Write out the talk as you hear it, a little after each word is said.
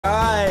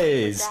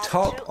boys,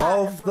 top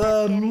of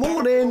the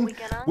morning.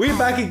 We're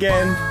back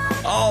again.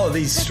 Oh,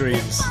 these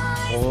streams,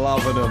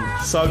 loving them.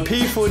 So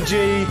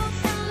P4G,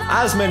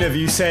 as many of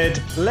you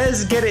said,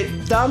 let's get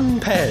it done,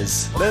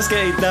 Pez. Let's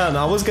get it done.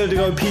 I was going to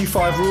go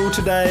P5 rule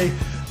today,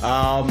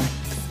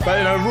 but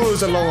you know, rule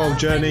is a long old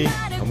journey,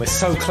 and we're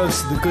so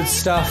close to the good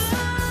stuff.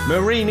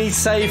 Marie needs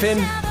saving.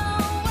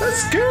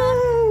 Let's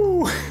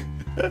go.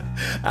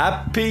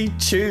 Happy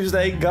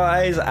Tuesday,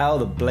 guys. How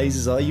the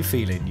blazes are you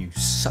feeling, you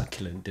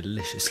succulent,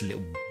 delicious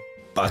little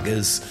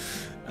buggers?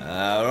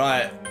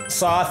 Right,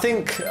 so I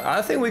think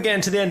we're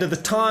getting to the end of the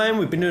time.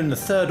 We've been doing the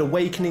third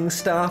awakening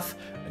stuff.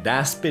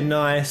 That's been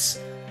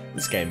nice.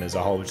 This game as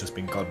a whole has just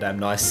been goddamn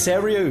nice.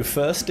 Seriu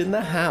first in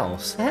the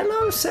house.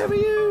 Hello,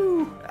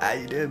 Seriu. How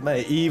you doing,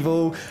 mate?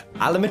 Evil.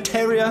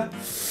 Alamateria.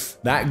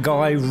 That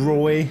guy,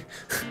 Roy.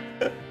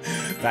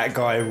 That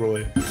guy,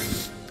 Roy.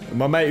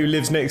 My mate who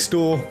lives next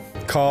door,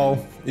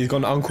 Carl, he's got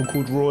an uncle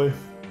called Roy.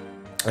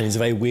 And he's a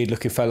very weird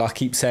looking fella. I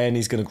keep saying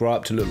he's going to grow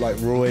up to look like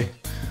Roy.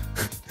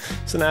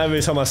 So now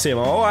every time I see him,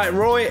 I'm alright,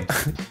 Roy.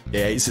 Yeah, he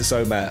hates it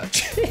so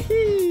much.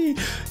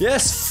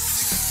 Yes,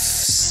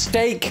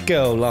 steak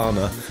girl,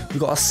 Lana. We've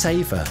got to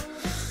save her.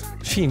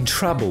 She in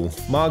trouble.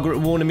 Margaret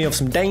warning me of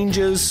some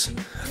dangers.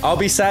 I'll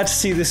be sad to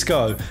see this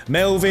go.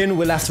 Melvin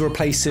will have to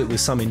replace it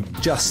with something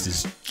just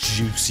as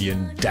juicy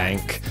and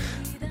dank.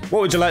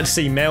 What would you like to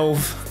see,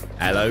 Melv?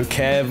 Hello,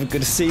 Kev.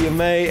 Good to see you,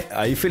 mate.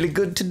 Are you feeling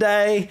good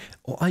today?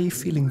 Or are you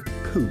feeling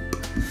poop?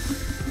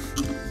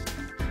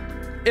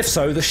 If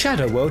so, the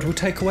shadow world will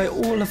take away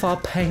all of our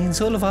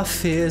pains, all of our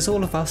fears,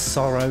 all of our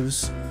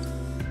sorrows.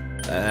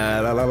 What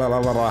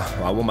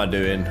am I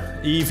doing?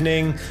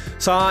 Evening.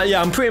 So, yeah,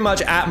 I'm pretty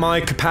much at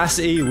my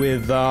capacity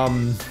with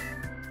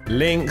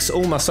links.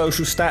 All my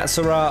social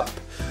stats are up.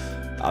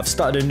 I've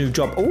started a new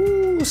job.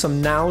 Oh, some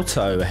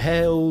Naruto.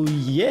 Hell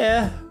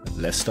yeah.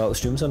 Let's start the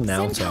stream with some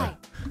Naruto.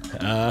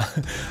 I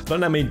don't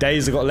know how many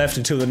days I've got left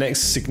until the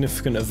next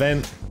significant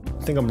event.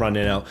 I think I'm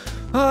running out.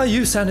 Ah,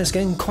 Yusan, it's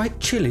getting quite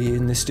chilly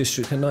in this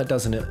district at night,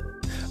 doesn't it?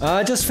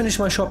 I just finished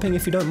my shopping.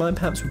 If you don't mind,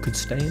 perhaps we could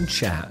stay and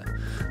chat.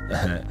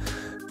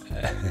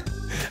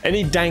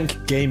 Any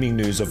dank gaming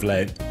news of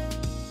late?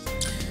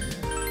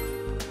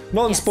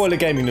 Non-spoiler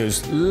gaming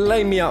news.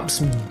 Lay me up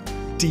some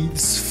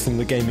deets from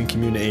the gaming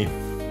community.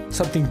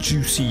 Something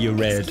juicy you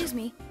read. Excuse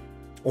me.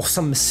 Or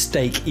some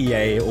mistake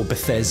EA or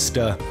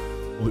Bethesda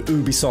or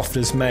Ubisoft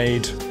has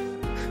made.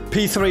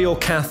 P3 or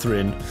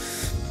Catherine?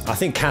 I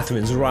think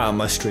Catherine's right on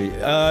my street.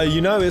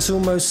 You know, it's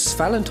almost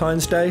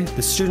Valentine's Day.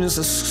 The students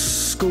at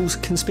schools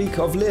can speak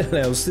of little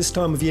else. This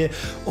time of year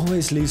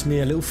always leaves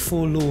me a little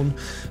forlorn.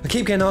 I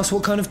keep getting asked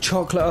what kind of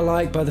chocolate I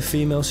like by the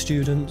female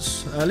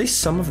students. At least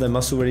some of them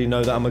must already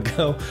know that I'm a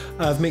girl.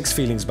 I have mixed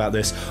feelings about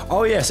this.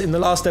 Oh yes, in the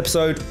last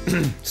episode,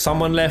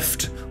 someone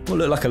left what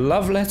looked like a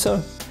love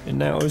letter in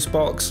Nao's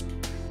box.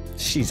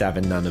 She's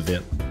having none of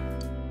it.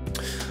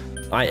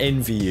 I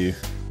envy you.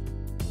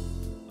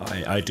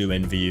 I do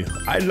envy you.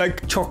 I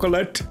like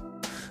chocolate.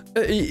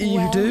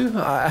 You do?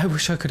 I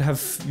wish I could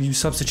have you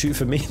substitute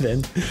for me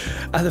then.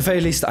 At the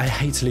very least, I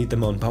hate to lead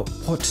them on, but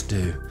what to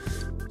do?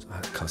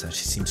 Kazan,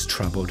 she seems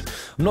troubled.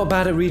 I'm not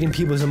bad at reading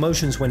people's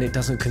emotions when it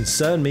doesn't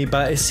concern me,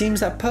 but it seems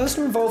that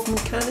personal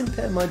involvement can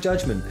impair my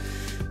judgment.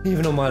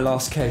 Even on my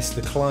last case,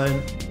 the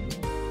client...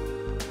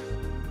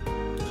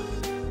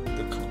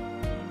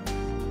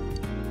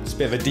 It's a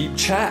bit of a deep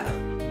chat.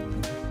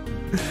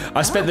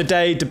 I spent the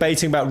day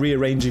debating about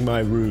rearranging my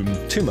room.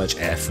 Too much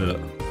effort.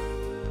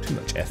 Too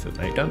much effort,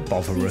 mate. Don't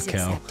bother,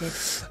 Raquel.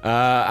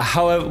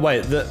 However,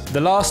 wait, the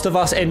Last of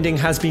Us ending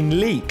has been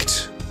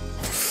leaked.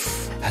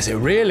 Has it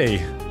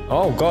really?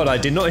 Oh god, I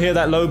did not hear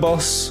that, low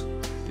boss.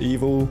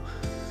 Evil.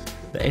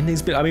 The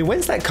ending's been... I mean,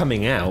 when's that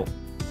coming out?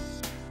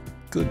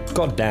 Good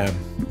goddamn.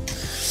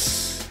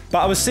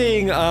 But I was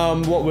seeing,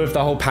 what with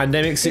the whole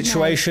pandemic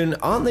situation,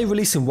 aren't they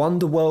releasing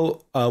Wonder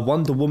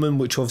Woman,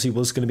 which obviously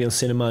was going to be on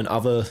cinema and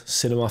other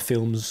cinema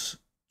films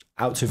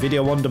out to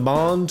video on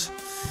demand?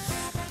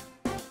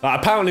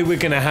 Apparently we're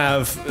going to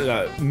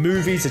have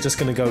movies are just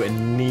going to go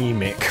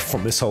anemic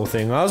from this whole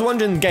thing. I was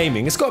wondering,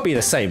 gaming, it's got to be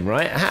the same,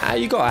 right?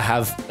 You got to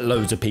have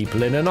loads of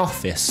people in an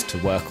office to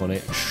work on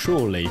it,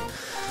 surely.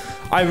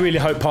 I really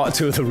hope part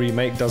 2 of the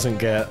remake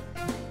doesn't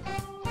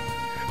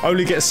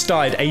only gets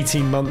started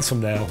 18 months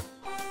from now.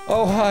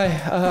 Oh, hi,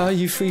 are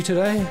you free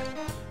today?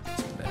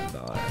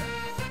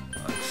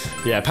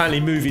 Yeah,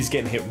 apparently movies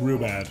getting hit real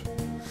bad.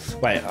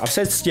 Wait, I've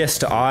said yes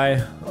to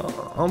I.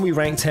 Aren't we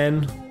ranked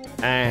 10?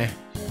 I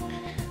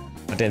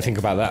didn't think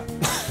about that.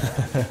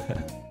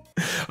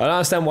 I don't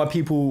understand why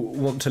people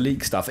want to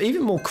leak stuff.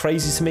 Even more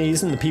crazy to me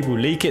isn't the people who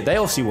leak it. They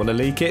obviously want to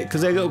leak it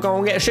because they're going to go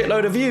and get a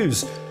shitload of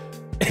views.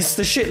 It's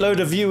the shitload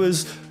of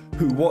viewers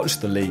who watch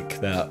the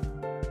leak that...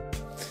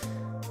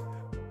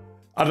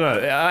 I don't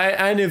know,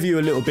 any of you are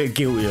a little bit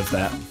guilty of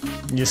that.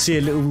 You see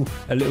a little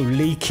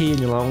leaky and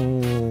you're like,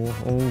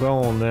 oh go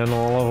on then,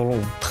 I'll have a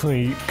little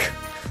peek.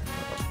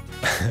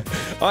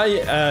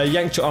 I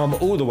yanked your arm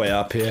all the way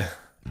up here.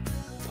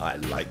 I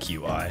like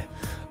you, I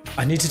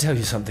need to tell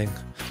you something.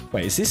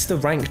 Wait, is this the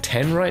rank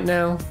 10 right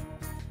now?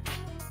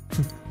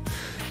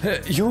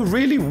 You're a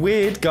really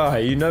weird guy,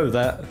 you know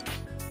that.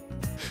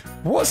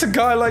 What's a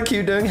guy like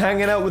you doing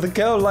hanging out with a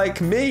girl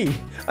like me?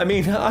 I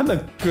mean, I'm a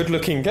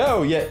good-looking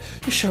girl, yet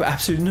you show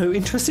absolutely no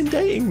interest in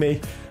dating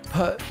me.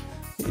 But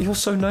you're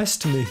so nice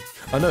to me.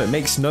 I know, it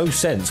makes no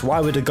sense.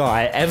 Why would a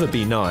guy ever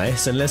be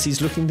nice unless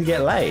he's looking to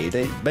get laid?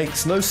 It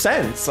makes no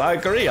sense. I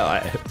agree,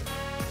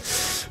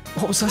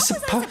 What was I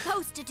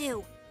supposed to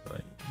do?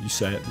 Right, you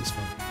say it this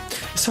time.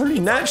 It's only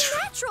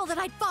natural that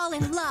I'd fall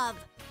in love.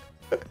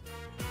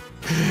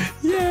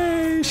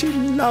 Yay, she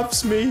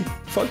loves me.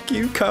 Fuck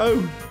you,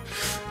 Co.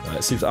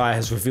 It seems I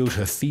has revealed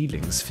her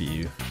feelings for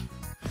you.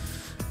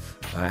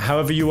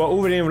 However, you are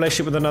already in a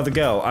relationship with another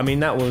girl. I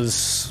mean, I've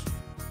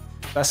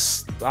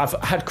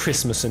had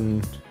Christmas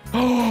and...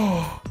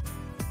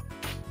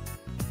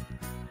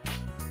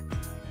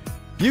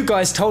 You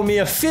guys told me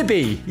a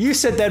fibby. You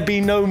said there'd be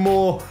no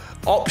more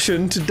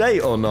option to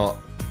date or not.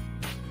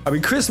 I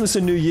mean, Christmas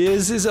and New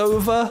Year's is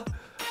over.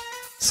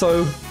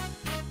 So,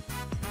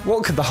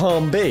 what could the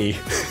harm be?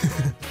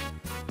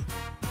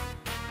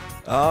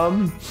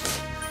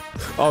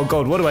 Oh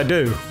God, what do I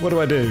do? What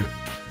do I do?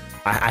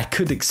 I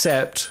could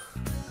accept.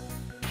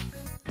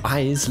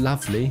 I is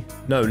lovely.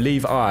 No,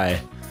 leave I.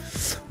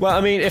 Well,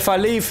 I mean, if I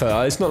leave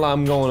her, it's not like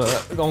I'm going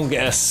to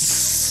get a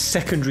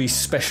secondary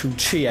special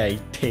chie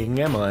ting,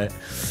 am I?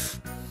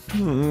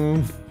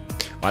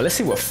 Alright, let's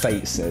see what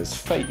fate says.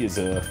 Fate is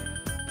a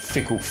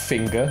fickle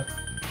finger.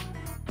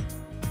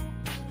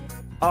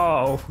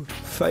 Oh,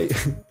 fate.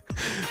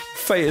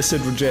 Fate has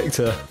said reject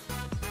her.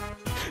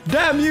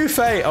 Damn you,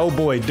 Fate! Oh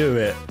boy, do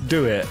it.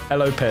 Do it.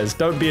 Hello, Pez.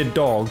 Don't be a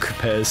dog,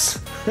 Pez.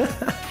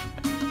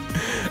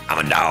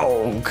 I'm a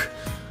dog.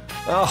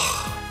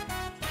 Oh.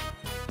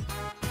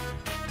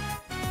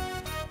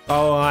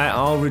 Alright,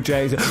 I'll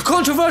reject it.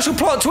 Controversial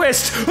plot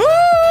twist!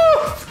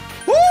 Oh!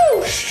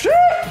 Oh, shit!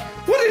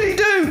 What did he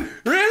do?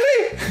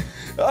 Really?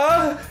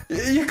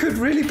 You could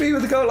really be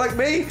with a girl like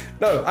me?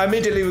 No, I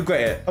immediately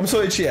regret it. I'm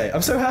sorry, Chie.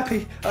 I'm so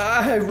happy.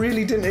 I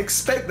really didn't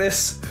expect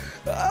this.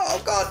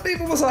 Oh God,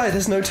 neither was I.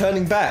 There's no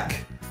turning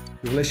back.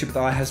 Your relationship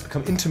with I has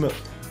become intimate.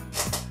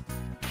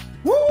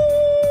 Woo!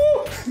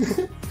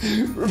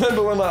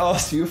 Remember when I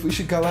asked you if we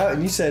should go out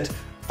and you said,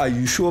 are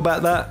you sure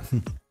about that?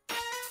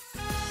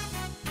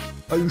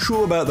 Are you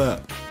sure about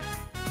that?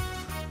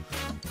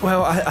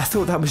 Well, I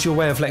thought that was your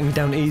way of letting me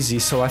down easy,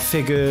 so I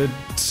figured...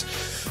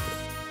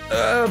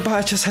 but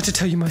I just had to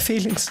tell you my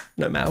feelings,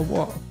 no matter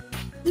what.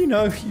 You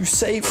know, you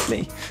saved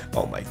me.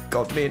 Oh my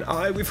God, me and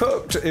I, we've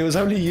hooked. It was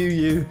only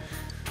you.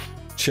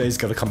 Shay's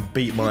gonna come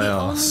beat my ass.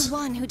 You're the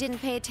only one who didn't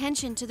pay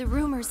attention to the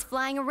rumors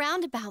flying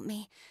around about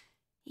me.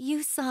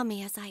 You saw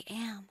me as I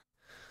am.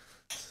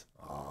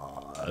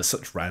 Ah,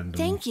 such random...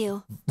 Thank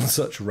you.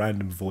 Such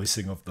random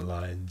voicing of the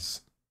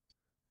lines.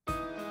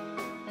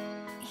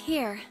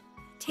 Here,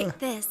 take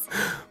this.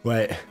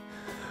 Wait.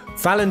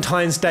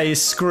 Valentine's Day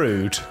is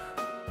screwed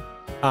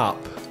up.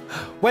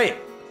 Wait,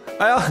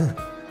 I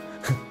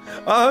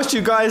asked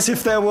you guys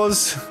if there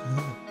was...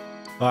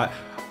 Alright.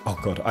 Oh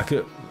God, I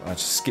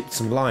just skipped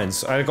some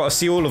lines. I gotta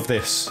see all of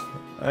this.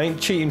 I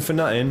ain't cheating for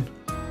nothing.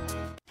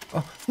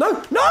 Oh,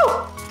 no!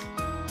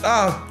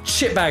 Oh,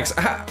 shitbags.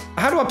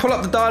 How do I pull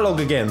up the dialogue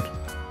again?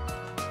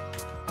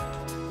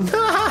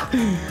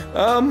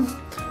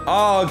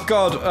 Oh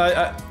God,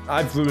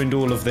 I've ruined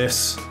all of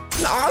this.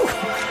 No!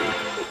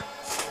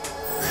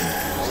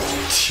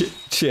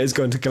 Cheers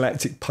going to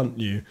Galactic Punt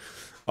you.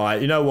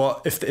 Alright, you know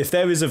what? If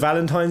there is a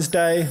Valentine's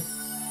Day,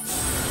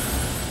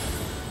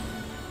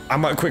 I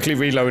might quickly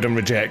reload and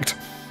reject.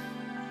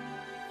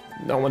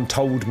 No one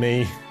told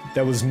me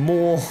there was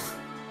more.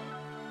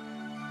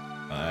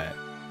 Alright.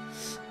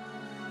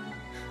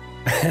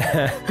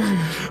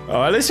 Alright,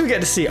 at least we get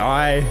to see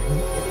I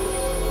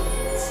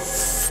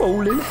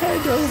falling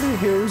head over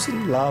heels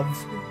in love.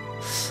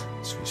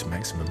 Switch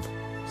maximum.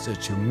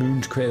 Search your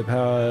moon's creative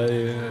power.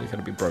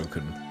 Gonna be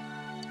broken.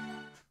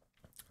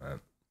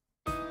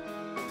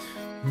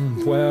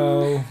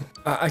 Well,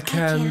 I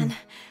can.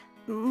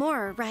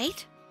 More,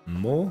 right?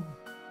 More?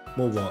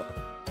 More what?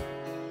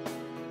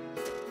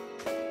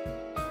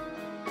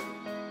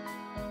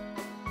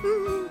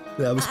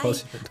 That was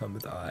supposed to spend time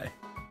with I.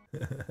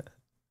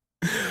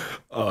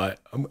 Alright,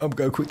 I'm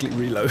gonna quickly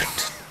reload.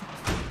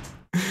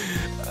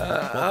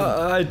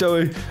 I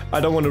don't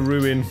want to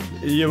ruin.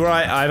 You're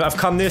right. I've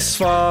come this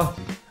far,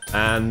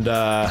 and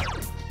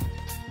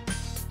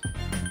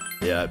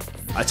yeah,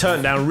 I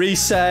turned down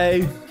Rise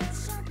and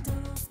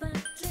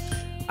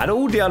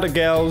all the other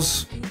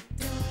girls.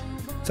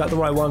 Is that the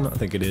right one? I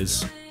think it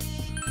is.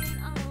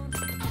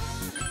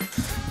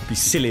 It'd be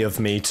silly of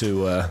me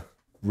to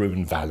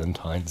ruin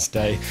Valentine's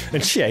Day,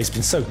 and Chie's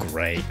been so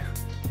great.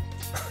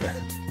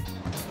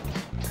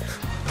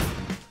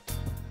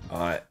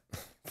 Alright,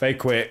 very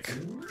quick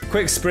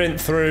sprint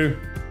through.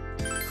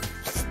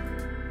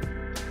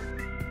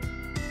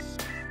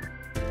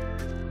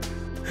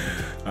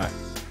 Alright,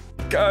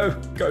 go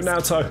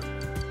Naruto.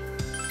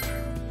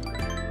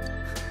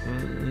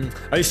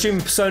 Are you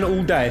streaming Persona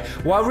all day?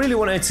 Well, I really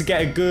wanted to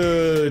get a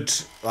good,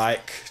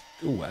 like...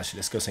 Oh, actually,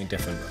 let's go something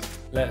different.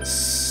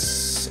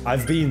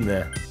 I've been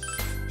there.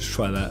 Let's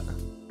try that.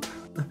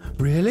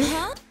 Really?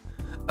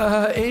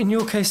 Huh? In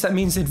your case, that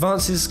means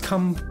advances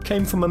came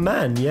from a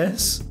man,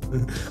 yes?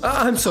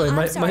 I'm sorry,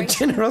 my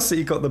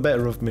generosity got the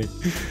better of me.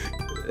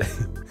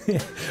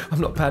 I'm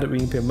not bad at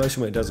reading people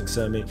emotion when it doesn't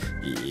concern me.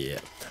 Yeah.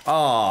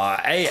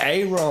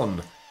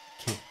 Aaron.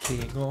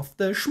 Kicking off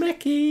the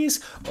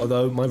schmeckies.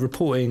 Although my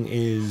reporting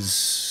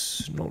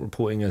is not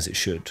reporting as it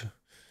should.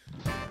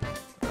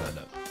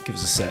 No, give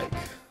us a sec.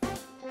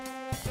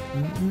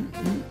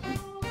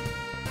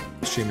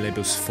 Stream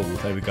label's full.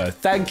 There we go.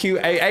 Thank you,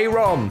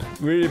 Aaron.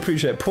 Really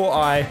appreciate it. Poor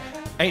I.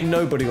 Ain't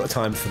nobody got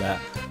time for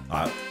that.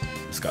 Alright,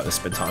 let's go. Let's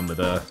spend time with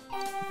her.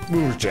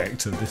 We'll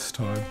reject her this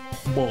time.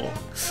 More.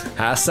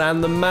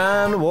 Hassan the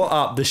man. What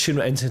up? The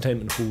Shinra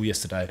Entertainment Hall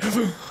yesterday.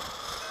 I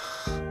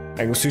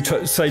ain't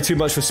gonna say too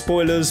much for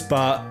spoilers,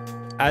 but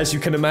as you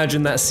can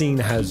imagine, that scene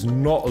has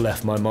not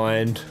left my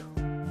mind.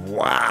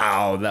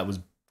 Wow, that was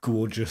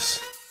gorgeous.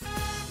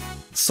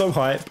 So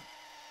hype.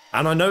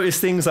 And I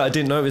noticed things that I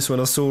didn't notice when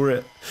I saw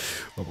it.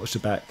 I watched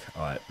it back.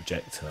 Alright,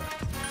 reject her.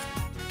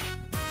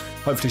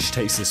 Hopefully she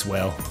takes this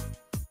well.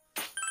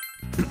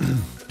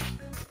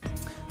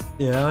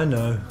 Yeah, I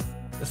know.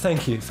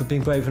 Thank you for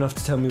being brave enough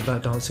to tell me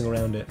about dancing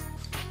around it.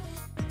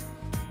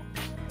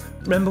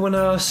 Remember when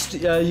I asked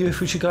you if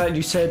we should go out and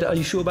you said, are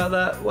you sure about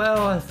that?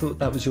 Well, I thought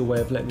that was your way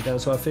of letting me down,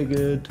 so I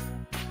figured...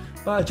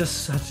 Well, I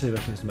just had to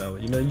look into mail.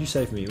 You know, you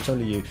saved me. It was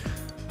only you.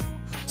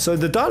 So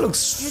the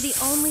dialogue's... You're the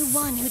only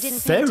one who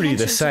didn't pay very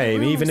the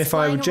same, even if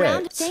I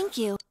reject. Thank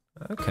you.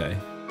 Okay.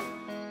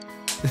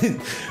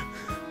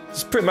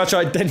 It's pretty much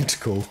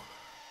identical.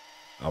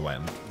 Oh wait,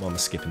 I'm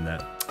skipping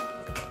that.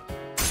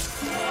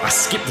 I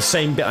skipped the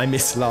same bit I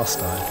missed last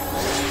time.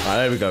 Ah,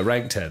 there we go,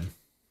 rank 10.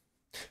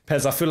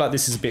 Pez, I feel like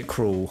this is a bit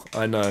cruel.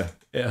 I know,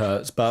 it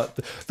hurts, but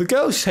the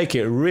girls take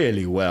it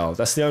really well.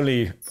 That's the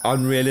only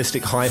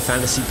unrealistic high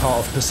fantasy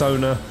part of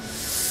Persona.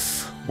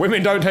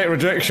 Women don't take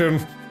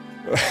rejection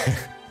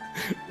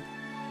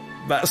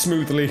that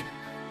smoothly.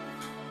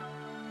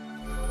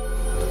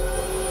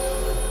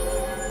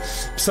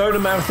 Persona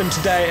marathon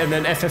today, and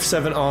then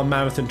FF7R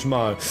marathon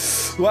tomorrow.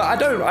 Well, I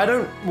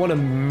don't want to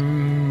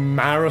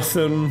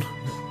marathon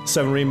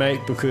 7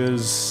 Remake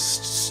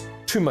because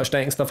too much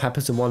dating stuff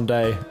happens in one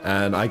day,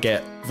 and I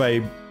get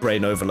very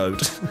brain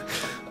overload.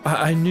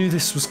 I knew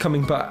this was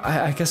coming, but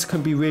I guess I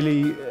couldn't be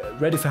really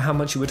ready for how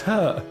much it would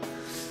hurt.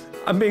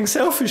 I'm being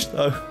selfish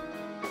though.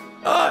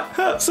 Oh, it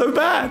hurts so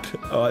bad.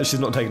 Oh, she's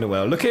not taking it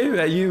well. Looking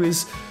at you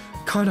is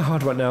kind of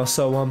hard right now,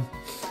 so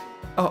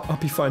I'll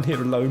be fine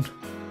here alone.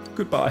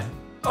 Goodbye.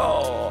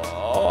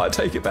 Oh, I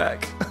take it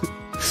back.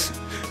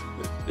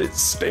 It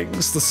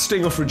stings. The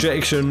sting of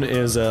rejection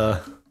is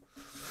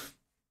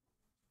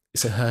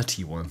it's a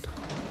hurty one.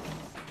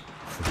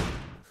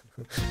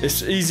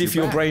 It's easy for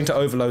your brain to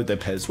overload their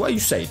Pez. Why you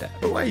say that?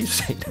 Why you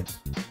say that?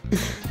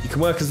 You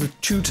can work as a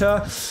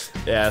tutor.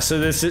 Yeah, so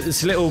there's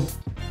this little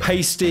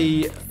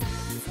pasty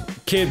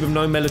kid with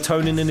no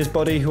melatonin in his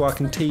body who I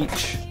can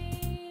teach.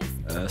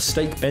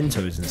 Steak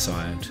bentos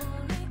inside.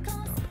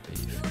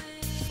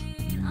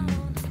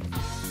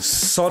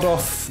 Sod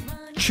off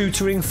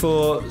tutoring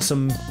for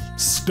some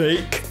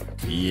steak.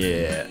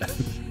 Yeah.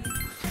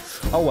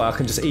 Oh well, I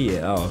can just eat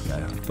it. Oh okay.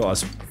 I thought I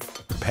was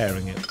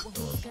preparing it.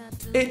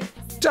 It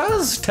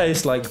does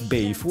taste like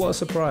beef. What a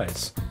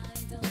surprise.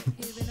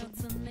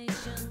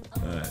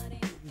 Alright.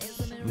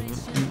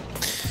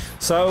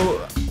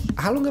 So,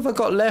 how long have I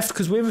got left?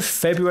 Because we're in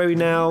February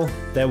now.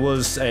 There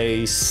was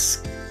a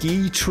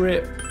ski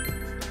trip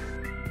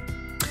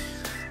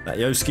that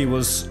Yosuke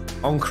was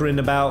onkering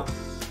about.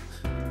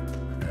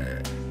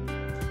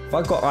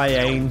 Have I got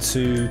Ayane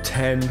to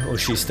 10 or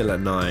she's still at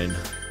 9?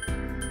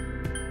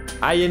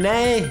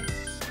 Ayane!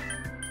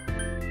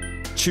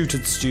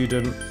 Tutored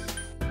student.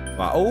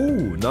 Wow. Oh,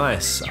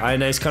 nice.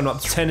 Ayane's coming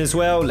up to 10 as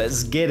well.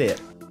 Let's get it.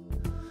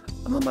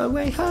 I'm on my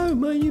way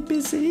home. Are you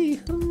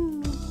busy?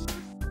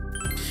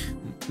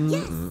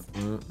 Yes.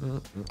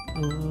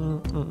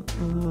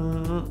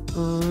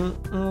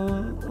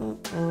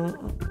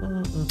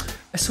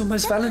 It's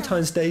almost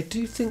Valentine's Day. Do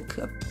you think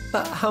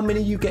about how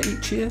many you get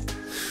each year?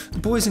 The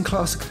boys in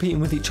class are competing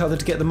with each other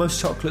to get the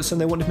most chocolates, and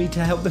they wanted me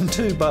to help them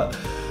too, but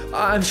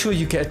I'm sure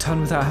you get a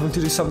ton without having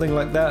to do something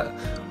like that.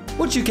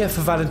 What did you get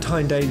for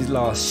Valentine's Day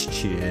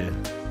last year?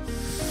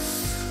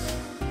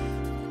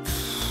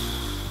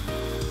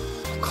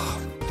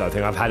 Don't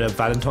think I've had a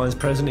Valentine's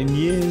present in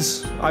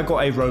years. I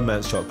got a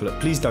romance chocolate.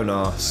 Please don't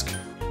ask.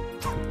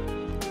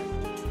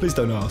 Please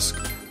don't ask.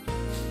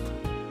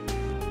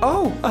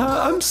 Oh,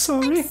 I'm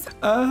sorry.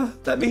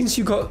 That means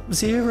you got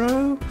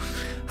 0?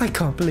 I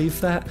can't believe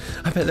that.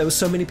 I bet there were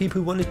so many people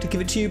who wanted to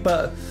give it to you,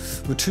 but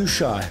were too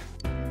shy.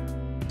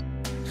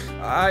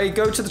 I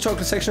go to the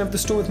chocolate section of the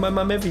store with my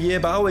mum every year,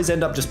 but I always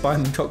end up just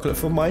buying chocolate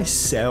for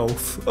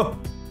myself. Oh.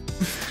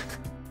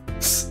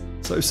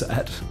 So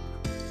sad.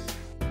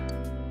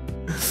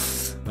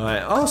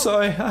 Alright, oh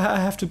sorry, I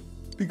have to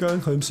be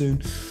going home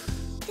soon.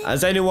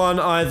 Has anyone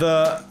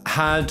either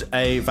had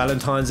a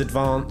Valentine's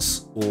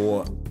advance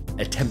or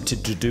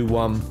attempted to do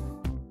one?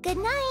 Good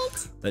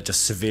night. That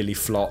just severely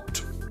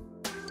flopped?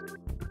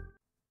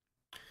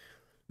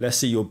 Let's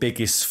see your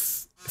biggest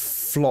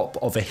flop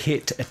of a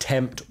hit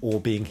attempt or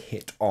being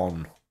hit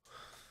on.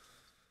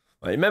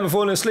 Well, you remember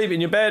falling asleep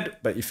in your bed,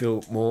 but you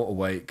feel more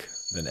awake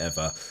than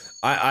ever.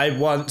 I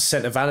once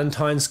sent a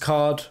Valentine's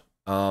card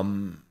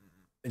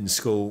in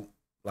school,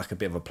 like a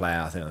bit of a player.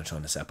 I think I was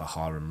trying to set up a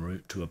harem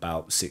route to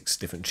about 6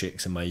 different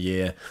chicks in my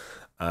year.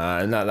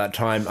 And at that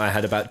time, I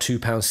had about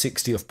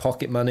 £2.60 of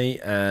pocket money,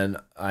 and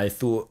I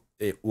thought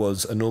it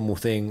was a normal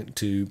thing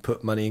to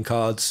put money in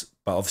cards,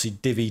 but obviously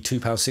divvy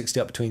 £2.60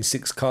 up between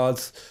 6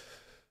 cards.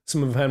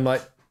 Some of them had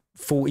like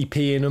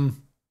 40p in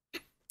them.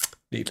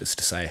 Needless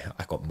to say,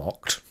 I got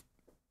mocked,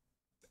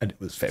 and it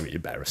was very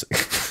embarrassing.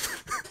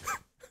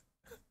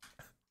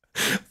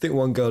 I think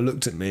one girl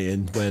looked at me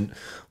and went,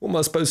 "What am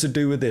I supposed to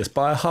do with this?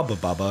 Buy a Hubba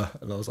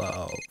Bubba?" And I was like,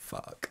 "Oh,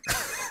 fuck."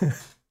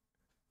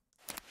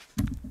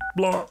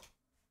 Blah.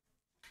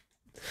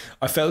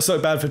 I felt so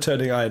bad for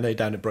turning INA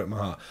down, it broke my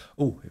heart.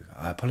 Oh,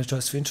 I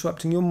apologise for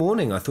interrupting your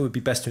morning. I thought it would be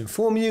best to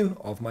inform you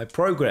of my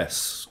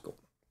progress.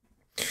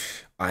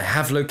 I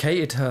have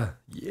located her.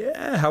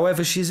 Yeah,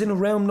 however, she's in a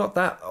realm not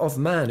that of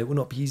man. It will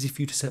not be easy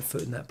for you to set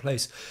foot in that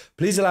place.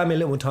 Please allow me a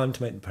little more time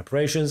to make the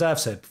preparations. I've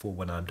said before,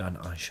 when I'm done,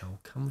 I shall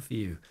come for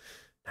you.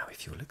 Now,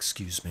 if you'll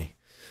excuse me.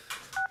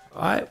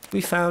 All right,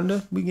 we found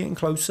her. We're getting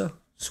closer.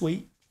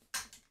 Sweet.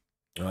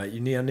 All right, I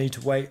need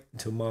to wait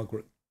until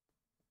Margaret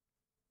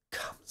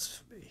comes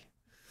for me.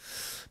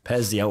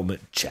 Pez the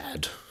ultimate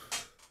Chad.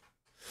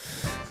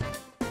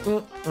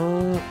 You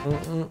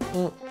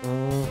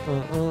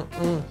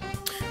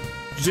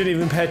didn't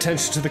even pay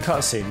attention to the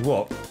cutscene.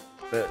 What?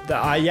 The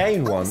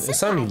Iane one?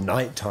 It's only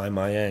nighttime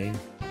Iane.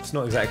 It's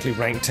not exactly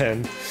rank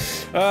 10.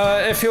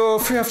 If you're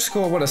free after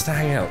school, I want us to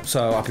hang out,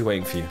 so I'll be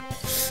waiting for you.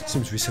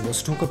 Seems we said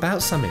wants to talk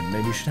about something.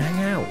 Maybe we should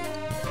hang out.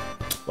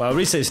 Well,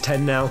 we say it's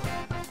 10 now.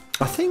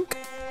 I think.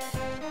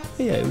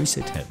 Yeah, we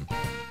say 10.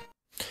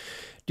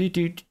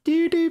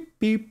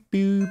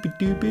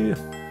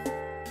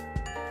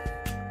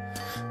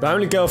 The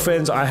only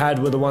girlfriends I had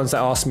were the ones that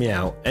asked me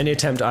out. Any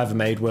attempt I ever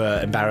made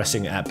were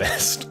embarrassing at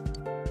best.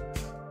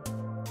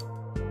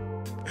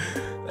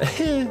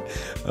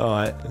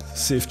 Alright,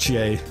 see if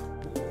Chie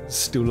is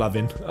still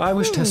loving. I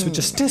wish Tess would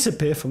just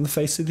disappear from the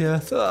face of the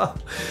earth. Oh,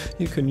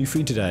 you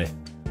free today?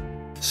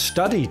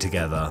 Study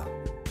together.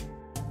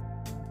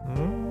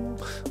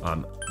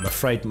 I'm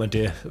afraid, my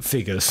dear,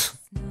 figures.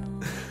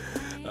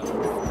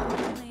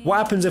 What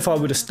happens if I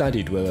would have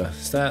studied with her?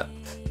 Is that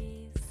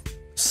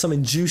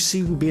something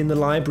juicy? We'll be in the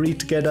library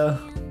together.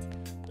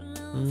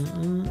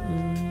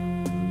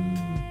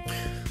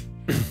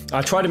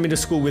 I tried to meet a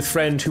school with a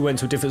friend who went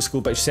to a different school,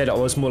 but she said I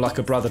was more like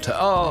a brother to her.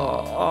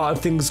 Oh,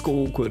 things got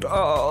awkward.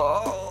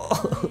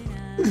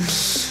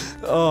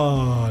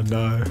 Oh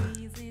no.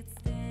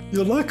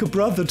 You're like a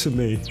brother to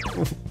me.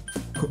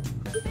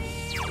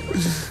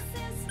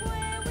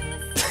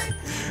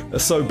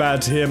 That's so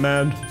bad to hear,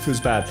 man. Feels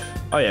bad.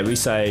 Oh yeah, we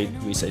say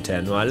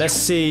 10. Right, let's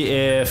see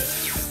if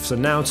so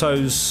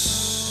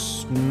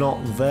Naoto's not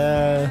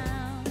there.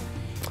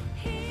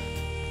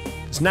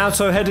 Is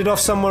Naoto headed off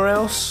somewhere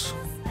else?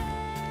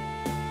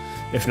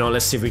 If not,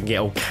 let's see if we can get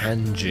old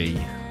Kanji.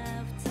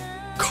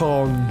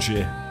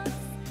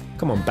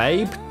 Come on,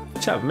 babe.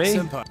 Chat with me.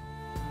 Senpai.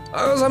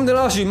 I got something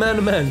to ask you, man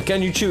to man.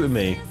 Can you chew with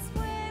me?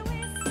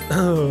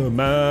 Oh,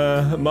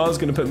 man. Ma's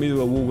gonna put me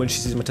through a wall when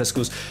she sees my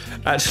testicles.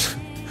 Actually.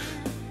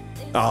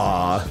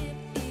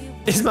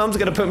 His mum's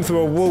gonna put him through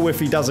a wall if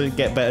he doesn't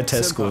get better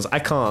testicles. I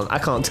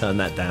can't turn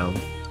that down.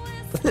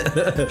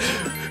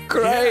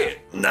 Great.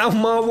 Now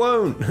Ma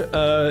won't.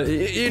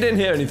 You didn't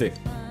hear anything.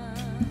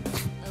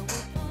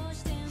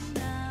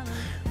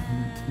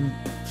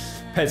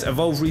 Pez,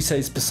 evolve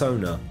Rise's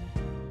persona.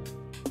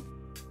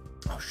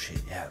 Oh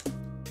shit, yeah.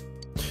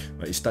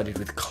 Right, you studied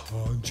with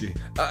Kanji.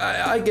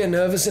 I get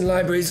nervous in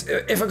libraries.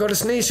 If I got a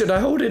sneeze, should I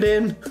hold it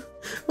in?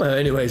 Well,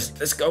 anyways,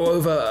 let's go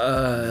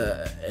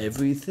over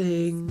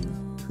everything.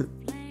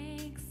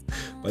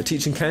 By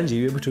teaching Kanji,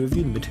 you're able to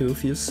review the material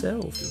for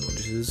yourself. Your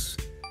knowledge is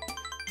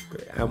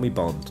great. And we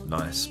bond.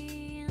 Nice.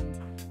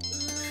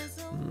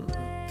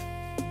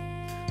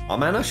 Oh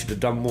man, I should have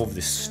done more of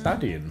this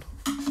studying.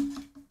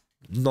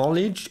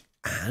 Knowledge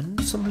and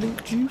some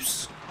link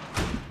juice.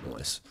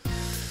 Nice.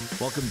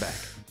 Welcome back.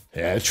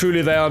 Yeah,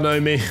 truly they are know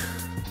me.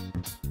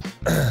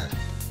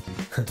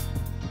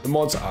 The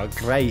mods are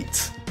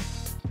great.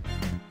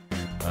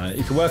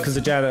 You can work as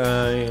a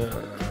janitor,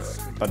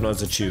 but not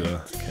as a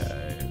tutor.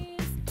 Okay.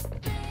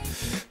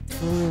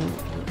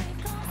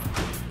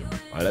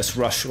 Alright, let's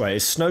rush. Wait,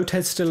 is Snow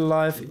Ted still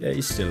alive? Yeah,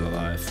 he's still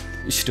alive.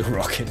 He's still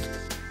rocking.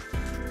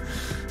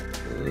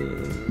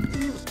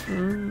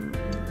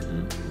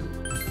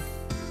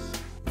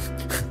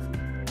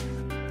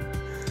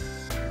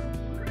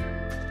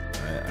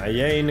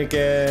 Iane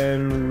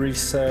again, Rise.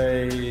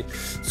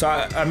 So,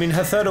 I mean,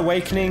 her third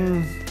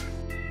awakening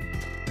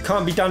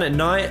can't be done at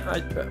night.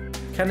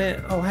 Can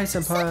it? Oh, hey,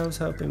 Senpai, I was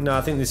helping. No,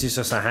 I think this is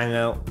just a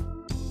hangout.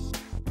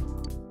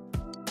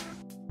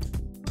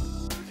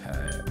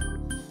 Okay.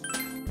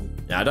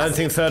 Yeah, I don't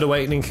think third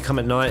awakening can come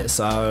at night,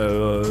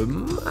 so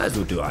might as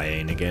well do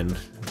Iane again.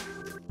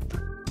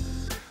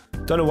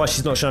 Don't know why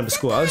she's not showing up at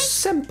school. Oh,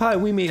 senpai,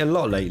 we meet a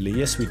lot lately.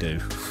 Yes, we do.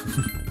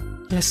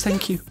 Yes,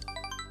 thank you.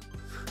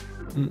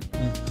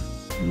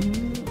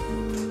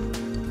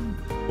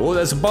 Oh,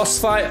 there's a boss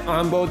fight.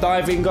 I'm well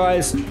diving,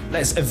 guys.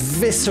 Let's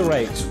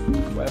eviscerate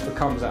whatever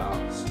comes at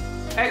us.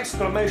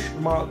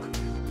 Exclamation mark.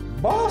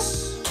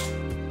 Boss?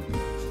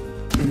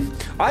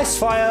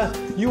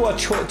 Icefire, you are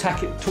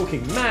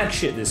talking mad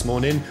shit this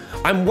morning.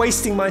 I'm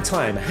wasting my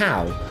time.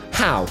 How?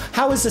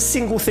 How is a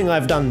single thing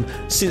I've done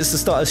since the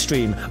start of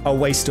stream a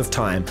waste of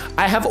time?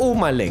 I have all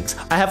my links.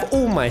 I have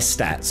all my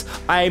stats.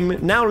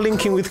 I'm now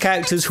linking with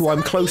characters who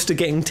I'm close to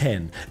getting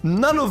 10.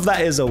 None of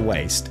that is a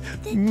waste.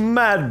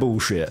 Mad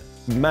bullshit.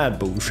 Mad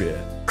bullshit.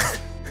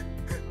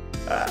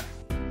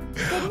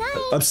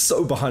 I'm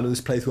so behind on this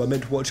playthrough. I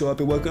meant to watch it. I've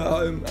been working at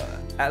home.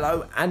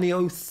 Hello,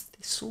 Anio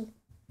Thistle.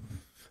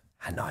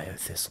 Anio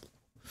Thistle.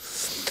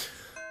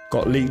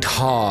 Got leaked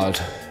hard.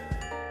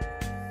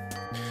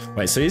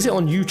 Wait, so is it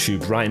on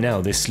YouTube right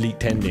now, this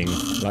leaked ending?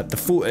 Like the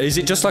full, is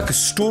it just like a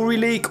story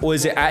leak, or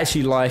is it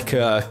actually like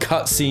a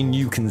cutscene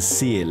you can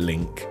see it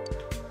link?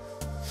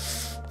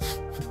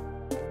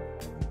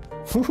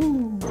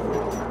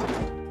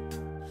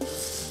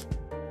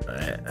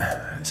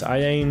 Is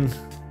Ayane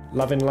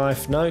loving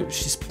life? No,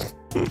 she's...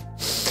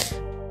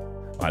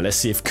 Alright, let's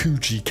see if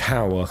Kuji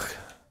Kawa...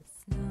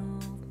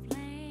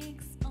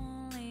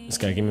 It's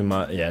gonna give me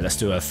my... Yeah, let's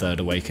do her third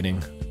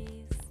awakening.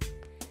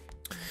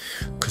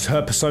 Because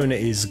her persona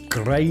is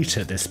great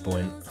at this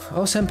point.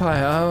 Oh, senpai,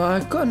 I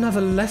got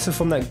another letter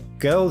from that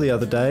girl the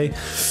other day.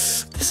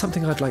 There's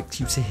something I'd like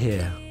you to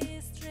hear.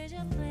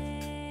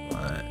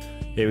 Right,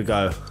 here we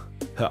go.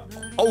 Her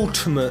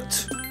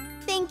ultimate...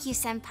 Thank you,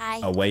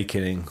 senpai.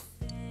 Awakening.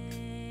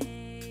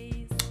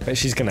 I bet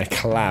she's gonna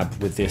collab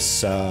with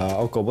this,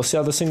 oh god, what's the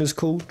other singer's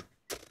called?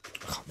 I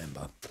can't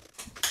remember.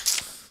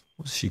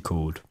 What's she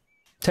called?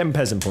 10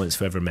 peasant points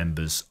for whoever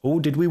remembers. Oh,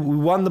 we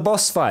won the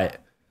boss fight.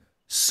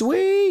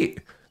 Sweet!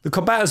 The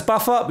combatants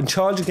buff up and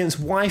charge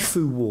against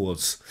waifu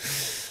wars.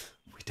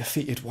 We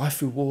defeated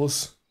waifu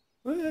wars.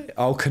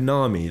 Oh,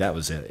 Konami, that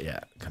was it. Yeah,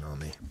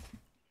 Konami.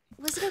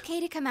 Was it okay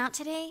to come out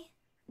today?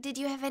 Did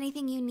you have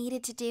anything you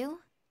needed to do?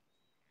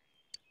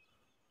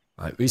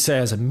 Like we say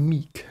as a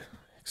meek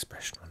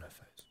expression on her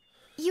face.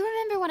 You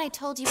remember when I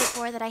told you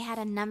before that I had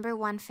a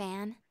 #1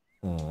 fan?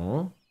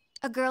 Aww.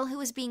 A girl who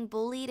was being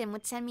bullied and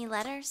would send me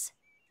letters?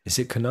 Is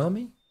it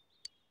Konami?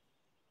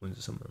 Or is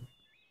it someone?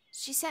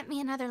 She sent me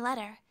another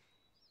letter.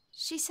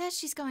 She says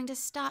she's going to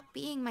stop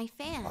being my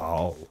fan.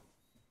 Oh.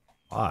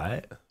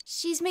 Alright.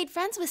 She's made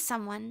friends with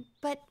someone,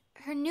 but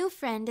her new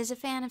friend is a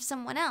fan of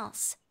someone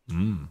else.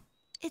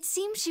 It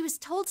seems she was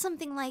told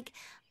something like,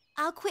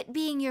 I'll quit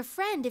being your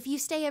friend if you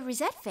stay a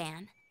Rosette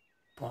fan.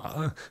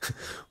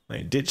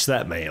 Wait, ditch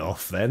that mate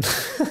off then.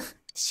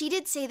 She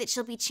did say that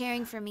she'll be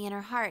cheering for me in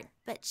her heart,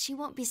 but she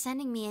won't be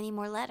sending me any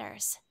more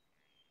letters.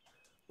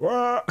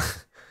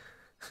 What?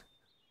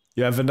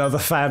 You have another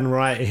fan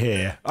right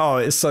here. Oh,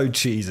 it's so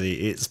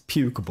cheesy. It's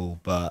pukable,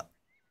 but...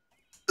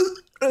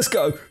 Let's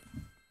go.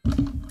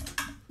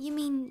 You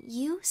mean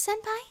you,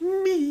 senpai?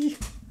 Me.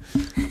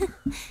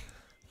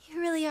 You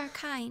really are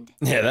kind.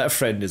 Yeah, that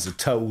friend is a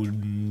total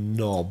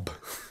knob.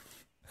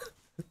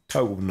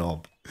 Total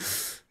knob.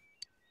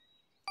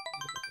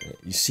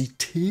 You see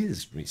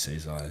tears in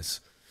Rise's eyes.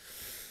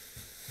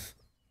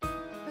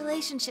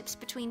 Relationships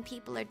between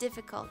people are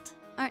difficult,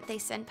 aren't they,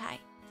 senpai?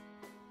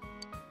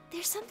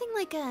 There's something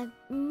like a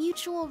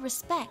mutual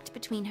respect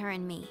between her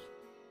and me.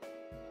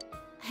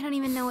 I don't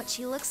even know what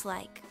she looks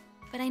like,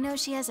 but I know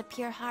she has a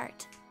pure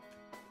heart.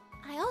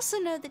 I also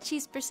know that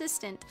she's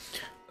persistent.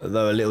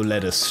 Although a little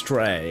led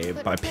astray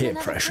by peer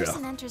pressure. When another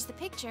person enters the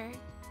picture,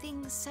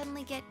 things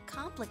suddenly get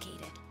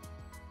complicated.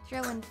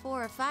 Throw in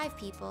 4 or 5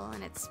 people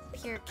and it's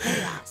pure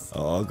chaos.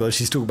 Oh god,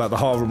 she's talking about the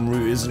harem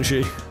route, isn't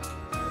she?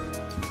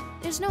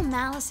 There's no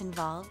malice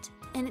involved,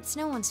 and it's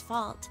no one's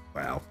fault.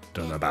 Well,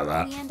 don't know about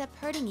that. We end up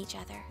hurting each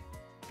other,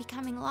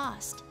 becoming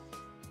lost.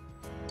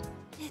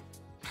 It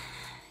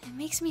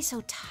makes me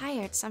so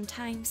tired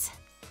sometimes.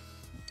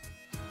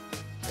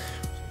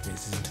 She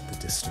gazes into the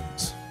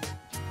distance.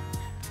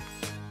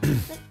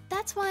 But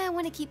that's why I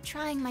want to keep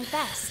trying my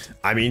best.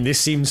 I mean, this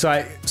seems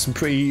like some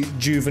pretty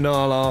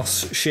juvenile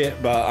ass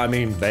shit, but I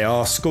mean, they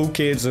are school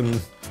kids and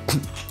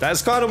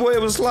that's kind of what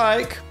it was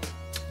like.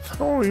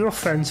 Oh, you're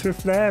friends with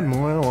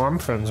them. Well, I'm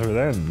friends with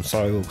them,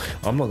 so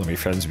I'm not going to be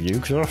friends with you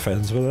because you're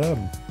friends with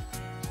them.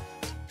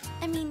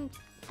 I mean,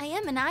 I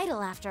am an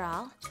idol after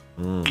all.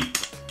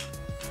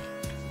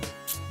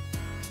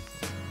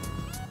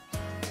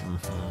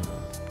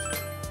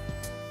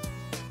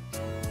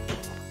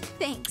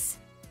 Thanks.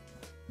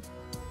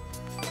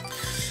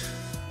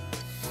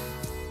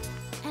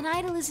 An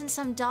idol isn't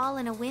some doll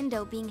in a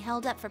window being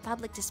held up for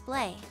public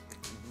display.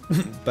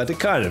 But it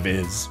kind of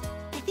is.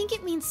 I think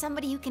it means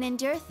somebody who can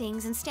endure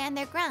things and stand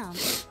their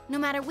ground, no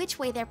matter which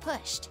way they're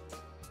pushed.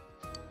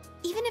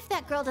 Even if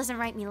that girl doesn't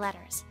write me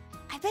letters,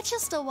 I bet she'll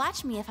still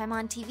watch me if I'm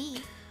on TV.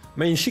 I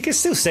mean, she can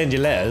still send you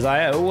letters.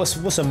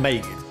 What's a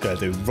mate gonna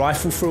do?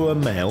 Rifle through her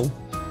mail?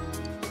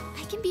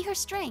 I can be her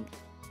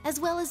strength, as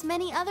well as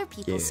many other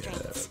people's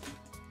strengths.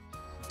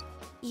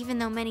 Even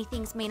though many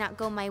things may not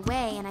go my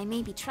way and I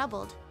may be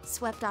troubled,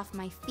 swept off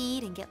my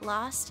feet and get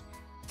lost,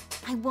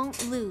 I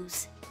won't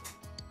lose.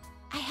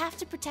 I have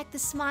to protect the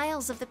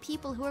smiles of the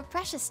people who are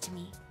precious to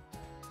me.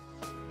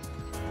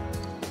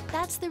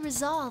 That's the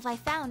resolve I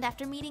found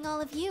after meeting all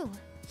of you.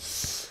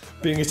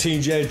 Being a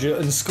teenager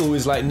in school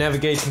is like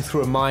navigating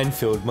through a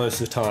minefield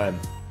most of the time.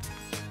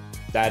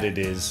 That it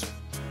is.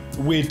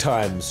 Weird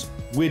times.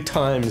 Weird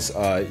times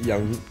are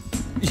young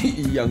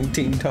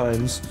teen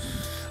times.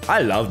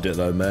 I loved it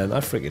though, man. I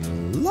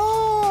freaking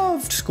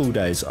loved school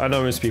days. I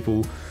know most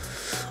people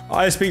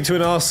I speak to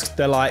and ask,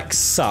 they're like,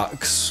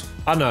 sucks.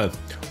 I know.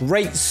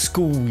 Rate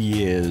school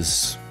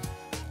years.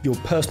 Your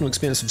personal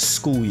experience of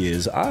school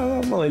years.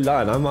 I'm not really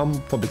lying.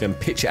 I'm probably going to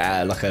pitch it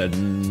at like a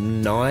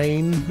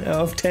 9 out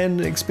of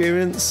 10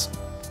 experience.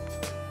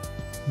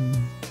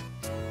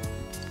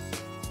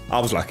 I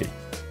was lucky.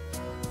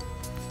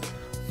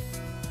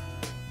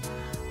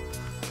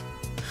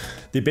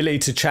 The ability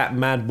to chat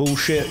mad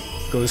bullshit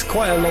goes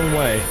quite a long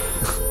way.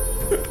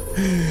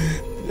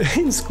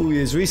 In school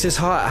years, Reese's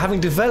heart, having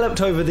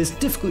developed over this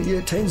difficult year,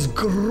 attains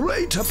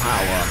greater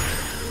power.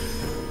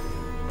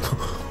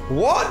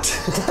 What?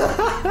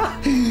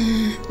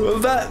 Well,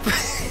 that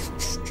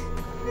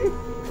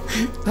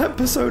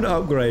persona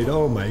upgrade,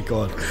 oh my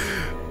god.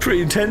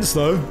 Pretty intense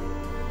though.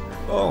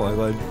 Oh my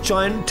god.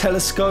 Giant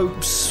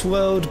telescope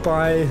swirled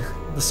by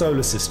the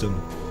solar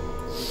system.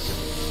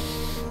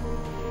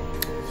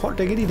 Hot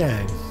diggity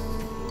dang.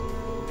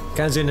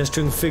 Kanzin has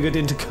transfigured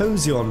into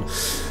Kozion.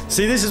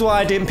 See, this is why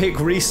I didn't pick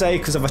Rise,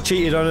 because if I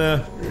cheated on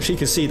her, she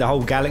could see the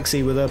whole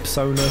galaxy with her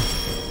persona.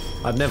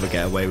 I'd never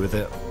get away with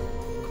it.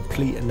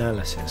 Complete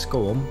analysis.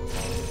 Go on.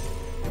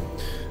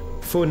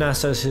 Full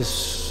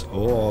analysis.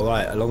 Oh,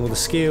 alright. Along with the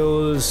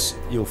skills,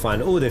 you'll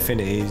find all the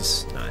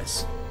affinities.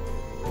 Nice.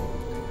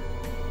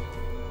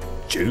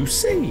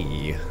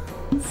 Juicy.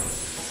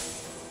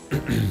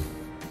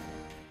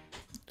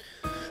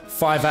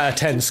 5 out of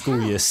 10 school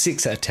year,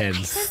 6 out of 10,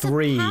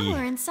 3. I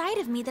power inside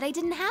of me that I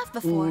didn't have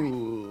before.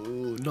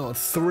 Ooh, not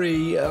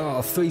 3.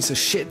 Oh, 3's a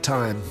shit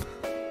time.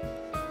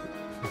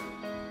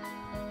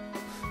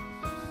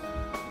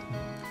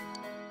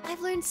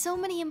 I've learned so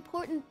many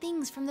important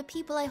things from the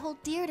people I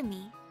hold dear to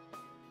me.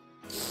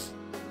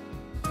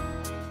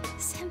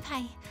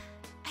 Senpai,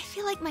 I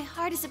feel like my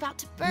heart is about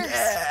to burst.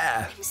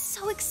 Yeah. I'm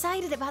so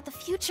excited about the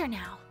future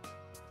now.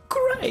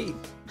 Great.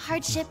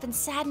 Hardship and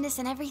sadness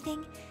and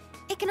everything,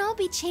 it can all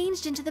be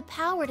changed into the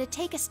power to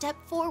take a step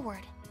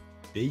forward.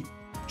 Deep.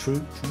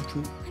 True.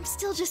 I'm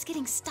still just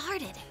getting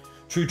started.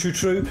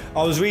 True.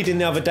 I was reading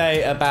the other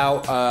day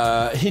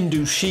about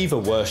Hindu Shiva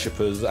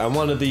worshippers, and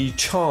one of the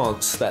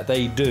chants that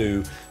they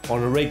do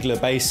on a regular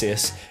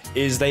basis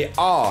is they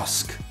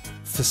ask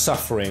for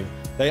suffering.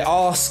 They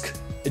ask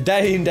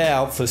day in, day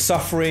out for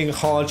suffering,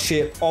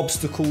 hardship,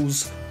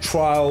 obstacles,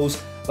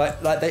 trials.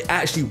 Like they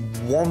actually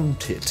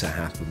want it to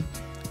happen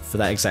for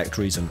that exact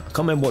reason. I can't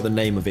remember what the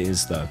name of it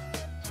is though.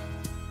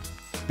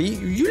 But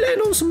you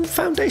land on some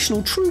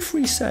foundational truth,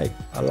 Rise. I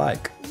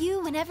like.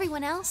 You and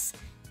everyone else,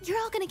 you're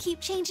all gonna keep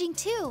changing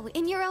too,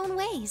 in your own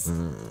ways.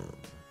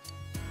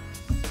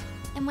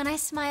 And when I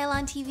smile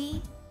on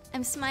TV,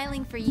 I'm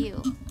smiling for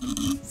you.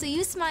 So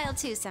you smile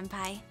too,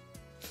 Senpai.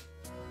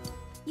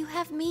 You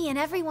have me and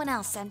everyone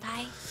else,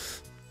 Senpai.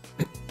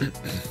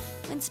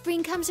 When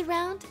spring comes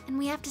around and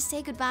we have to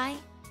say goodbye,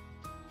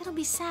 it'll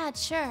be sad,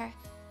 sure,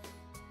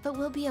 but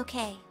we'll be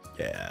okay.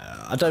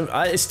 Yeah,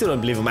 I still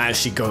don't believe I'm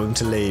actually going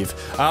to leave.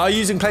 Are you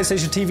using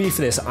PlayStation TV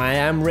for this? I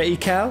am ready,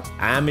 Cal.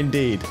 I am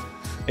indeed.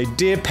 A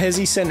dear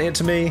Pezzy sent it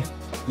to me.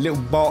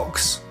 Little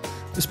box.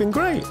 It's been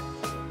great.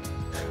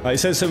 Right,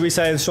 so we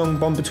say a strong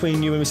bond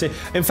between you and we say.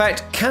 In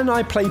fact, can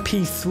I play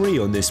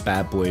P3 on this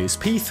bad boy? Is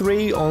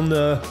P3 on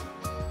the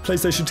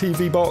PlayStation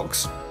TV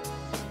box?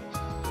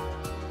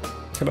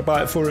 Can I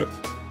buy it for it?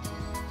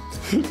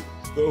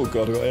 Oh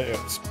god, I got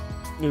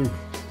it.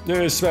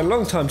 No, spent a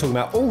long time talking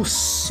about all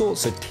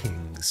sorts of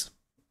things.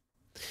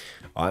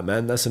 Alright,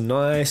 man, that's a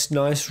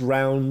nice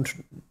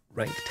round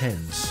rank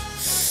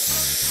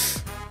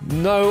 10s.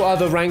 No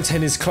other rank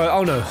 10 is close.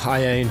 Oh no, I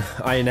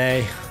ain't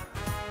A.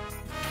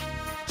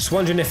 Just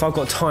wondering if I've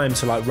got time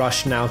to like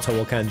rush Naoto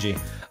or Kanji.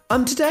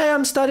 Today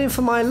I'm studying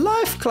for my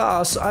life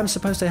class. I'm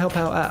supposed to help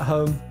out at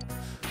home.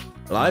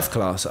 Life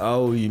class?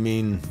 Oh, you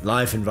mean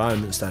life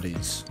environment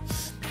studies?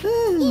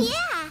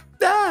 Yeah!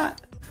 That!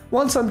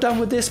 Once I'm done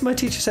with this, my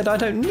teacher said I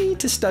don't need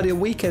to study on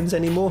weekends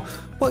anymore.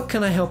 What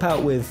can I help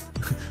out with?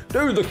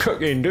 Do the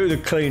cooking, do the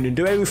cleaning,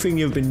 do everything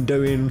you've been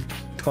doing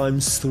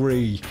times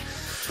 3.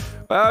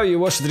 Well, you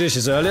washed the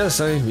dishes earlier,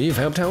 so you've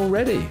helped out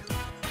already.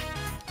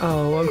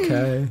 Oh,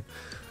 okay.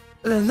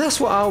 Then that's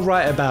what I'll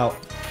write about.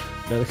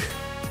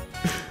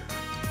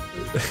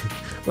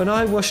 When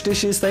I wash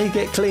dishes, they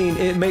get clean.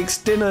 It makes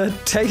dinner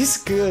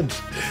taste good.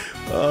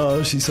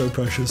 Oh, she's so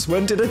precious.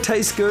 When dinner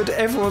tastes good,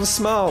 everyone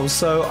smiles,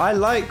 so I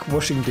like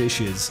washing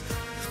dishes.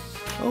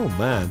 Oh,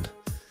 man.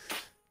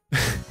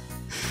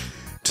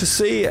 To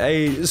see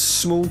a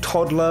small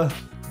toddler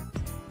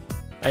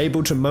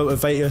able to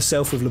motivate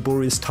herself with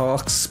laborious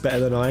tasks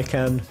better than I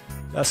can,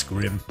 that's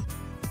grim.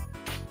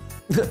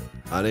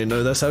 I didn't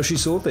know that's how she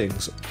saw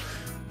things.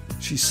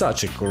 She's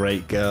such a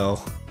great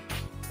girl.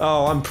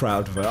 Oh, I'm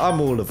proud of her.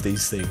 I'm all of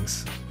these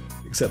things.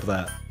 Except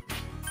that.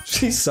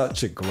 She's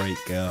such a great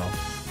girl.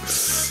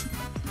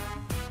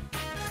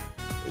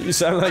 You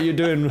sound like you're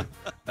doing...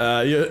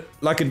 you're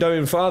like a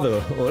doting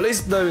father. Or at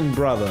least doting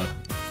brother.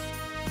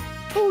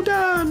 All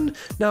done.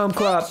 Now I'm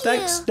caught up.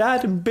 Thanks,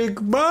 Dad and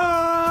Big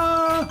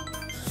Ma.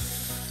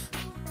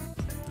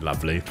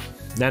 Lovely.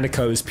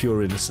 Nanako is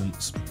pure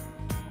innocence.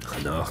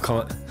 I know,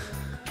 I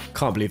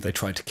can't believe they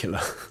tried to kill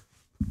her.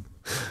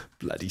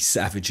 Bloody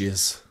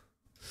savages.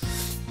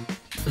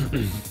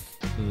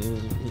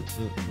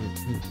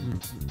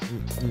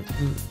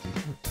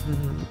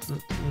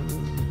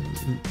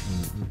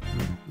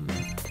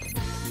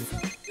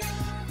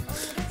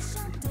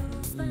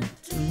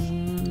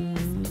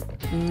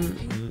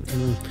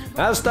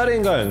 How's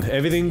studying going?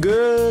 Everything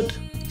good?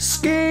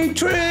 Ski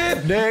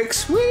trip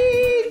next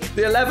week!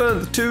 The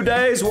 11th, 2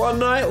 days, 1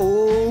 night,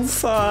 all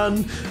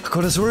fun. I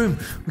got us a room.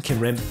 We can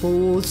rent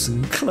boards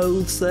and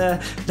clothes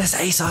there. Let's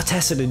ace our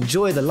test and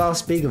enjoy the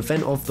last big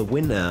event of the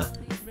winter.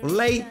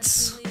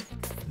 Late.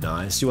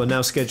 Nice. You are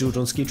now scheduled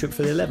on ski trip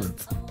for the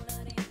 11th.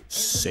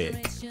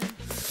 Sick.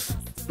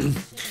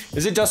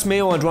 Is it just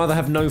me, or I'd rather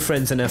have no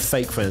friends than have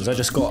fake friends? I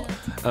just got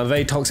a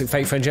very toxic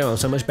fake friend general. I'm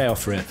so much better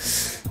for it.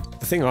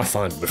 The thing I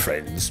find with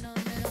friends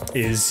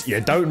is you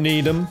don't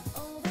need them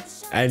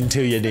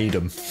until you need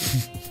them.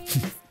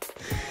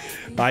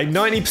 Like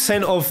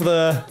 90% of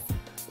the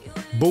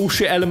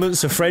bullshit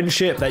elements of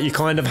friendship that you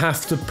kind of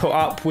have to put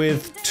up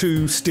with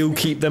to still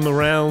keep them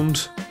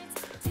around,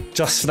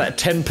 just for that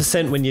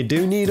 10% when you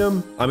do need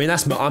them. I mean, I'm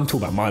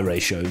talking about my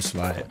ratios.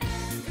 Like,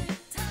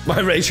 my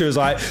ratio is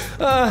like,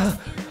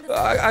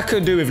 I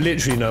could do with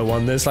literally no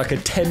one. There's like a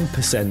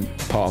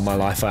 10% part of my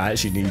life I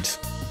actually need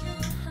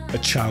a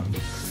chum.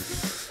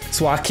 That's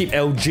why I keep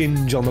El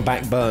Ginge on the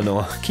back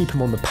burner. Keep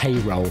him on the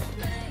payroll.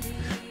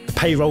 The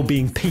payroll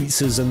being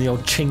pizzas and the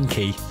odd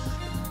chinky.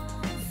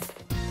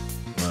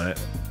 Right.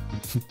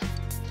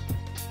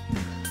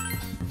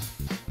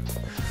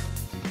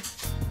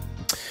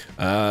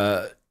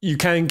 You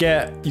can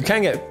get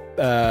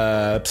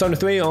Persona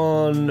 3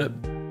 on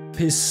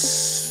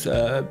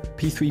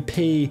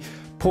P3P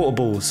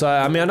portable. So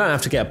I mean, I don't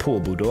have to get a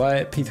portable, do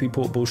I? P3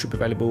 portable should be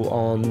available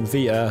on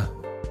Vita.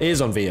 It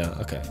is on Vita.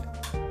 Okay.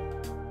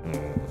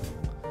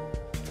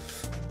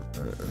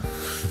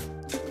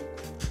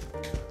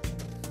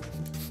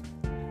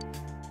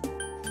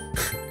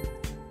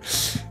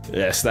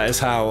 Yes, that's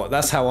how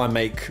I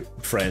make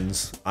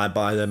friends. I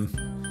buy them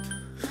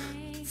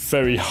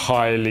very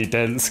highly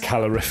dense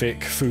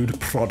calorific food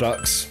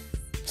products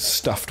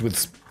stuffed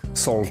with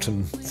salt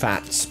and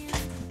fats.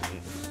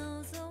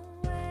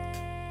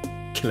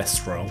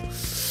 Cholesterol.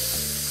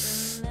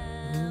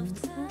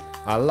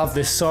 I love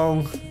this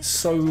song. It's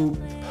so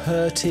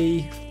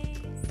hurty.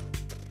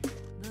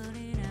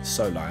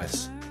 So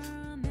nice.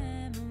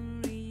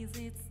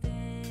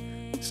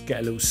 Let's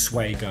get a little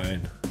sway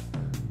going.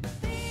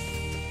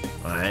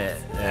 Alright,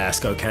 yeah, let's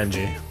go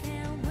Kanji.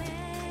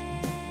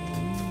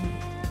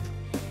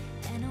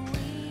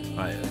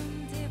 I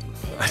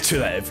do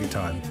that every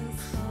time.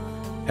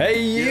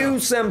 Hey you,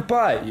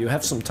 senpai! You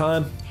have some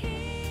time?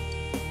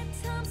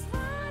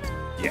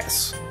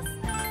 Yes.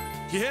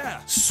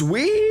 Yeah.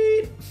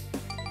 Sweet!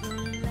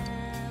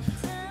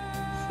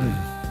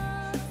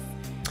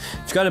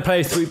 If you're going to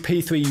play through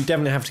P3, you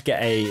definitely have to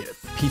get a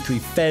P3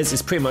 Fez.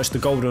 It's pretty much the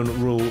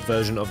golden rule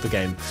version of the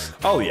game.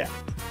 Oh yeah,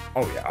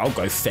 I'll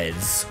go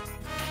Fez.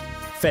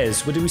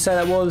 Fez, what did we say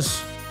that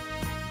was?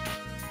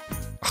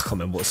 I can't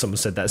remember what someone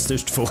said that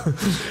stood for.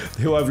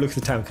 Who overlooked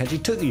the town.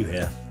 Kanji took you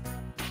here.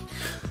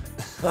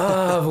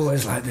 Oh, I've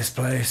always liked this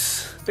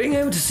place. Being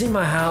able to see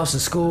my house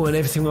and school and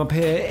everything up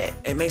here,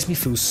 it makes me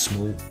feel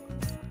small.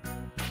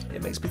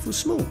 It makes me feel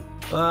small.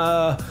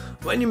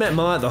 When you met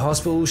Ma at the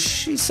hospital,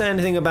 she say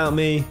anything about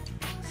me?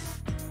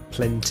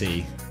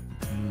 Plenty.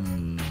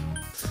 I'm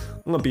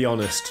gonna be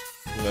honest.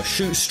 I'm gonna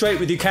shoot straight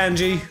with you,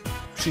 Kanji.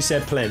 She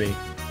said plenty.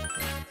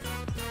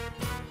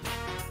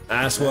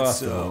 That's what I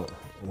thought.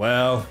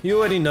 Well, you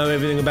already know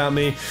everything about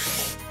me.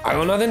 I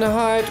got nothing to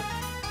hide.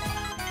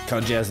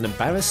 Kanji has an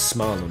embarrassed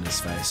smile on his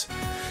face.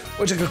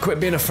 Wish I could quit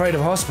being afraid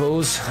of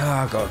hospitals.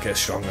 I gotta get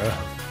stronger.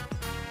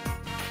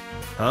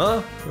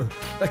 Huh?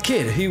 That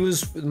kid, he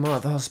was with Ma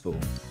at the hospital.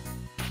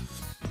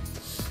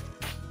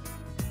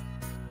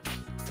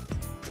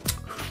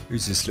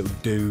 Who's this little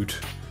dude?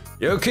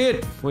 Yo,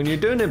 kid, when you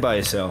doing it by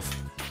yourself?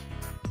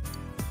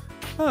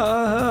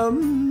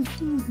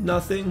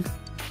 Nothing.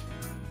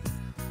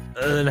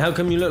 And how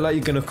come you look like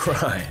you're gonna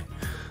cry?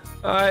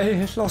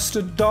 I lost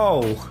a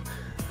doll.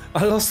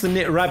 I lost the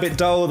knit rabbit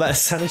doll that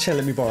Sanichan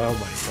let me buy. Oh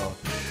my god.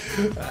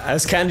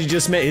 As Kanji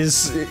just met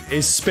his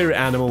spirit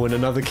animal and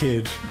another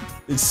kid.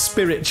 His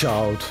spirit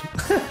child.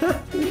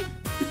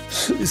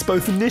 It's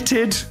both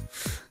knitted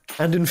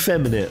and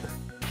effeminate.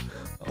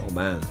 Oh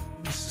man.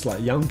 This is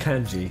like young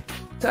Kanji.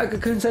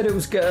 Taka-kun said it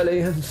was girly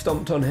and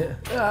stomped on it.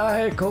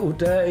 I called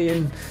dirty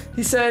and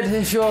he said,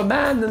 if you're a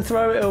man then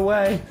throw it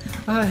away.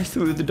 I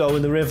threw the doll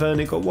in the river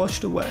and it got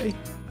washed away.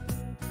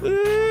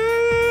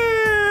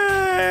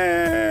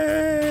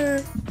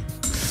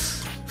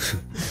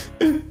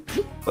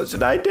 What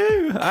should I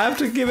do? I have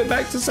to give it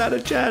back to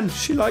Sana-chan.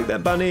 She liked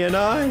that bunny and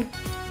I.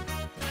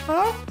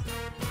 Huh?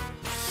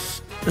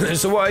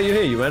 So why are you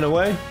here? You ran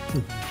away?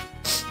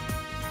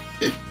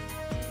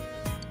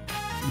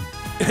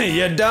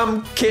 You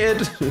dumb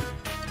kid.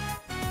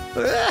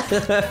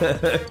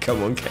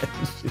 Come on,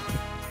 Kenji.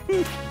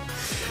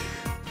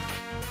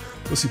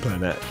 What's he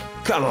playing at?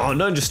 Come on,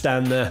 don't just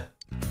stand there.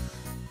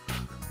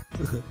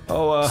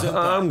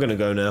 I'm gonna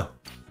go now.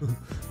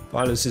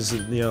 Violence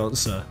isn't the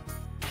answer.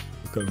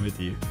 I'll go with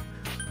you.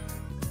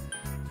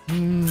 I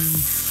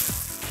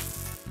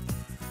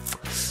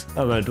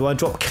don't know, do I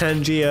drop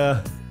Kanji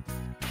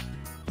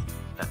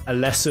a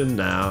lesson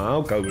now?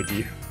 I'll go with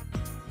you.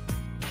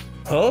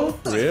 Huh?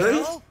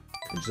 Really?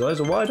 His eyes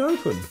are wide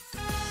open.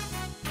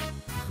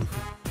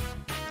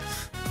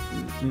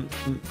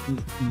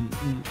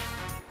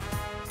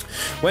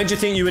 When do you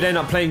think you would end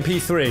up playing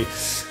P3?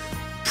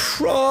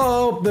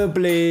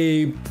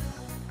 Probably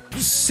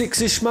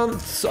 6-ish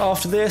months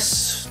after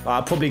this.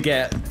 I'll probably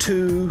get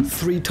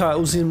 2-3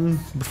 titles in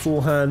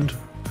beforehand.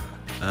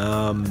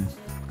 I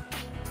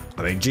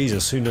mean,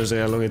 Jesus, who knows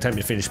how long it'll take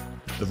me to finish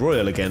the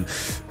Royal again.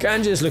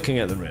 Kanji's looking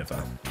at the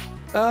river.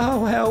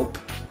 Oh, help.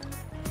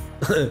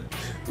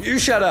 You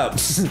shut up.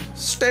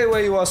 Stay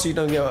where you are so you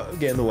don't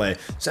get in the way.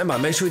 Senpai,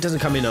 make sure he doesn't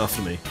come in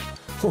after me.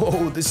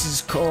 Oh, this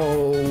is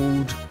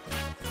cold.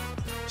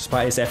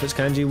 Despite his efforts,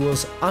 Kanji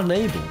was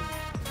unable to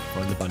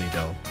find the bunny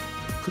doll.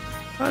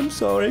 I'm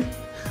sorry.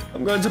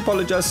 I'm going to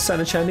apologise to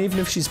Sana-chan, even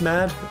if she's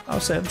mad. I'll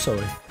say I'm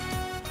sorry.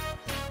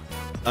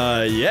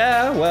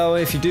 Yeah, well,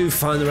 if you do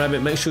find the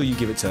rabbit, make sure you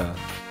give it to her.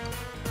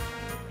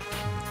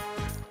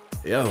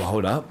 Yo,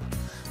 hold up.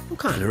 What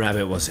kind of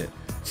rabbit was it?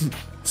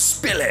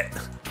 Spill it!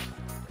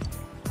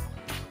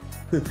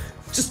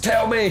 Just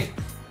tell me!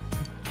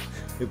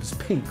 It was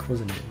pink,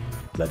 wasn't it?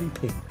 Bloody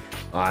pink.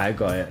 I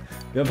got it.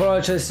 You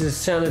apologise to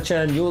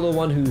Sana-chan, you're the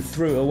one who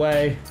threw it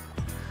away.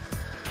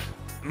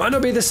 Might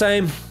not be the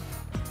same,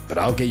 but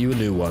I'll get you a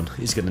new one.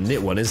 He's gonna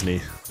knit one, isn't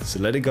he? So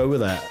let it go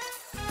with that.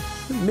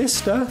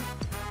 Mister?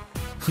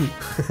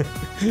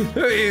 Who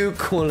are you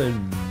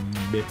calling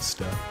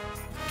Mister?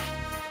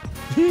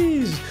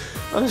 Jeez,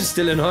 I'm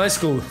still in high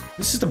school.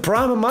 This is the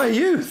prime of my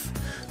youth.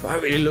 I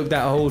don't really look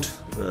that old.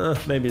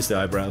 Maybe it's the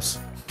eyebrows.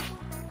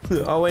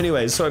 Oh,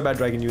 anyway, sorry about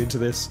dragging you into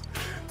this.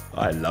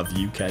 I love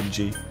you,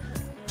 Kanji.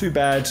 Too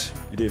bad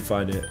you didn't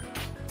find it.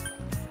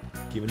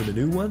 Giving him a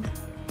new one?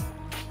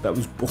 That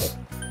was...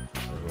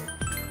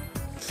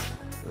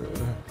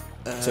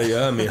 So you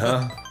heard me,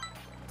 huh?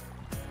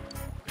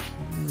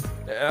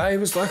 It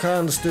was like I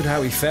understood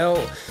how he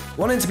felt.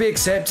 Wanting to be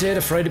accepted,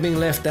 afraid of being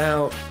left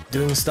out,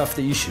 doing stuff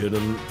that you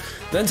shouldn't.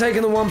 Then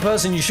taking the one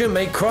person you shouldn't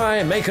make cry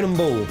and making them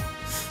bawl.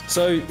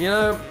 So, you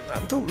know, I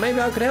thought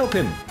maybe I could help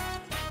him.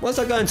 Was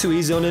I going too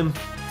easy on him?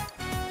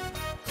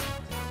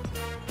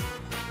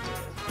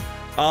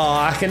 Oh,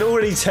 I can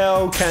already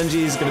tell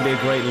Kanji is going to be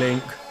a great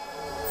link.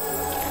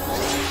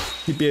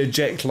 He'd be a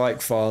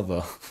Jack-like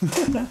father.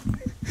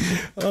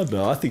 Oh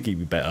no, I think he'd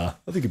be better.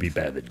 I think he'd be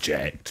better than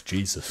Jacked.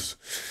 Jesus.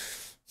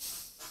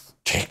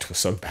 Jacked was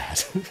so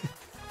bad.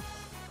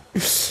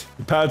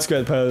 The power to get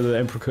the power of the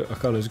Emperor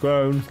Arcana has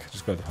grown.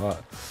 Just go to the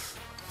heart.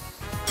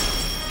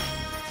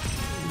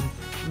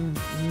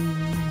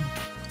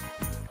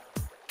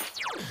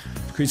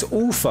 Decrease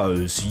all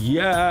foes.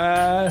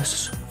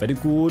 Yes. Very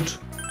good.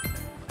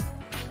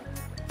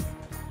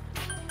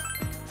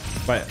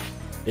 Wait.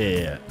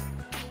 Yeah.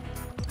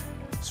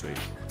 Sweet.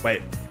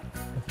 Wait.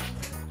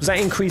 Was that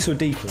increase or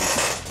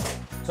decrease?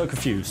 So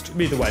confused.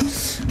 Either way,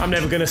 I'm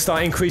never going to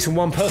start increasing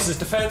one person's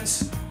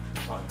defense.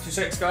 Right, 2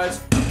 seconds,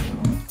 guys.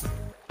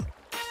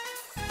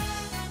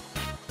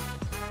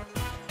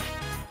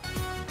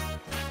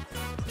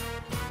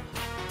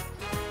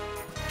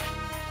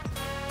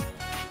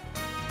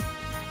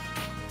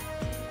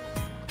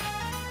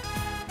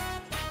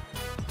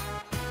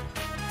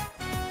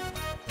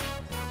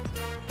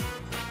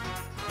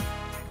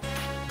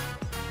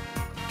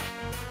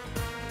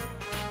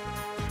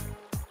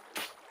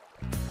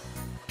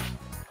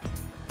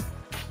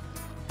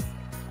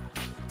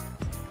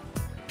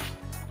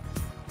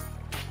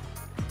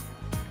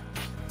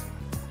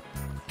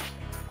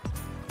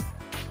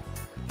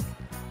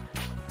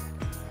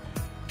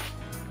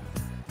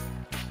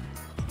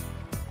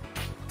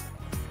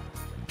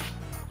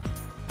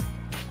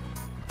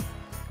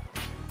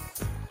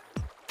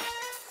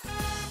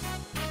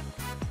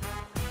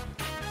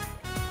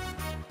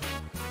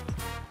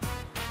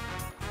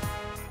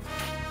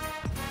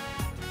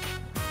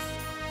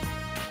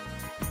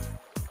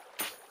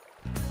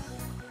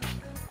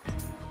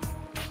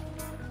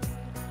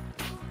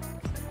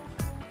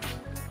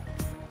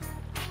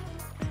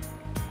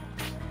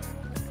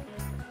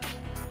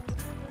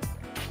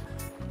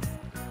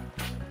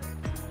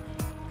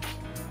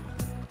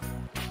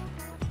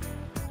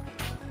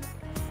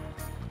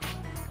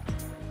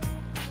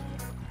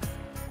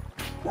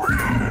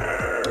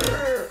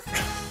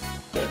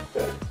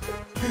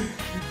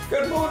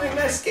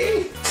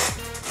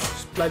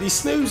 bloody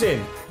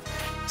snoozing.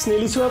 It's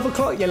nearly 12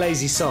 o'clock, you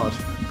lazy sod.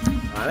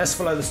 Alright, let's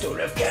follow the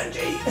story of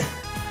Genji.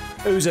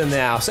 Who's in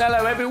the house?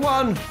 Hello,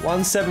 everyone.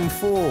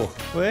 174.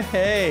 Well,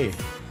 hey.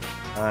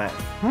 Alright.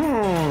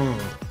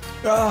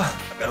 I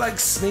feel like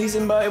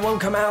sneezing, but it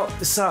won't come out.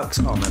 This sucks.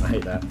 Oh man, I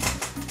hate that.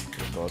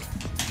 Good God.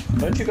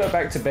 Don't you go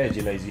back to bed,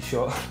 you lazy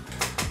shot.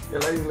 You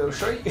lazy little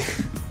shite.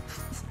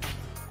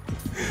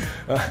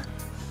 Right.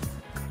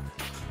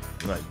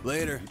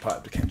 Later. Part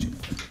of the catching.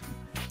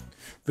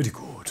 Very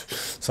good.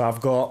 So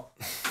I've got,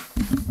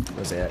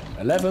 what's it,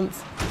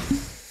 11th?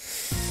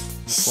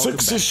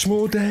 6-ish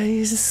more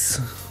days.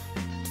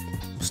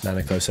 What's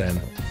Nanako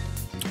saying?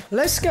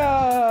 Let's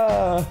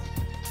go!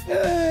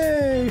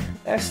 Yay!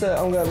 Esther,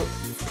 I'm going to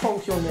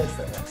plonk you on the head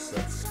for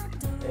Esther.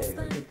 There you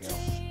go, good girl.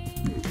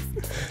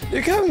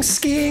 You're going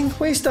skiing?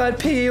 We started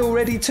PE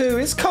already too.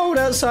 It's cold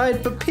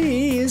outside, but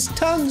PE is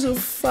tons of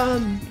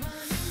fun.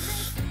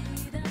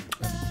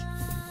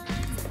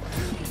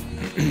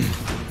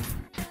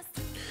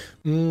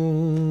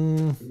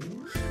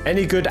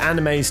 Any good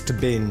animes to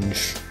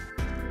binge?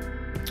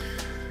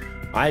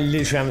 I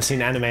literally haven't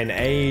seen anime in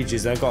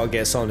ages. I've got to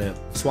get on it.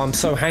 That's why I'm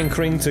so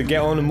hankering to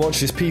get on and watch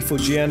this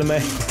P4G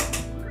anime.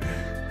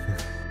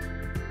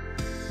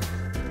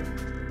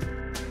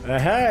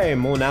 Hey,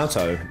 more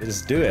Naruto.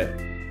 Let's do it.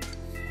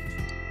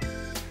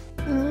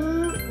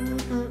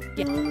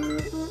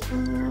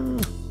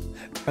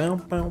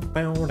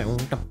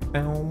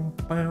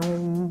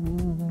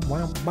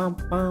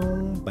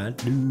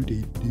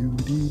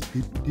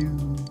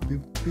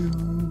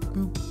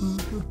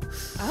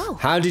 Oh.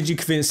 How did you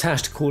convince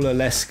Tash to call her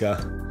Leska?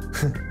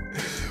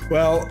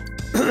 Well,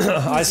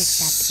 I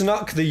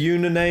snuck the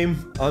Yuna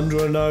name under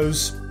her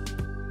nose.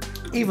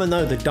 Even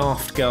though the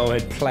daft girl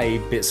had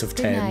played bits of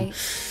 10,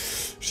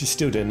 she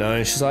still didn't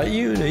know. She's like,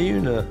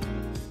 Yuna.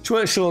 She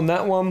weren't sure on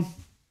that one.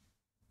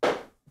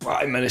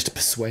 But I managed to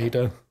persuade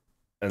her.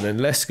 And then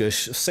Leska, the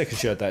second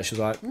she heard that, she was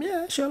like,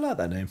 yeah, sure, I like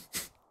that name.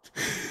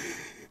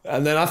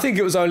 And then I think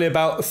it was only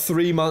about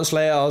 3 months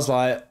later, I was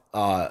like,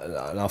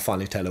 and I'll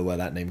finally tell her where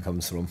that name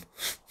comes from.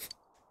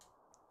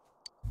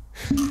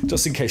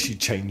 Just in case she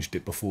changed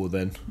it before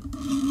then.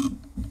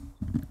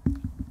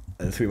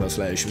 And 3 months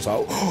later, she was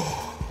like,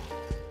 oh,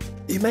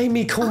 you made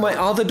me call my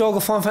other dog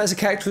a Final Fantasy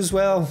character as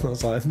well. I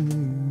was like,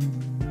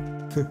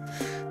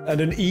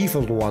 And an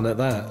evil one at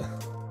that.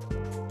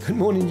 Good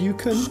morning,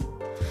 Yukon.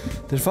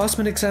 The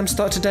advancement exams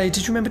start today.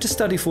 Did you remember to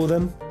study for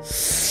them?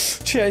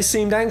 Chie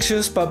seemed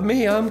anxious, but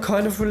me, I'm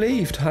kind of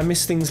relieved. I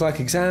miss things like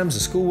exams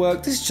and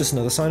schoolwork. This is just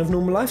another sign of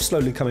normal life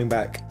slowly coming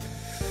back.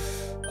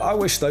 I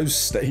wish those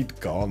stayed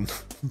gone.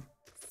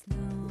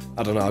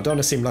 I don't know, I don't want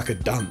to seem like a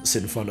dunce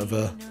in front of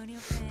her.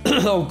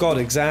 Oh god,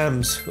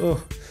 exams.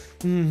 Oh.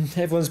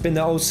 Everyone's been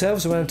their old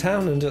selves around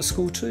town and at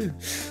school too.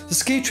 The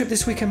ski trip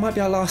this weekend might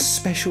be our last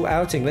special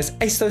outing. Let's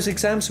ace those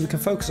exams so we can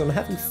focus on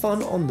having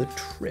fun on the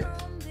trip.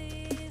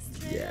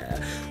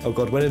 Yeah. Oh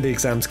god, when are the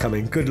exams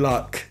coming? Good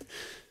luck.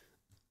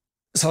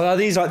 So are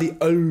these like the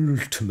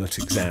ultimate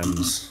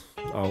exams?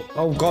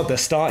 Oh god, they're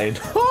starting.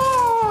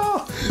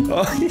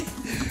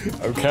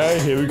 Okay,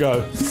 here we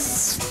go.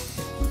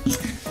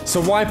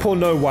 So wipe or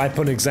no wipe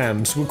on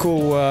exams? We'll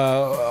call,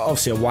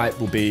 obviously a wipe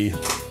will be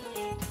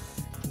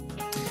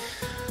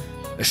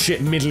a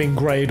shit middling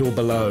grade or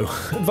below.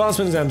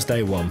 Advancement exams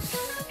day 1.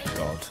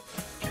 God.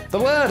 The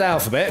word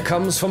alphabet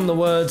comes from the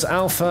words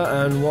alpha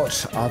and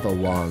what other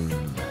one?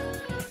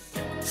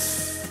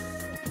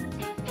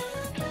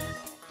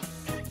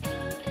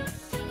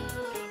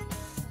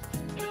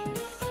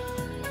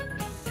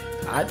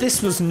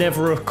 This was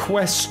never a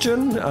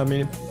question. I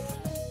mean,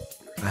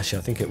 actually,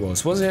 I think it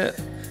was. Was it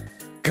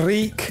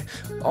Greek?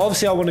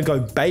 Obviously, I want to go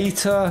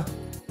beta.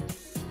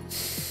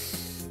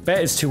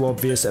 Beta is too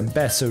obvious, and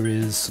better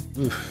is.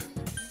 Oof.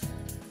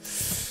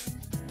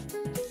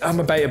 I'm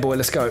a beta boy.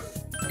 Let's go.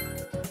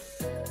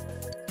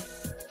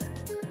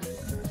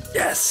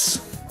 Yes.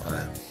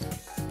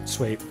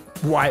 Sweet.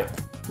 Wipe.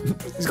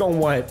 He's gone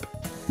wipe.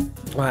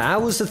 Right, how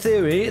was the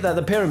theory that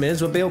the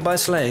pyramids were built by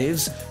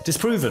slaves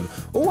disproven?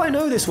 Oh, I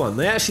know this one.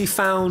 They actually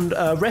found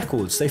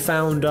records. They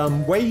found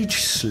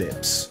wage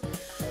slips.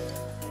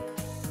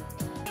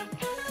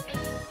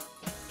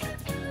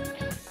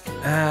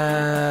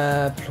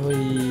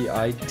 Employee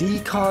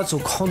ID cards or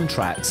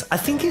contracts? I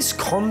think it's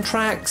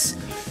contracts.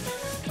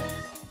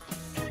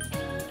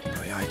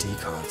 Employee ID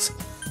cards.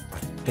 I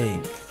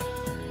think.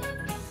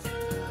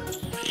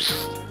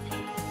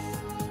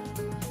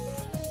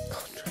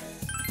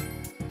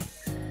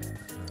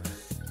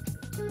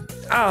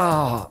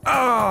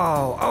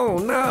 Oh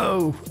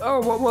no! Oh,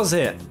 what was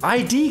it?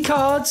 ID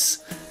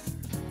cards?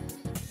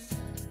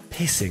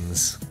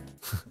 Pissings.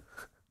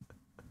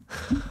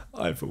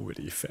 I've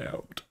already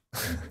failed.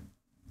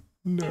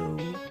 No.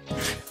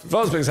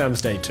 Advanced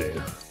exams day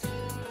 2.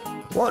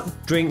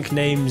 What drink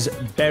names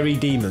berry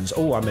demons?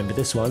 Oh, I remember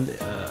this one.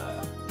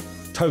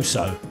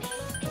 Toso.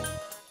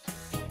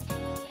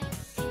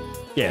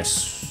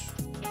 Yes.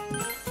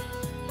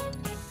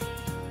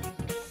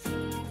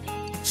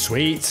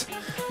 Sweet.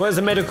 Where's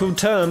the medical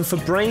term for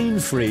brain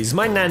freeze?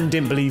 My nan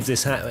didn't believe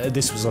this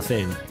was a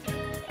thing.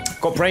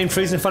 Got brain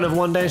freeze in front of her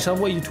one day and she said,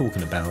 what are you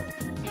talking about?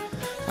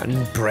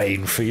 And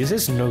brain freeze,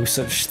 there's no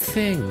such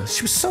thing.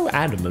 She was so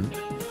adamant.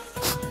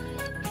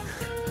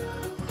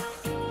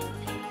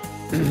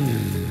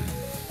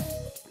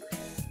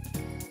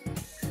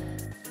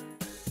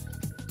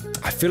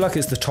 I feel like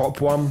it's the top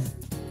one.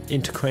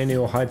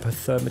 Intracranial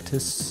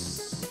hypothermitis.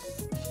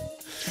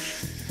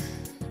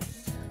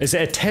 Is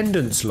it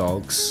attendance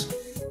logs?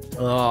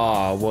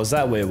 Ah, was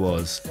that where it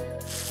was?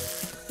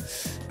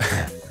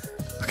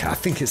 Okay, I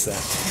think it's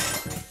that.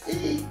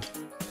 Eek,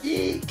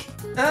 eek.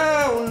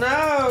 Oh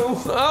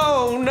no!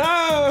 Oh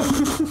no!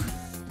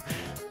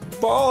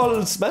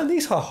 Balls, man,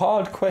 these are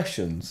hard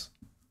questions.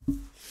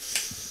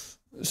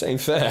 This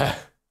ain't fair.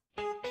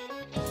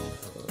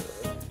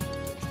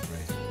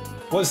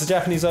 What's the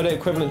Japanese zodiac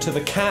equivalent to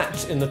the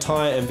cat in the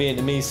Thai and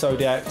Vietnamese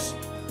zodiacs?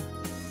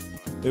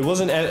 It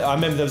wasn't. I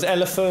remember there was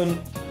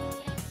elephant.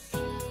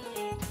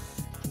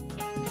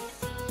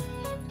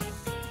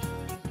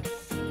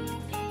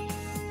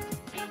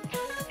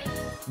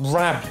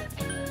 Rabbit.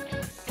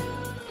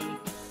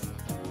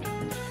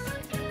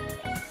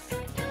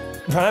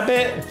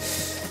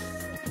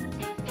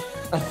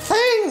 I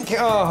think.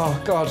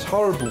 Oh God,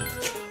 horrible.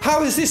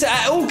 How is this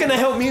at all going to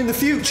help me in the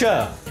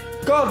future?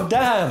 God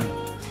damn.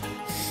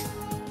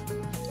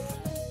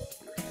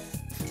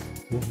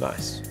 Ooh,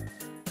 nice.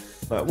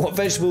 Right, what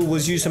vegetable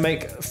was used to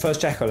make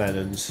first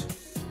jack-o'-lanterns?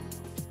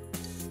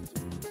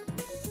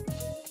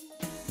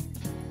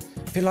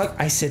 I feel like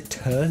I said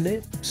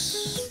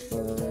turnips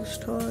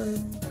first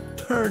time.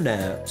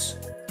 Turnips.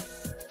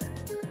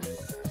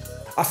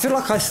 I feel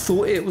like I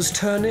thought it was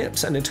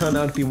turnips and it turned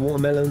out to be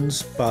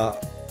watermelons,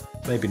 but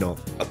maybe not.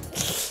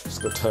 It's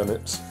got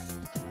turnips.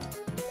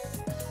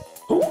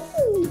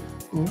 Ooh.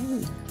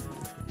 Ooh.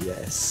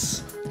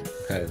 Yes.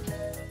 Okay.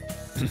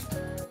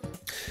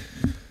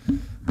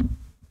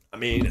 I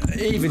mean,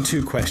 even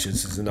 2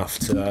 questions is enough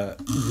to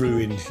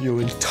ruin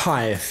your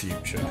entire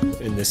future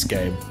in this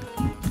game.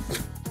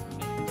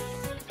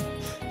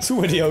 It's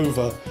already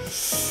over.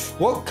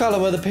 What colour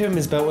were the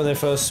pyramids built when they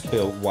first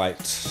built? White.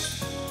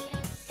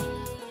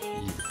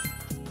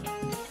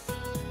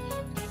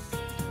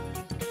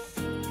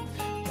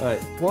 Right.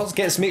 What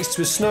gets mixed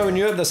with snow in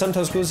Europe that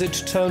sometimes causes it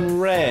to turn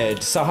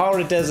red?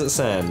 Sahara Desert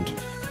sand.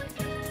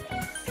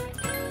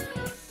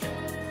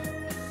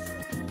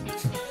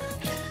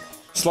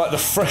 It's like the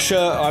fresher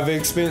I've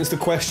experienced the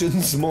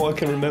questions, the more I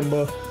can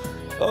remember.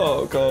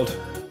 Oh God.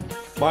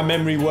 My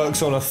memory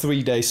works on a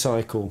 3-day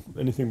cycle.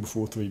 Anything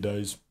before 3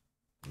 days.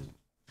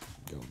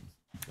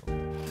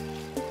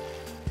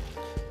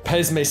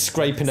 Pez may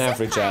scrape an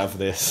average out of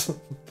this.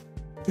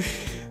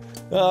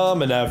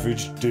 I'm an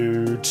average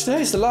dude.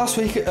 Today's the last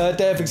week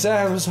day of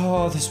exams.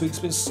 Oh, this week's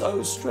been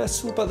so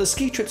stressful, but the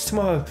ski trip's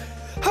tomorrow.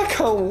 I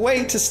can't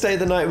wait to stay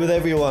the night with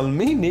everyone.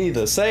 Me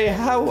neither. Say,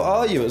 how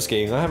are you at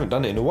skiing? I haven't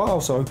done it in a while,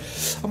 so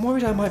I'm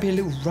worried I might be a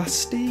little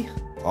rusty.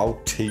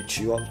 I'll teach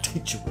you. I'll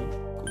teach you.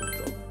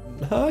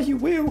 Ah, you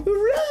will.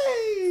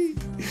 Hooray!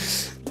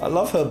 I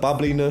love her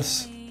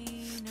bubbliness.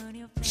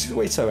 She's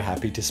always so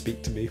happy to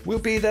speak to me. We'll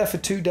be there for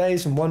 2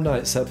 days and 1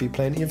 night, so there'll be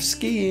plenty of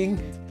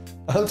skiing.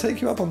 I'll take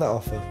you up on that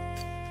offer.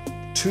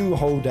 2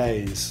 whole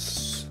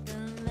days.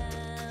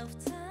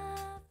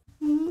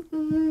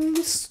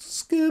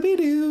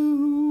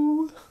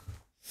 Scooby-Doo.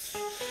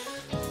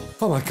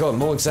 Oh my God,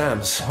 more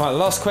exams. Right,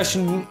 last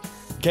question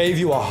gave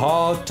you a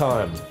hard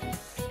time.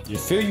 You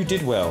feel you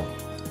did well.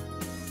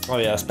 Oh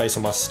yeah, that's based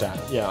on my stat.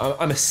 Yeah,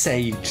 I'm a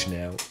sage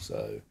now,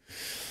 so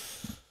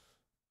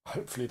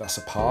hopefully that's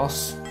a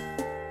pass.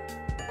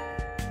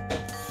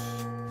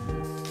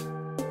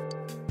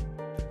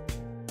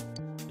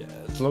 Yeah,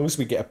 as long as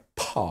we get a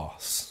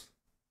pass.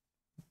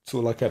 That's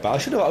all I care about. I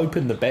should have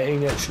opened the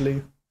betting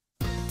actually.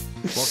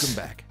 Welcome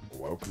back.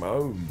 Welcome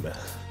home.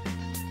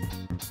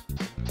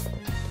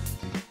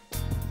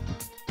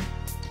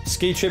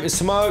 Ski trip is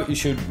tomorrow. You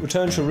should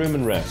return to your room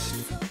and rest.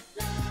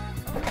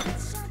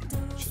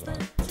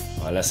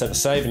 Alright, let's have a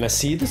save and let's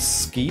see the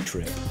ski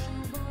trip.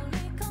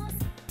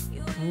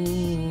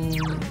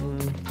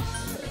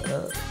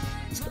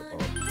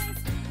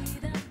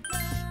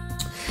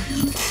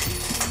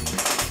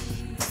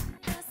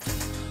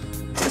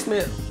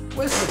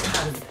 Where's the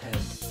pad and pen?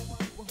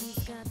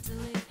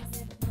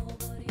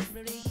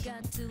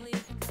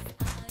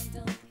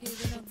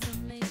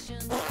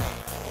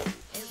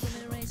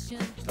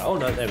 Oh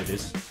no, there it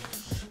is.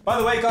 By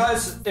the way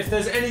guys, if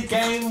there's any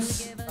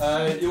games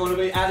you want to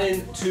be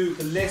adding to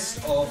the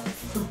list of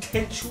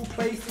potential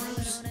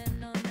playthroughs,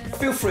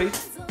 feel free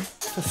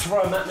to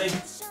throw them at me.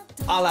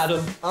 I'll add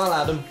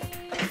them.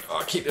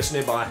 I'll keep this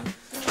nearby.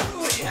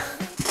 Oh, yeah.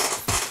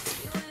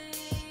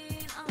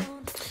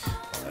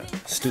 Right,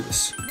 let's do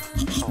this.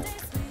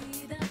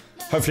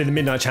 Hopefully the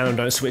Midnight Channel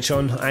don't switch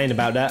on. I ain't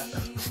about that.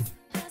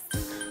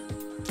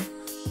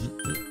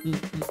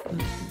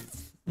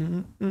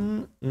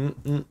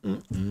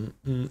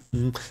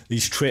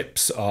 These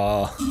trips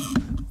are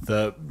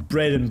the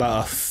bread and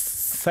butter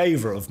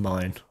favourite of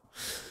mine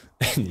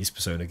in these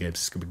Persona games.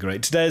 It's going to be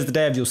great. Today is the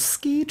day of your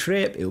ski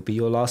trip. It'll be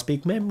your last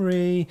big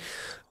memory.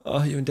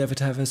 Oh, you endeavour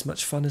to have as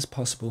much fun as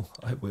possible.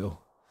 I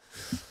will.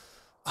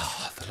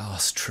 Ah, the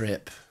last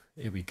trip.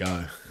 Here we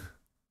go.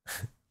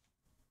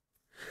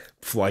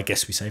 Before I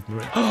guess we save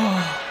Maria.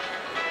 Ooh,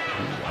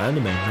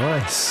 anime,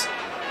 nice.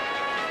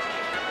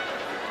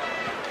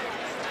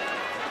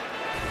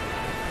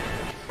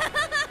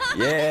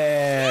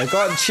 Yeah,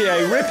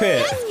 gotcha, rip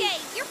it.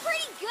 You're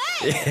pretty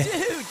good. Yeah.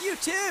 Dude, you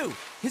too.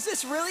 Is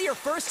this really your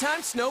first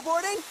time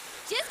snowboarding?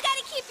 Just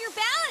gotta keep your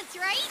balance,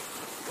 right?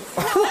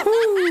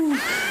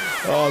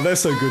 Oh, they're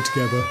so good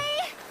together.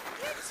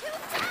 You're too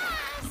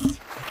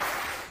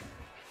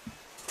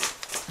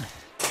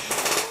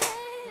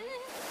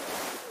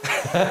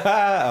fast.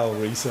 I'll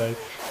re-say.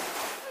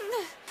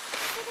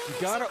 You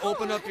gotta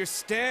open up your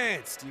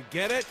stance. Do you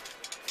get it?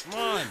 Come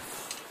on.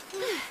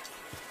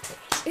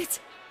 It's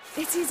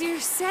easier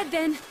said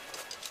than...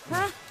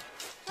 Huh?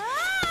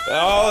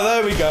 Oh,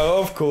 there we go,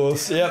 of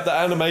course. Yep, the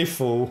anime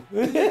fall.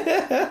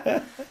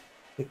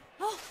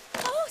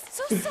 Oh,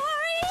 so sorry!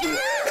 You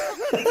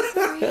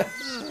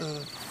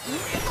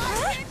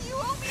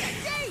owe me a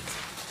date.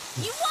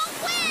 You won't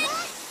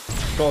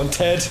win. Go on,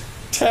 Ted.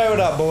 Tear it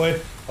up,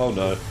 boy. Oh,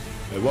 no.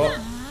 Wait, what?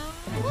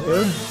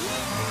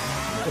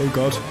 Oh,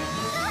 God.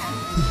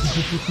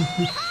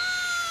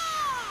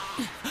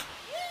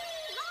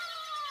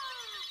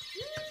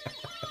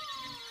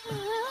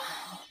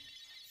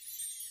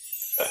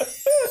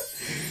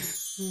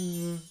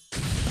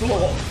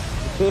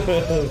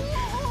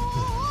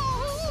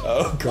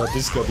 Oh god,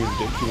 this is gonna be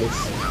ridiculous.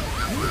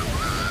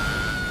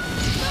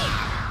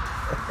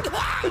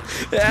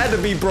 It had to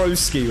be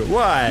Broski.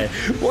 Why?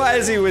 Why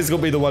is he always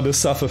gonna be the one to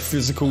suffer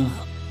physical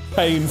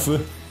pain for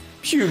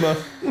humour?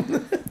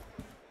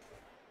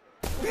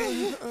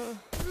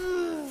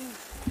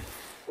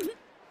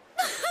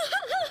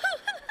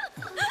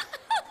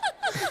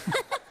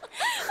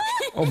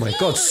 Oh my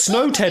god,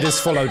 Snow Ted has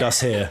followed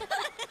us here.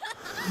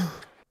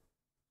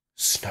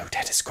 Snow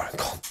Ted has grown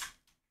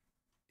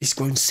He's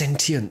grown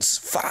sentience.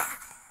 Fuck.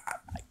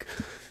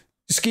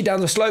 Ski down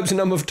the slopes a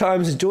number of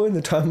times, enjoying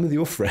the time with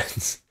your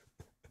friends.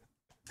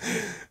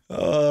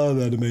 Oh,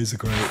 that amazing,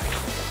 great.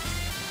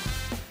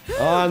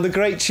 Oh, and the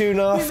great tune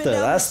after.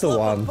 That's the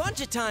one. A bunch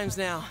of times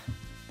now.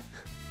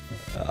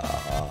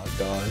 Oh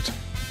god.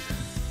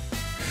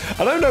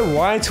 I don't know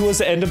why towards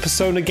the end of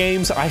Persona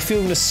games I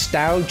feel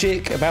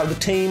nostalgic about the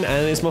team,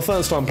 and it's my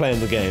first time playing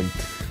the game.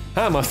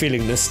 How am I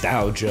feeling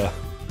nostalgia?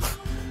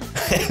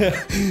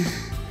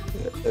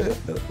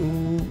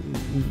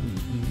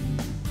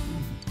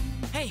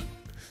 Hey,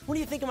 what do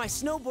you think of my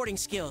snowboarding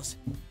skills?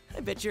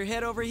 I bet you're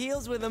head over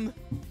heels with them.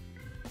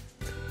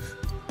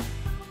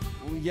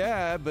 Well,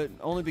 yeah, but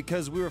only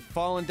because we were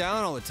falling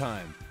down all the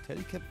time.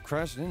 Teddy kept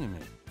crashing into me.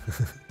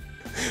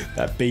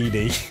 That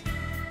beanie.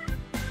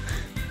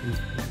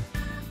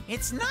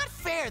 It's not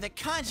fair that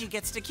Kanji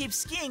gets to keep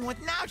skiing with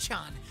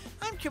Naochan.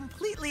 I'm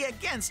completely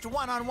against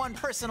one-on-one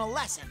personal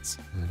lessons.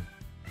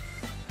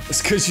 It's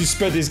because you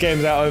spread these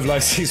games out over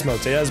like 6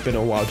 months. It has been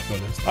a while, to be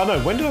honest. I know,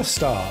 when did I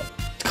start?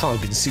 It can't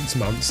have been 6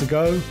 months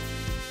ago.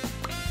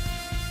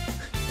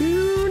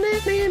 You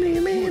were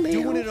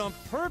doing it on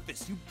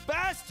purpose, you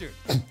bastard!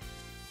 You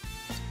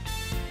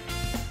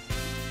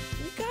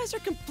guys are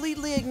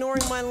completely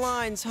ignoring my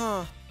lines,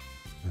 huh?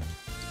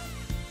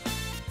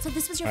 So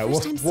this was your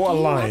first time skiing, what are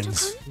lines?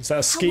 Naochan-kun? Is that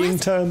a skiing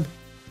term?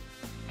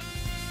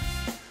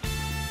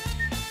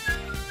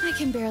 I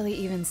can barely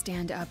even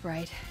stand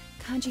upright.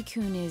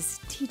 Kanji-kun is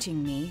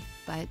teaching me,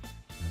 but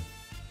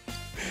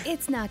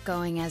it's not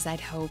going as I'd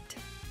hoped.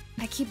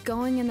 I keep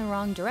going in the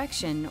wrong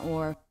direction,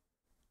 or...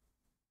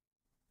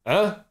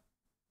 Huh?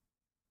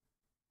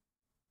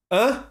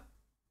 Huh?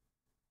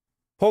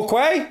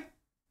 Pourquoi?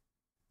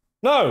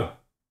 No.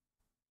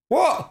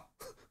 What?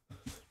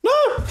 No!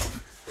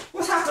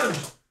 What's happened?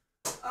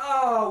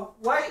 Oh,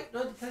 wait.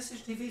 No, the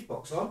PlayStation TV's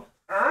box on.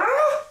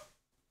 Ah?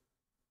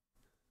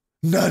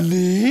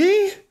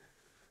 Nani?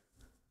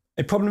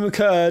 A problem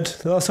occurred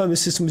the last time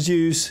this system was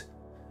used,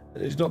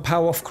 and it did not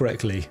power off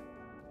correctly.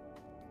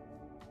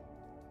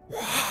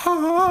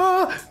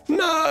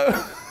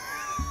 No!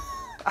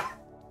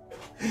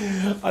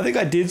 I think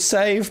I did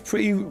save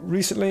pretty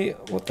recently.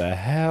 What the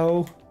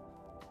hell?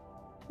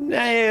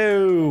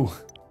 No!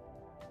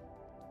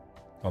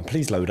 Come on,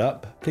 please load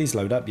up. Please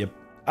load up. You.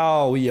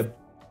 Oh, you.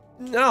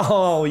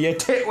 No, you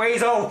tit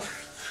weasel!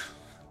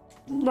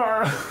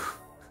 No!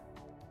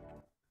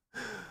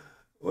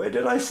 Where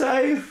did I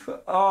save?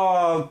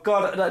 Oh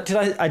god, did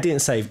I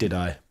didn't save, did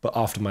I? But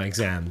after my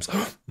exams.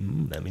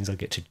 That means I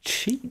get to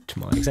cheat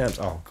my exams.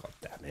 Oh god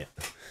damn it.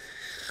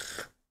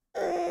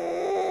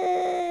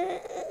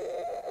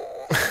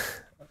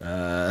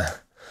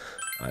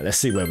 Alright, let's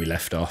see where we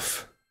left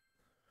off.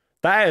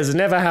 That has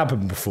never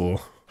happened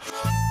before.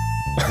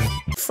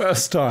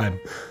 First time.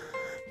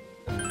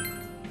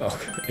 Oh,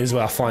 here's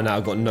where I find out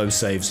I've got no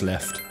saves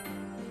left.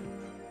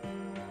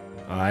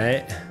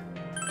 Alright.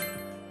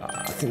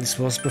 I think this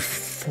was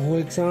before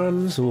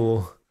exams,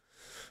 or...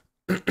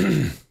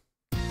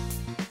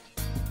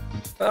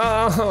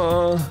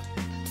 Oh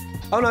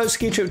no,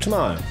 ski trip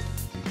tomorrow.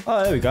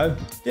 Oh, there we go.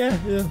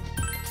 Yeah.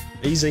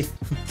 Easy.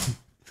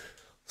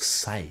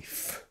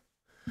 safe.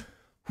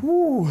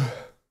 Whew.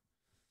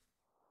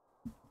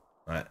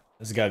 Alright,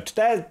 let's go.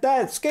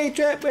 Dad, ski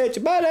trip with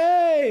your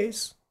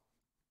buddies.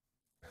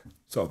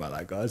 Sorry about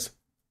that, guys.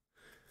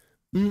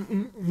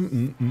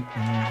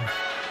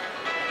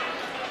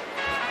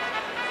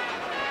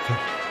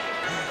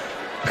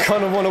 I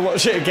kind of want to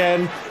watch it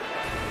again,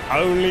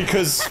 only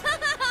because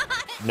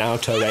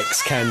Naoto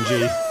X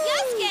Kanji.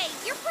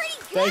 Yosuke, you're pretty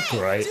good. They're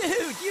great.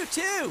 Dude, you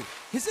too!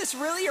 Is this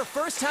really your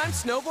first time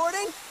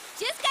snowboarding?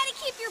 Just gotta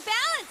keep your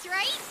balance,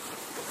 right?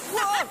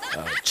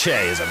 Whoa!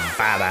 Che is a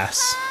badass.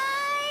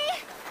 Hi.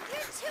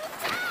 You're too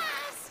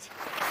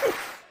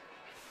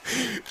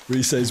fast.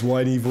 Rise's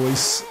whiny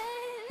voice.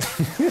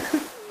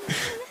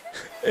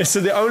 It's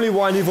the only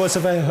whiny voice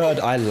I've ever heard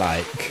I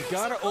like. You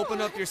gotta open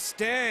up your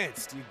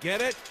stance. Do you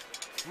get it?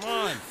 Come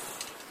on.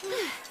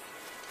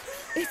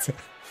 It's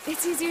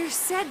easier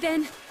said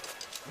than.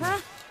 Huh?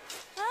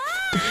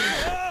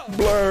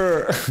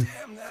 Blur.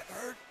 Damn, that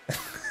hurt.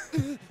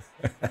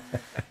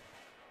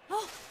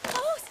 Oh,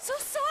 so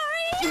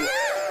sorry.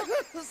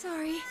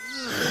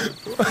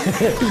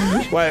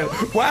 Wait,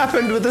 what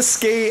happened with the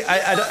ski?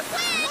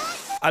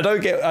 I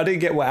didn't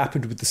get what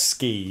happened with the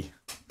ski.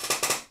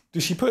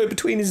 Did she put it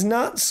between his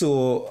nuts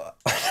or?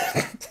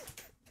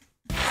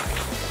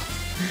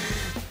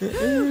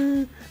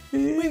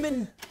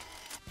 Women.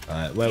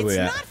 Alright, where It's we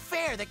at? not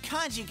fair that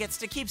Kanji gets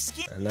to keep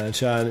skiing. And then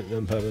Chan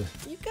on purpose.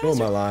 You guys All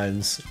my are-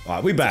 lines.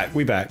 Alright, we back.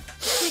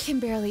 I can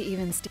barely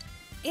even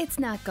It's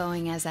not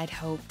going as I'd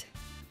hoped.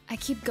 I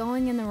keep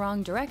going in the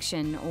wrong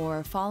direction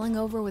or falling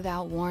over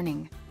without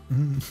warning.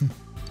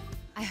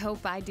 I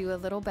hope I do a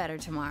little better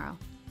tomorrow.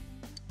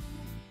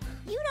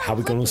 You don't How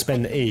we gonna look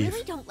spend like the you eve?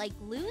 really don't like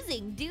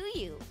losing, do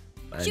you?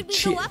 Man, Should we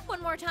Chi- go up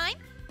one more time?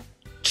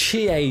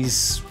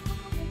 Chie's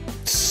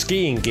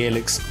skiing gear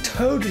looks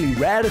totally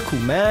radical,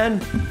 man.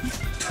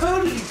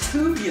 Totally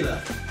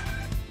tubular.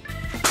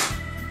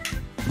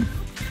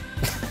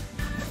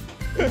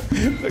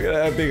 Look at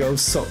that big old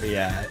soppy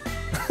hat.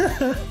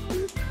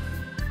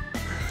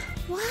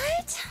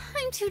 What?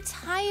 I'm too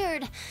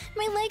tired.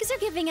 My legs are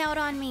giving out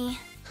on me.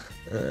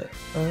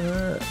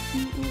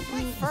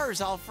 My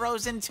fur's all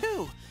frozen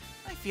too.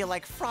 I feel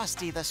like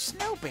Frosty the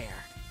Snow Bear.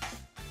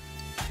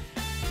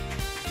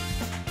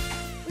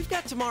 We've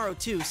got tomorrow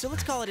too, so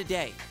let's call it a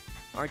day.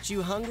 Aren't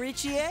you hungry,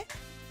 Chie?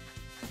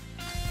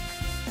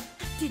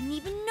 Didn't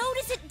even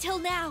notice it until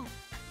now.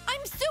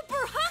 I'm super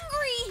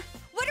hungry.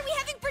 What are we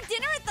having for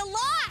dinner at the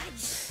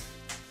lodge?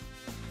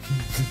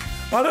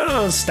 I don't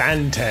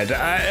understand Ted.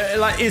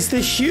 Like, is the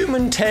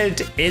human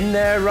Ted in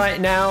there right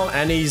now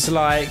and he's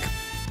like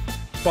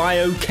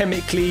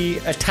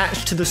biochemically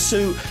attached to the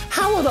suit?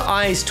 How are the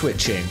eyes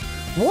twitching?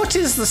 What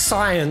is the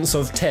science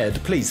of Ted?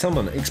 Please,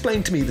 someone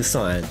explain to me the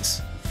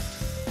science.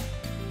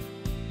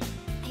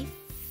 I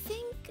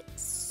think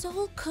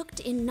soul cooked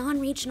in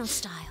non-regional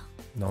style.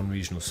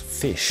 Non-regional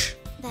fish.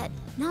 That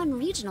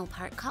non-regional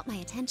part caught my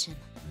attention.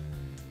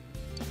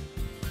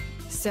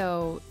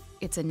 So,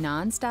 it's a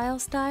non-style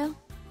style?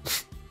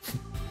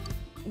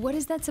 What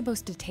is that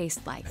supposed to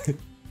taste like?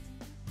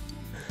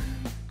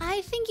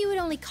 I think you would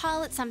only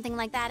call it something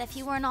like that if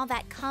you weren't all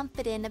that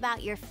confident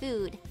about your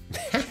food.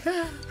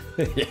 I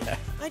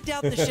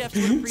doubt the chefs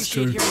would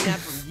appreciate hearing that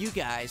from you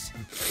guys.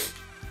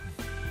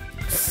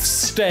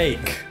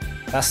 Steak.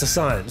 That's the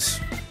science.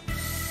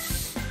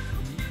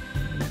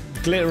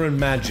 Glitter and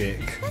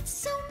magic. That's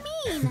so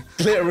mean.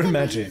 Glitter and Everyone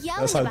magic. yelled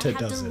That's how about Ted how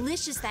does it.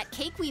 delicious that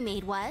cake we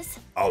made was.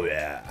 Oh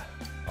yeah.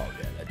 Oh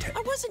yeah. That Ted.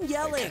 I wasn't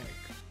yelling.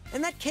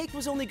 And that cake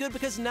was only good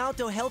because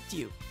Naoto helped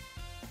you.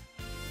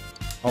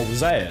 Oh, was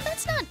that it?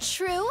 That's not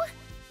true.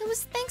 It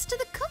was thanks to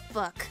the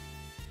cookbook.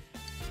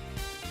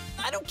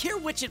 I don't care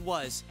which it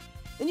was.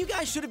 And you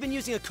guys should have been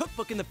using a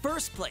cookbook in the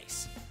first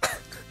place.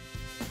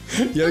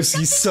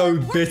 Yoshi's so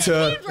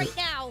bitter. Right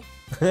now.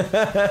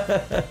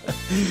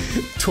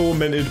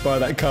 Tormented by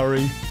that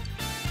curry.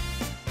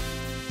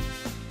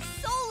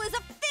 Soul is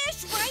a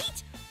fish,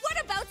 right? What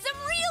about some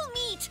real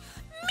meat?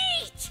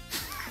 Meat!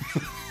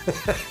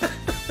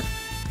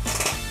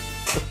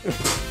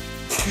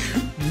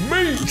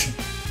 Meat!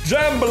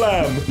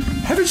 Jambalam!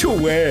 Have it your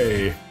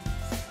way.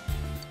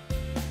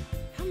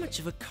 How much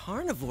of a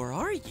carnivore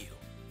are you?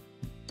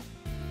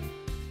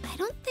 I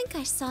don't think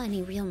I saw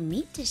any real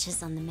meat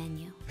dishes on the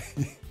menu.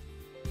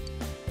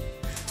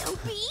 No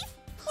beef?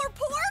 Or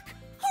pork?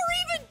 Or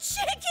even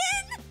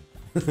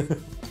chicken?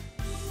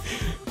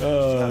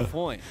 Got a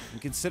point.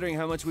 And considering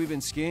how much we've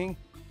been skiing,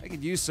 I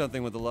could use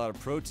something with a lot of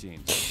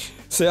protein.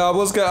 See, I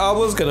was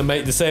gonna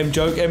make the same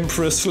joke,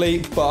 Emperor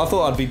Sleep, but I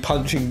thought I'd be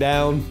punching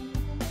down.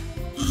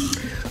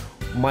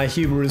 My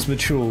humour has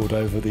matured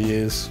over the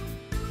years.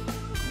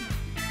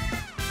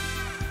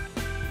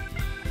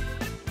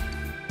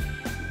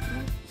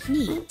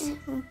 Neat.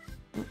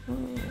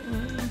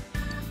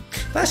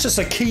 That's just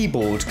a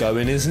keyboard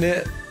going, isn't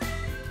it?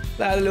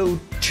 That little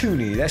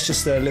tuny, that's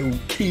just a little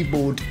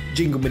keyboard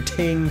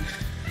jingle-ma-ting.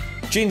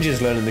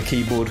 Ginger's learning the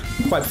keyboard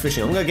quite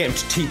proficient. I'm gonna get him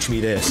to teach me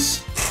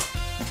this.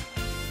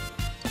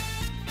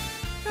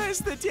 Has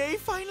the day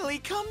finally finally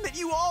come that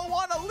you all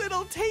want a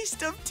little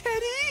taste of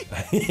Teddy?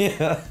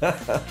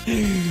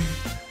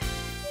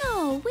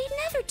 No, we'd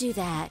never do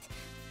that.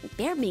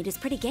 Bear meat is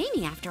pretty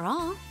gamey after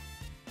all.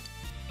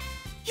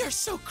 You're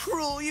so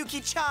cruel,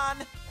 Yuki-chan.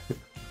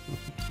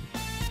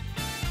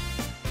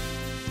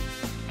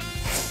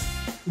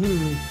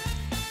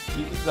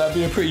 That'd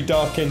be a pretty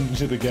dark end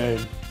to the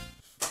game.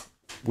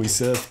 We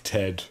serve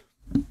Ted.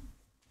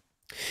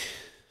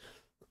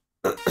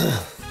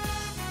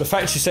 The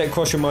fact you say it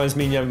cross your minds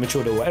mean you haven't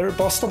matured at all. Eric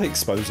Boss, stop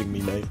exposing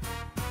me, mate.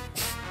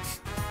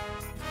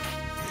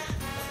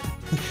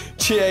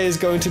 Chie is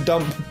going to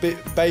dump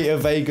beta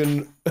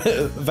vegan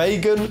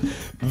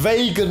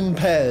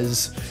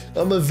pears.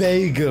 I'm a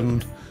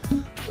vegan.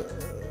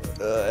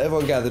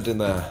 Everyone gathered in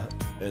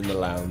the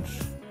lounge.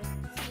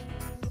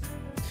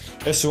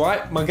 It's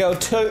alright. My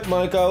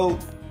girl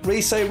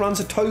Rise runs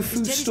a tofu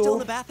Is Teddy store. still in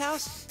the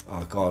bathhouse?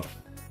 Oh god.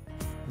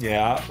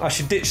 Yeah, I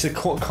should ditch the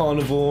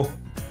carnivore.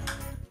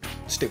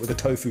 Stick with the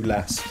tofu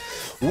lass.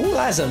 Ooh,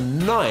 that's a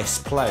nice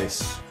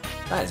place.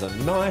 That is a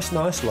nice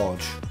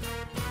lodge.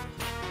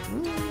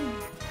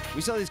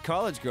 We saw these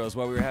college girls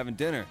while we were having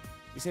dinner.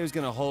 He said he was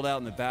gonna hold out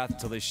in the bath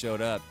until they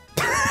showed up.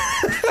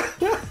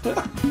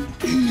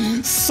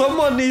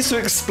 Someone needs to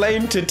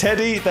explain to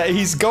Teddy that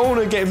he's going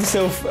to get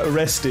himself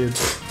arrested.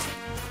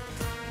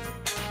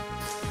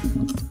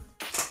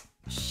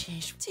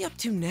 Sheesh, what's he up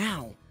to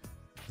now?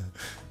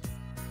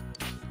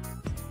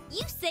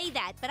 You say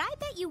that, but I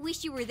bet you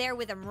wish you were there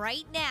with him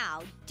right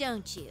now,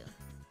 don't you?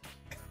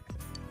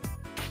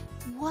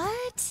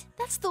 What?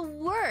 That's the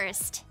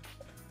worst.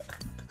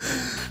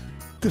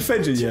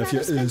 Defend Would you, rather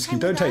if spend you're time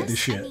don't with take us? this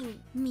shit. I mean,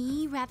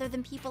 me rather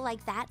than people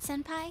like that,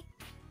 Senpai?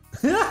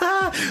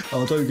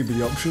 Oh, don't give me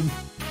the option.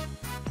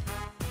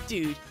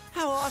 Dude,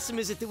 how awesome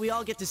is it that we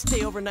all get to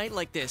stay overnight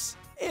like this?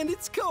 And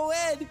it's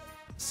co-ed!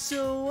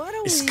 So why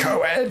don't It's we...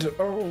 co-ed.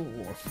 Oh.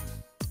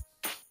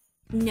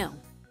 No.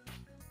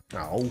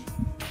 Oh.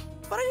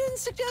 But I didn't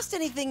suggest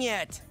anything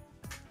yet!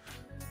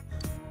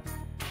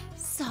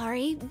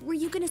 Sorry, were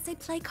you gonna say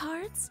play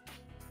cards?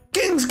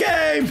 King's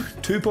Game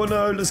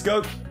 2.0, let's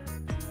go.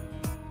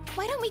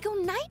 Why don't we go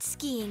night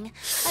skiing?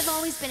 I've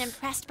always been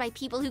impressed by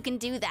people who can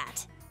do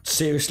that.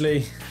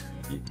 Seriously?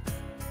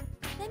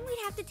 Then we'd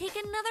have to take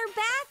another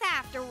bath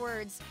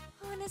afterwards.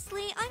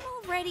 Honestly, I'm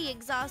already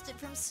exhausted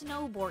from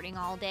snowboarding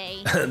all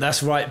day.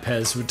 That's right,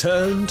 Pez.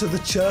 Return to the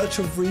Church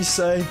of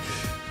Rise.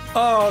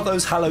 Oh,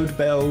 those hallowed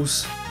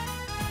bells.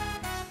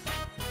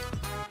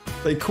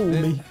 They call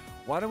me.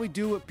 Why don't we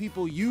do what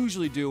people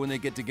usually do when they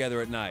get together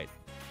at night?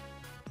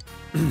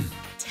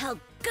 Tell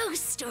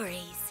ghost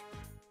stories.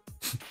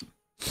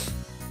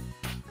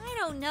 I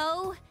don't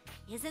know.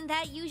 Isn't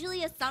that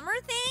usually a summer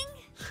thing?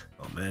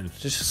 Oh man,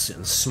 just sit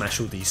and smash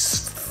all these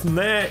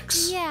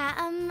snacks. Yeah,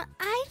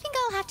 I think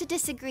I'll have to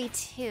disagree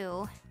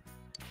too.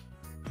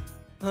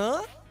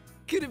 Huh?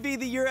 Could it be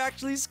that you're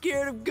actually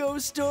scared of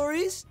ghost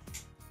stories?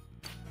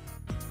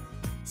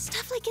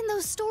 Stuff like in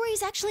those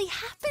stories actually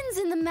happens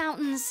in the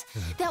mountains.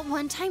 That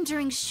one time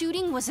during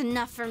shooting was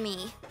enough for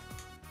me.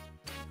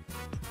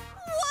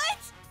 What?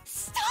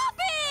 Stop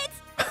it!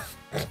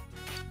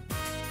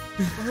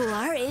 Oh,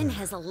 our inn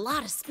has a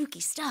lot of spooky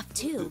stuff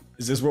too.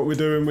 Is this what we're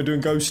doing? We're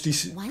doing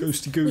ghosty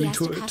Once, we gooey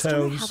asked a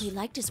customer how towns. he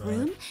liked his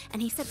room,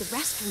 and he said the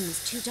restroom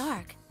was too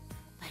dark.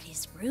 But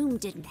his room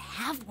didn't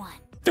have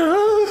one.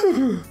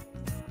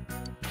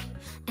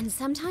 And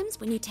sometimes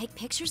when you take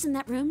pictures in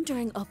that room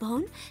during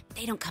Obon,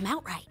 they don't come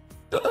out right.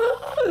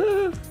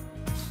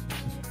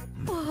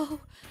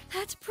 Whoa,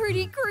 that's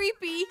pretty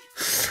creepy.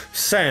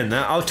 Saying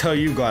that, I'll tell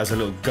you guys a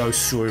little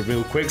ghost story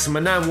real quick. So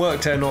my nan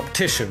worked at an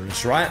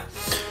optician's, right?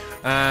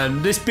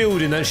 And this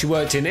building that she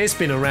worked in, it's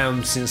been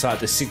around since like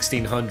the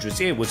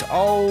 1600s. It was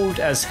old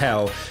as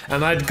hell.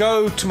 And I'd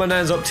go to my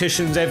nan's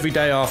opticians every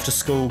day after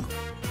school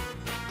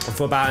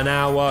for about an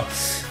hour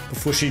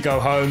before she'd go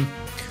home.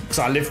 Because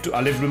I lived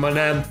with my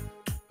nan.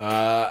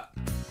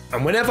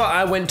 And whenever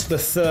I went to the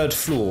third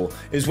floor,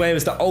 is where it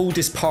was the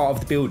oldest part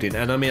of the building.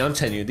 And I mean, I'm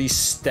telling you, these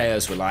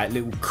stairs were like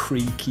little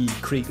creaky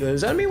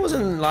creakers. I mean, it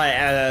wasn't like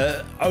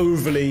an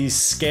overly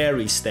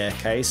scary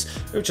staircase.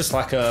 It was just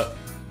like a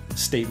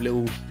steep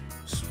little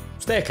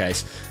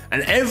staircase.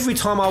 And every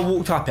time I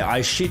walked up it,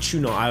 I shit you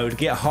not, I would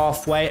get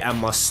halfway and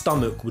my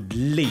stomach would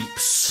leap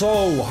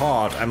so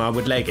hard and I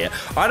would leg it.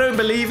 I don't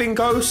believe in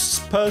ghosts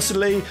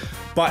personally,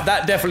 but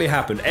that definitely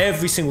happened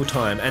every single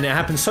time. And it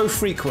happened so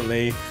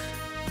frequently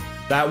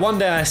that one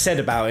day I said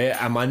about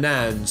it and my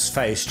nan's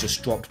face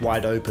just dropped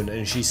wide open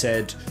and she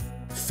said,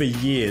 for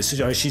years, you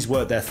know, she's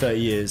worked there 30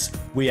 years,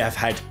 we have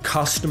had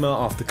customer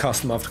after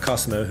customer after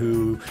customer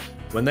who,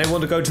 when they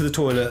want to go to the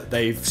toilet,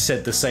 they've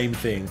said the same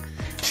thing.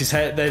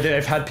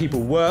 They've had people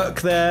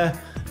work there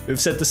who've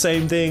said the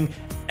same thing.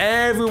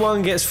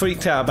 Everyone gets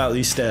freaked out about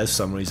these stairs for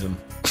some reason.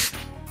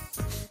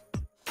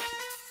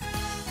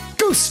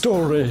 Ghost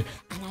story!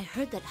 And I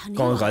heard that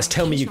Go on, guys,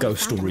 tell me your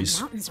ghost occasionally stories.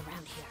 found in the mountains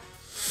around here.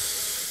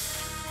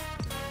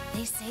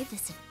 They say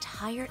this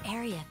entire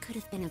area could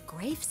have been a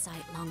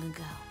gravesite long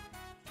ago.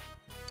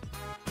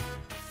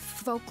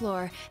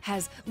 Folklore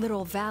has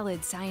little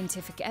valid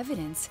scientific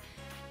evidence,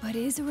 but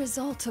is a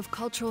result of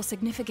cultural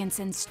significance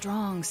and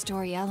strong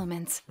story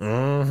elements.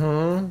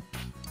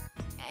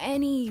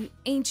 Any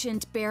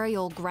ancient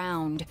burial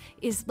ground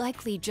is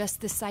likely just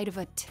the site of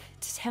a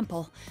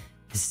temple.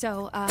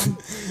 So,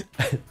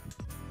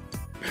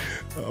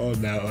 Oh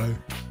no.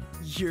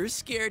 You're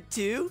scared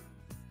too?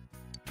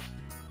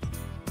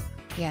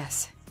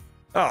 yes.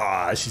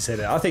 Ah, she said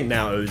it. I think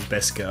Naoto's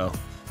best girl.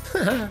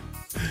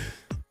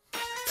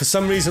 For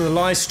some reason, the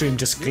live stream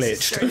just This is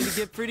glitched. starting to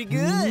get pretty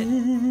good.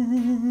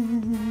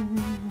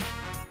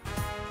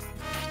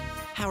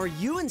 How are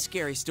you in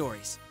scary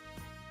stories?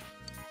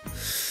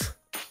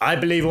 I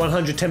believe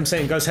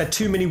 110% Ghosts had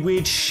too many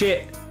weird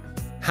shit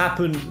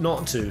happen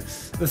not to.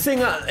 The thing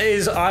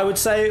is, I would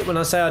say, when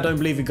I say I don't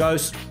believe in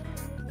ghosts,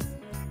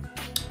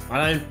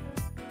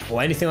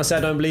 or anything I say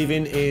I don't believe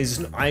in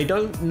is, I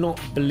don't not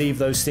believe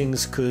those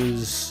things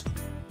because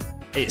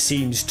it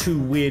seems too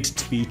weird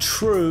to be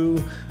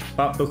true,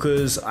 but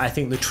because I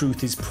think the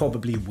truth is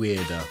probably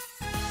weirder.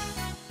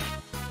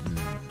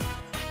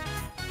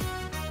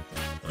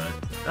 Right.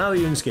 How are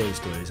you in scary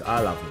stories?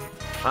 I love them.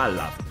 I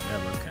love them.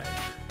 I'm okay.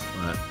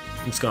 Right.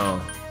 I'm just gonna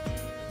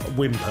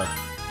whimper.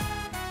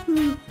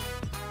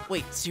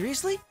 Wait,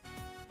 seriously?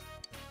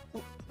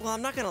 Well,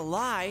 I'm not gonna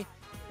lie.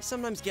 I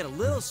sometimes get a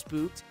little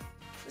spooked.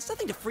 There's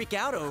nothing to freak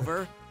out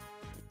over,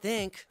 I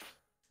think.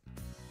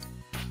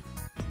 I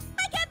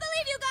can't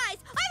believe you guys!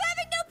 I'm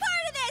having no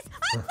part of this!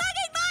 I'm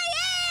plugging my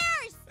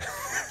ears!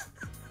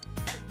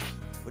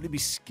 Would it be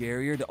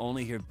scarier to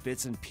only hear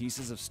bits and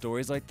pieces of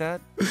stories like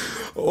that?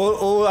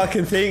 All I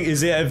can think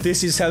is that if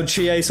this is how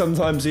Chie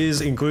sometimes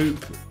is in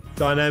group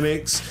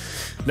dynamics,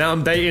 now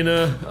I'm dating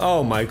her.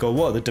 Oh my god,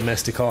 what are the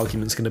domestic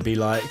arguments going to be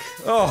like?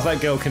 Oh,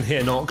 that girl can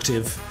hit an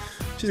octave.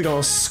 She's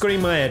going to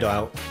scream my head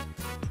out.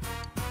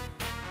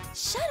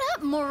 Shut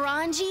up,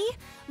 Morangi!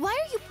 Why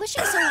are you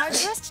pushing so hard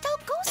for us to tell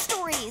ghost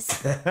stories?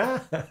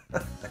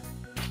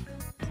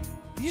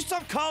 You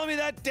stop calling me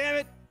that, damn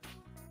it!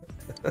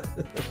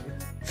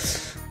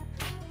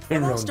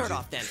 Well, I'll start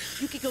off then.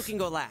 Yukiko can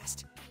go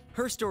last.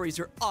 Her stories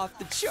are off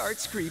the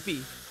charts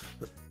creepy.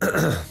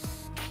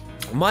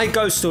 My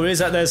ghost story is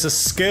that there's a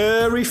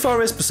scary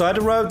forest beside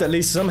a road that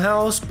leads to some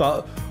house,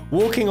 but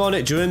walking on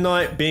it during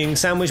night, being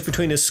sandwiched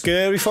between a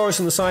scary forest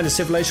on the side and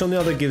civilization on the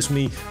other, gives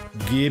me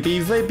gibby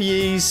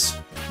vibbies.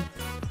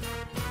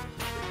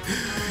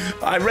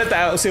 I read that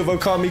out of Silver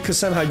Kami because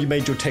somehow you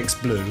made your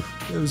text blue.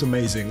 It was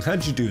amazing.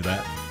 How'd you do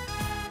that?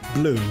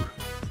 Blue.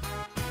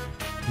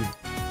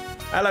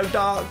 Hello,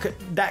 Dark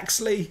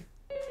Daxley.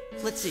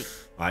 Let's see.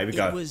 Here we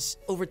go. It was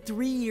over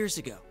 3 years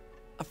ago.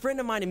 A friend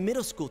of mine in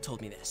middle school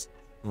told me this.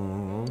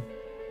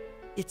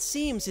 It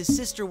seems his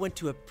sister went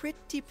to a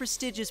pretty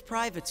prestigious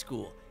private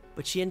school,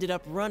 but she ended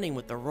up running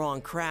with the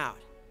wrong crowd.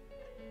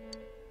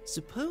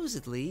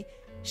 Supposedly,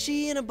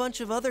 she and a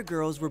bunch of other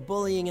girls were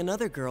bullying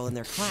another girl in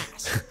their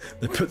class.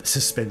 They put the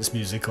suspense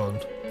music on.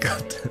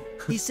 God.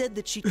 He said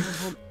that she'd come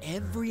home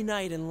every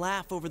night and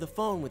laugh over the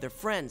phone with her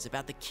friends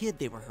about the kid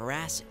they were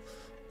harassing.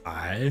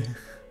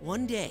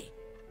 One day,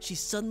 she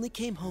suddenly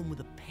came home with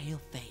a pale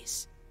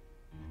face.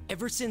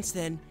 Ever since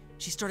then,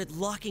 she started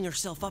locking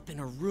herself up in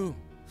her room.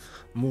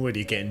 I'm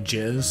already getting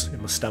jitters in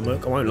my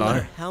stomach, I won't No lie.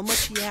 matter how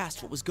much he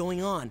asked what was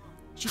going on,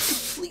 she'd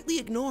completely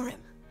ignore him.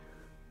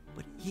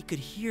 But he could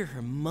hear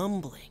her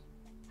mumbling.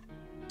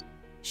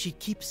 She'd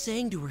keep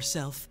saying to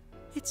herself,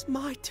 "It's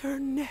my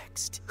turn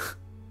next."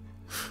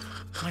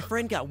 My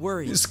friend got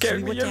worried, You so scared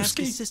he me, went to ask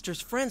Yoski. his sister's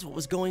friends what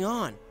was going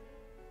on.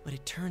 But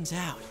it turns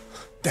out,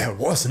 There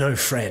was no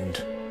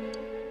friend.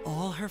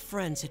 all her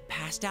friends had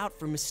passed out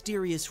for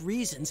mysterious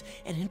reasons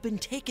and had been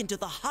taken to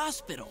the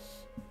hospital.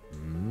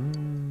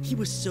 He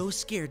was so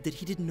scared that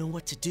he didn't know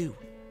what to do.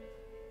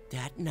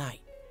 That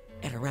night,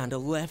 at around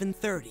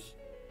 11:30,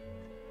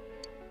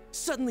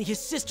 suddenly his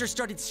sister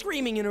started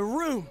screaming in her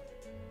room.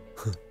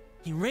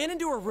 He ran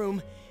into her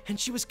room, and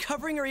she was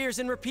covering her ears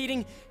and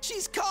repeating,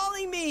 "She's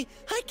calling me!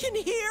 I can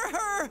hear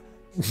her!"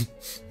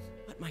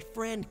 But my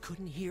friend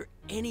couldn't hear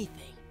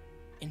anything,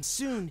 and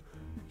soon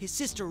his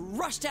sister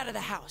rushed out of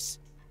the house.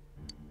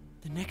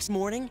 The next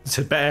morning,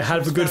 So better she have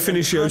was a good found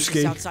finish, unconscious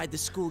Yoski. outside the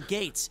school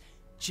gates,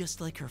 just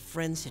like her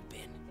friends had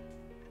been.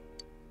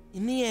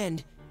 In the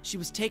end, she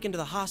was taken to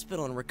the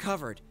hospital and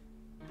recovered.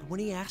 But when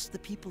he asked the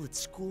people at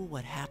school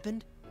what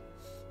happened,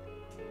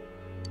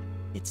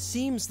 it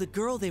seems the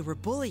girl they were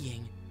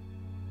bullying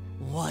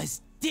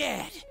was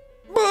dead.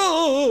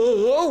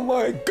 Oh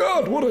my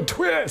god, what a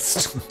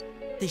twist!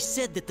 They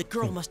said that the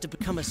girl must have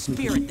become a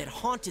spirit that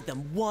haunted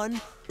them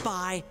one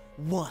by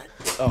one.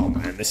 Oh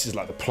man, this is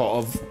like the plot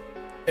of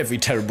every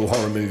terrible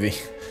horror movie.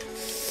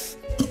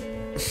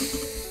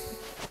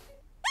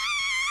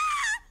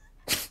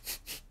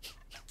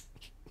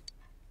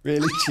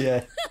 Really,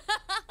 yeah.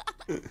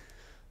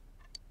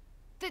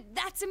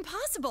 That's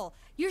impossible.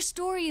 Your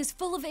story is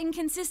full of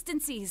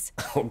inconsistencies.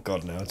 Oh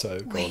god, now it's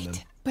over. Go on, then.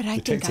 Wait, but I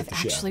think Detective I've the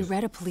shit out actually of it.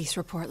 read a police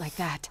report like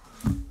that.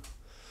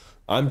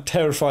 I'm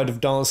terrified of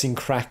dancing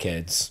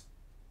crackheads.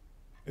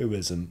 Who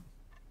isn't?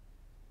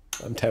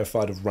 I'm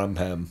terrified of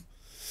Rumham.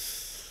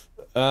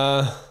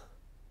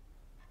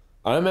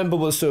 I don't remember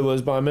what the story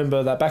was, but I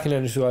remember that back in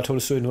elementary school, I told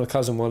a story to my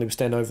cousin while he was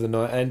staying over the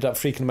night. I ended up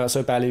freaking him out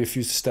so badly he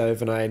refused to stay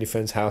overnight at any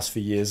friend's house for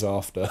years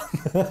after.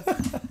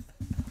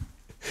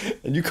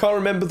 And you can't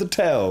remember the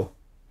tale.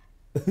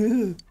 That's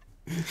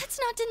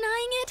not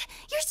denying it.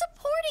 You're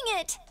supporting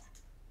it.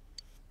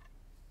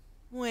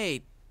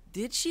 Wait,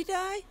 did she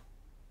die?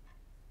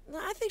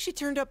 I think she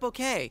turned up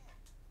okay.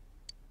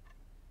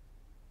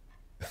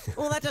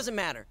 Well, that doesn't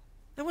matter.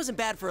 That wasn't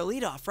bad for a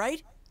leadoff,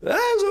 right? That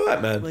was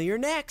alright, man. Well, you're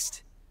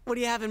next. What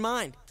do you have in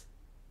mind?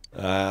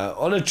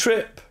 On a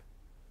trip.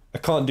 I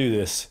can't do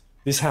this.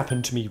 This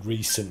happened to me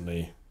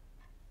recently.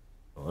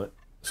 Alright,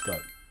 let's go.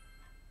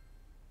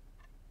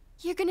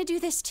 You're gonna do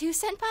this too,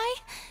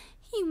 Senpai?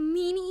 You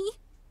meanie.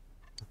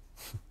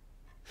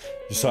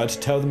 Decide to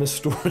tell them a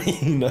story?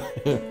 No.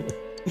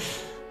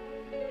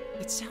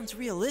 It sounds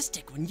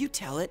realistic when you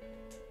tell it.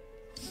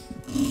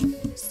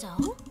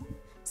 So?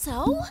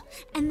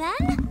 And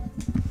then?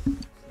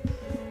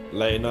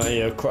 Late at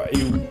night,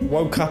 he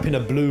woke up in a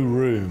blue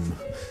room.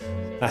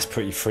 That's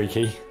pretty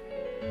freaky.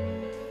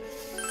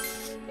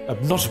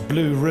 Not a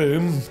blue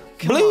room.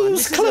 Come on,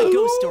 Blue's this Clues! isn't a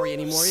ghost story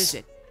anymore, is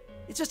it?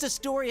 It's just a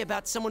story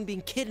about someone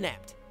being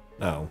kidnapped.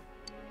 No.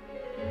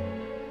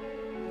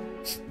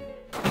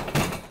 What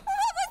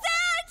was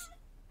that?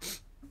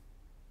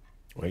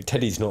 Wait,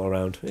 Teddy's not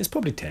around. It's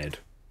probably Ted.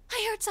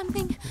 I heard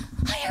something.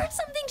 I heard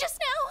something just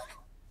now.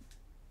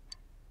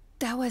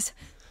 That was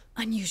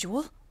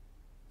unusual.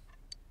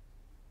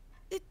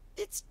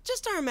 It's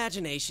just our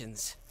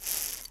imaginations.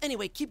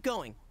 Anyway, keep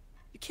going.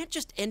 You can't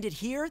just end it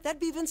here. That'd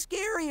be even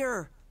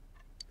scarier.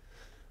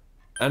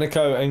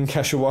 Aniko and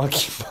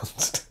Kashiwagi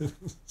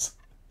monsters.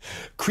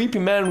 Creepy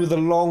man with a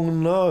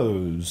long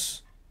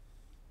nose.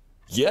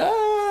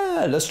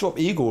 Yeah, let's drop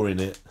Igor in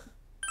it.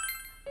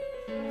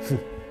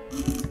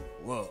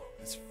 Whoa,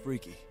 that's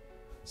freaky.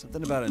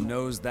 Something about a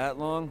nose that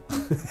long?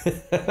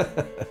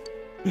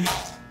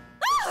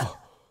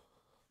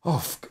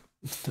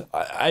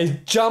 I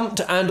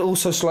jumped and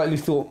also slightly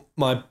thought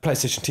my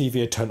PlayStation TV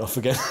had turned off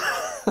again.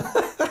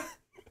 Blackout?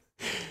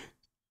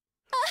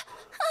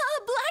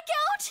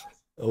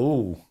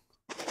 Oh.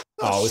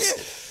 Oh shit!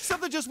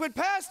 Something just went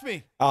past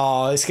me!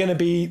 Oh, it's going to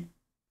be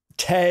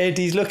Ted.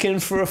 He's looking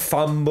for a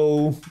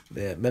fumble.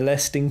 Yeah,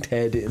 molesting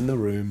Ted in the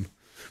room.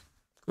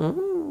 Oh. I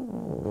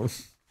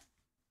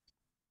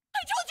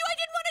told you I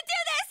didn't want to do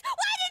this!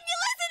 Why didn't you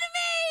listen to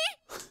me?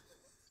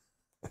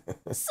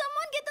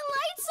 Someone get the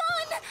lights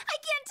on! I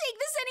can't take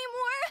this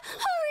anymore!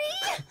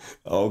 Hurry!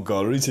 Oh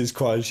god, Rise's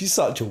crying. She's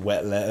such a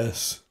wet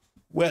lettuce.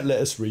 Wet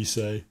lettuce,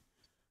 Rise.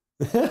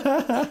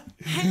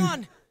 Hang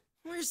on.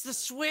 Where's the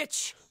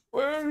switch?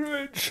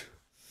 Where's it?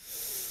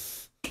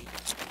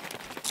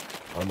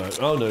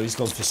 Oh no, he's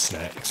gone for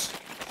snacks.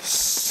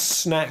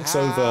 Snacks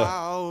over.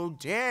 How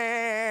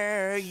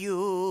dare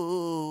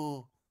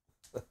you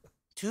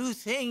to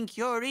think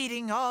you're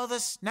eating all the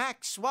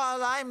snacks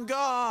while I'm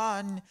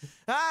gone?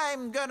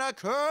 I'm gonna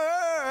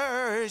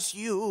curse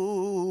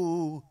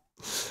you.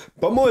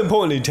 But more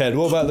importantly, Ted,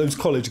 what about those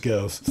college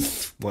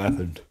girls? What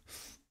happened?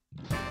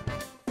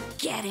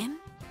 Get him?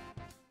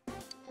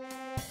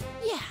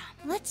 Yeah,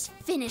 let's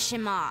finish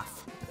him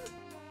off.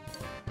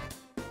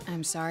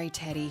 I'm sorry,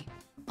 Teddy.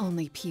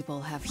 Only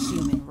people have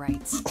human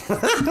rights. Babes,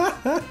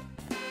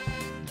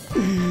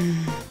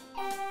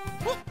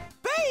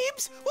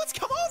 what's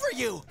come over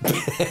you?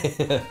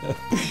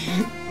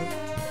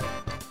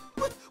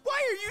 Why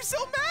are you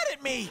so mad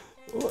at me?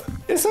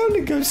 It's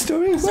only a ghost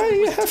story. Why do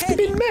you have to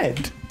be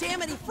mad?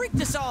 Damn it, he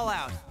freaked us all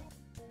out.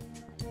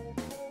 And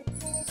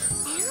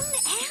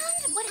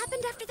what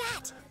happened after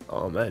that?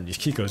 Oh man, this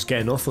Kiko's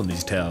getting off on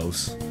these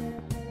tales.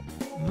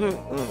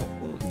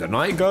 The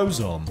night goes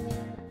on.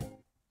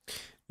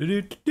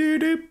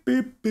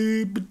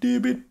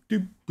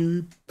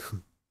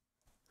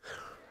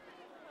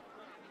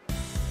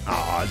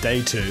 Ah,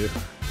 day 2.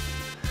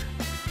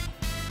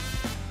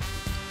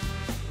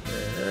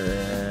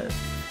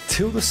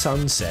 Till the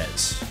sun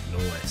sets.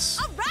 Nice.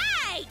 All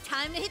right,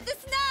 time to hit the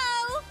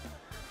snow.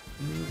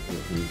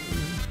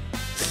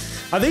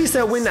 Are these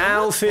their winter Full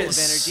of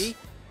outfits? energy.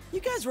 You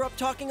guys were up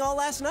talking all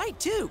last night,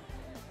 too.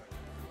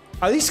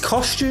 Are these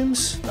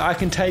costumes that I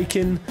can take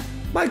in?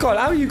 My god,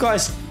 how are you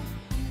guys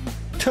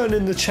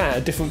turning the chat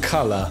a different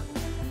colour?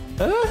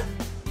 Huh?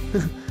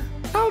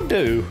 How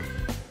do?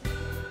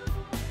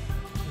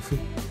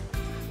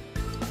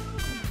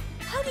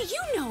 How do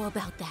you know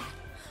about that?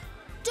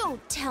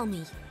 Don't tell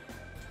me.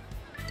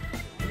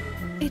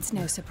 It's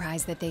no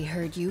surprise that they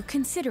heard you,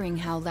 considering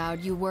how loud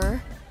you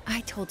were.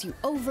 I told you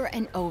over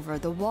and over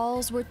the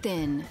walls were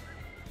thin.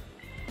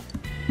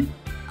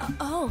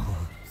 Oh,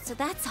 so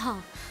that's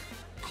all.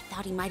 I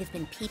thought he might have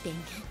been peeping.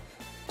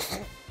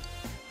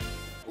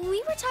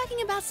 We were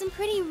talking about some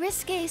pretty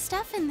risque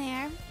stuff in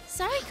there.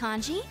 Sorry,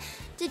 Kanji.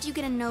 Did you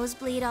get a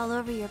nosebleed all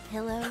over your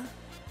pillow?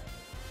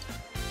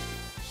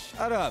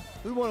 Shut up.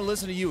 We want to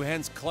listen to you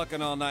hens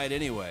clucking all night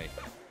anyway.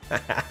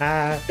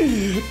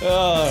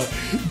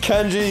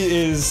 Kanji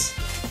is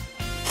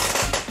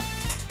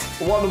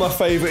one of my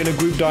favourite in a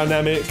group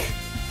dynamic.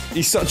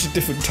 He's such a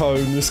different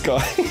tone, this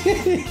guy.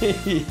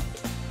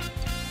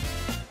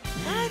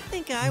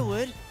 I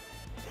would.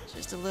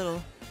 Just a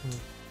little.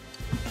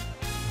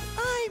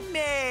 I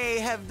may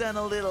have done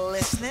a little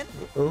listening.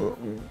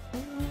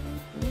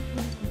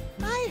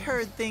 I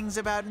heard things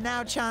about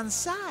Now-chan's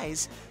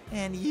size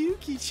and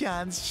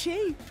Yuki-chan's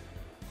shape.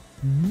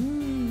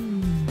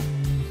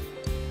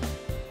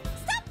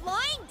 Stop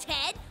lying,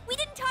 Ted! We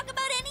didn't talk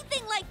about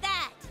anything like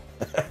that!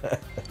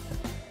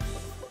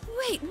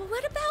 Wait,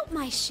 what about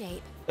my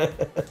shape?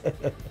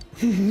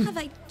 Have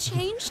I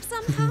changed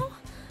somehow?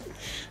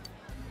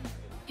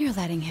 You're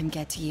letting him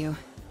get to you.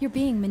 You're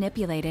being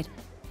manipulated.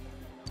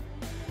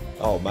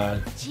 Oh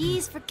man.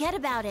 Jeez, forget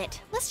about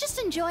it. Let's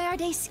just enjoy our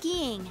day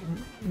skiing.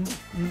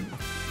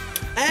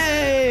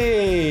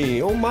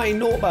 Hey! Almighty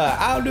Nortba,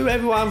 how do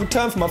everyone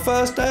return for my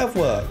first day of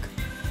work?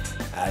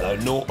 Hello,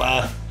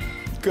 Nortba.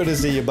 Good to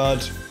see you,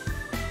 bud.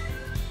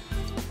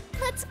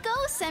 Let's go,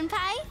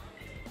 Senpai.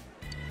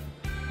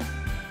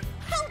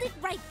 Hold it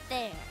right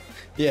there.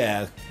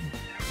 Yeah.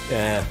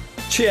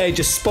 Chie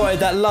just spotted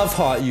that love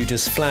heart you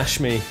just flashed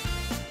me.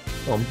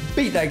 Oh,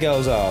 beat that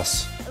girl's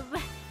ass.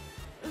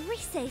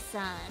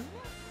 Rise-san,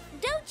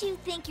 don't you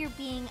think you're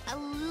being a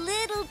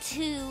little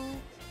too,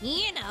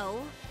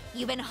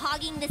 you've been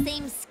hogging the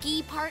same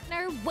ski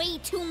partner way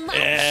too much?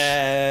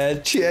 Yeah,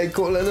 Chie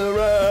calling her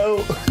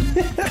out.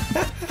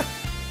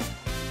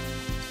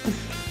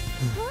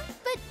 Huh?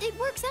 But it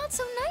works out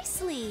so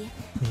nicely.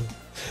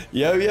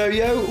 Yo,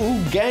 all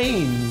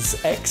gains,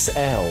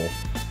 XL.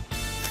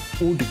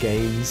 All the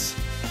gains.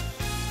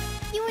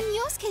 You and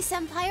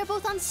Yosuke-senpai are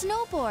both on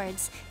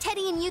snowboards.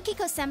 Teddy and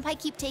Yukiko-senpai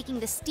keep taking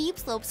the steep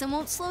slopes and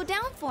won't slow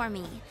down for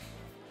me.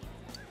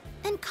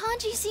 And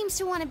Kanji seems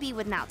to want to be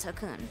with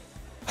Naoto-kun.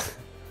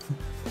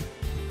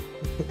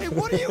 Hey,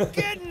 what are you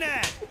getting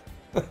at?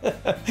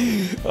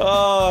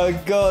 Oh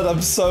god,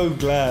 I'm so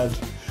glad.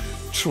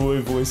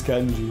 Troy voiced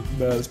Kanji.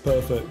 That's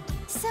perfect.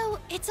 So,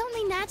 it's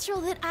only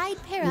natural that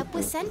I'd pair up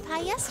with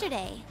Senpai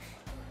yesterday.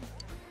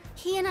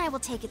 He and I will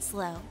take it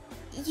slow.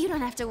 You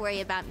don't have to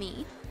worry about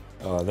me.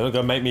 Oh, they're not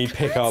gonna make me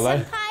pick, are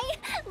they? Senpai,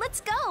 let's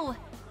go!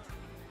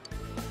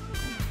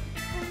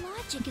 Her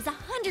logic is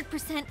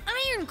 100%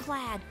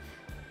 ironclad.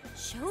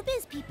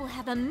 Showbiz people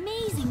have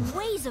amazing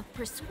ways of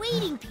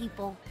persuading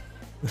people.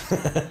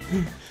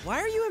 Why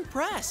are you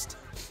impressed?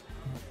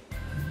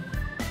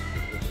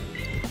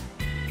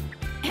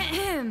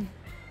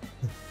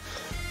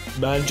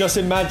 Man, just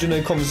imagine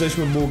a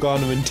conversation with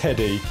Morgana and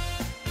Teddy.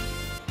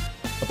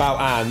 About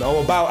Anne.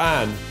 Oh, about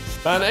Anne.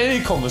 Man,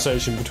 any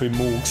conversation between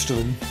Morgster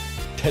and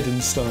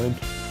Tedenstein.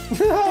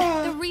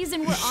 The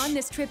reason we're on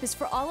this trip is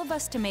for all of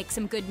us to make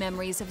some good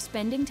memories of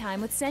spending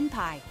time with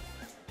Senpai.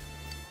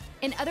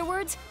 In other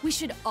words, we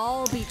should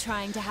all be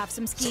trying to have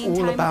some skiing It's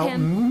all time about with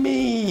him.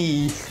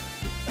 me.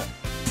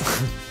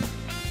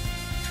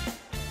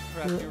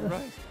 Crap, you're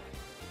right.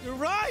 You're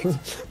right!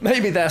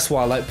 Maybe that's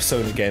why I like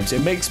Persona games.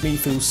 It makes me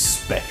feel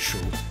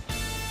special.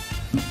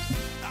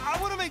 I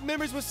want to make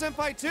memories with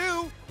Senpai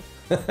too!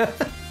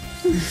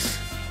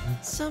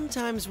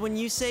 Sometimes when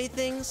you say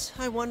things,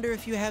 I wonder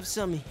if you have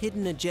some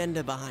hidden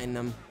agenda behind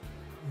them.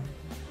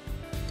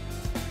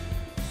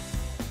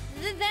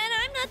 Then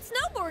I'm not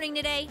snowboarding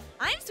today.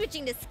 I'm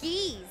switching to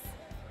skis.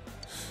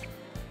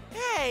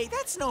 Hey,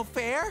 that's no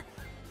fair.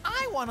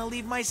 I want to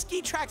leave my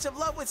ski tracks of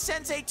love with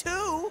Sensei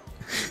too.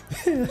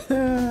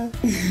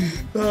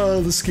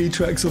 Oh, the ski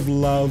tracks of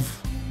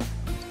love.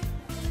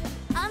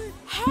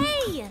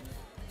 Hey!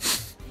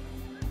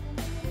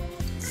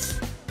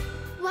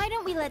 Why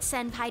don't we let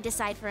Senpai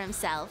decide for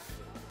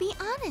himself? Be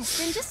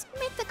honest and just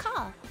make the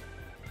call.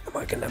 Am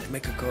I gonna have to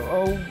make a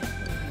call? Oh.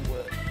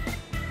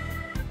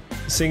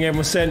 Seeing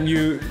everyone sent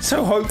you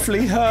so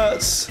hopefully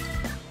hurts.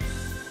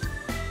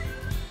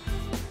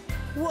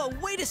 Whoa,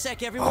 wait a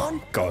sec, everyone!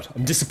 Oh, God,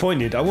 I'm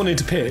disappointed. I wanted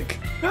to pick.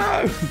 No!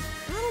 I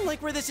don't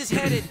like where this is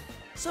headed.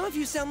 Some of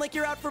you sound like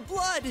you're out for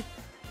blood.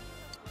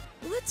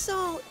 Let's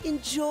all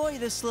enjoy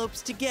the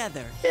slopes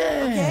together,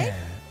 okay?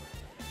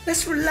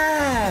 Let's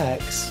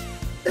relax.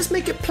 Let's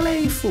make it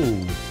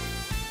playful.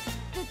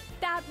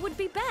 That would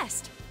be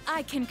best.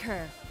 I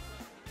concur.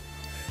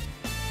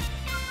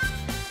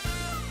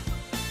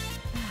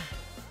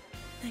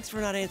 Thanks for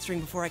not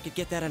answering before I could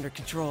get that under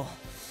control.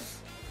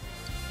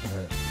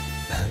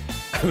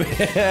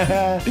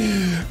 I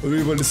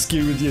really want to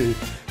ski with you.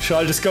 Shall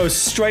I just go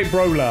straight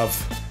bro love?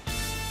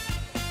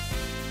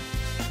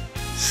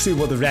 See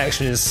what the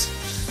reaction is.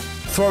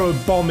 Throw a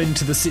bomb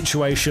into the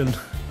situation.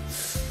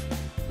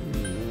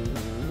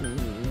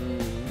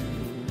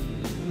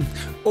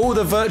 All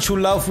the virtual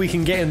love we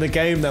can get in the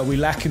game that we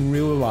lack in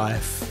real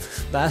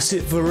life. That's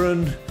it,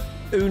 Varun.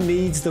 Who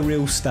needs the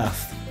real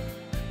stuff?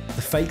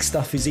 The fake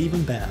stuff is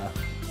even better.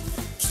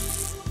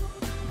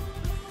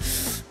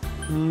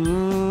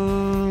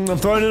 I'm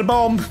throwing in a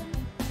bomb.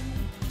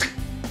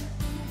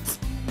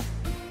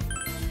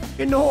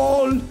 In the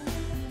hole.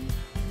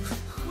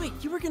 Wait,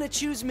 you were gonna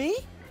choose me?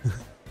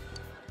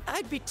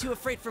 I'd be too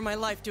afraid for my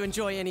life to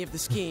enjoy any of the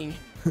skiing.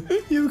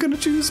 You were gonna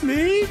choose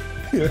me?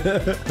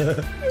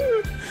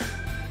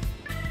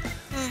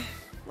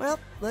 Well,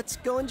 let's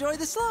go enjoy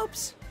the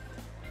slopes.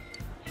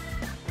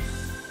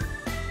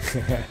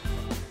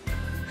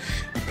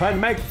 plan to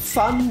make a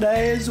fun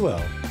day as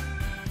well.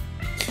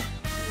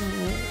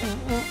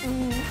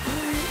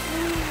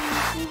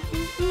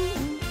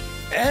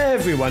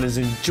 Everyone is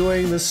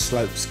enjoying the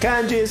slopes.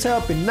 Kanji is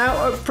helping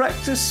Naoto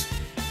practice.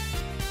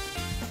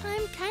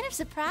 I'm kind of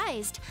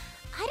surprised.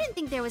 I didn't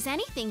think there was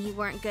anything you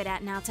weren't good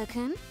at,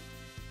 Naoto-kun.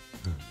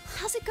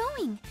 How's it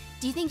going?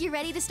 Do you think you're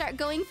ready to start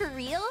going for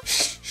real?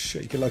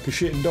 Shaking like a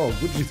shitting dog.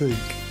 What do you think?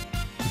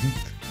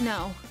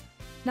 No,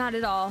 not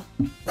at all.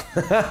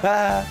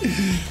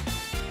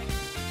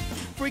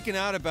 Freaking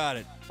out about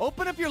it.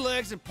 Open up your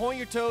legs and point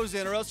your toes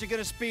in, or else you're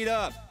gonna speed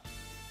up.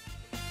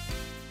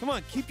 Come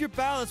on, keep your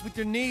balance with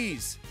your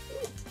knees.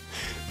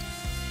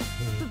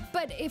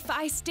 But if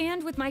I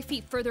stand with my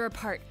feet further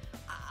apart,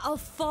 I'll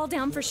fall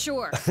down for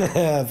sure.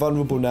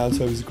 Vulnerable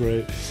Naoto is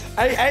great.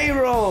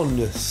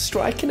 Aaron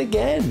striking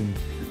again.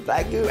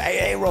 That good.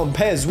 Aaron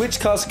Pez. Which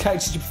cast of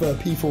characters do you prefer,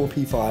 P4 or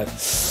P5?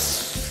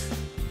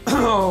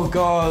 Oh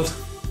god.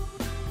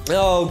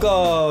 Oh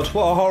god.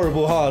 What a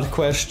horrible hard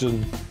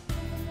question.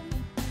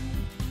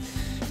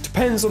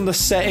 Depends on the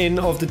setting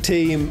of the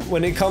team.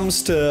 When it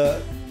comes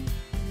to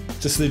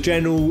just the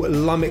general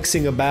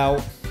lummoxing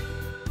about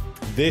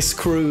this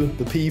crew,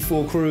 the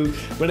P4 crew,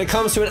 when it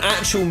comes to an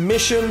actual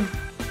mission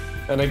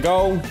and a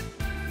goal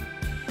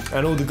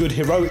and all the good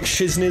heroic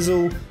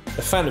shiznizzle,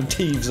 the Phantom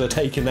Thieves are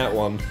taking that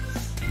one.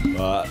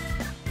 But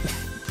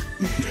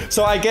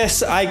so I guess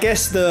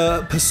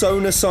the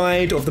Persona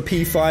side of the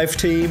P5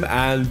 team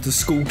and the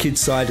School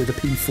Kids side of the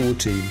P4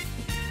 team.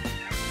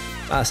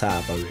 That's how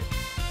I vote it.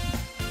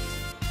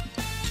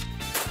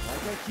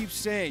 Like I keep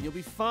saying, you'll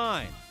be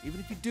fine. Even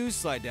if you do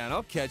slide down,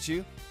 I'll catch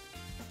you.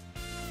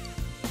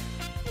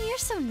 You're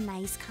so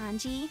nice,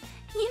 Kanji.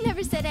 You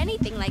never said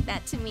anything like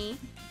that to me.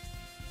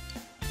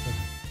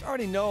 I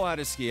already know how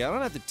to ski. I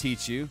don't have to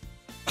teach you.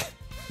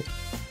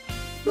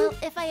 Well,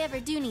 if I ever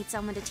do need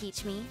someone to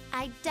teach me,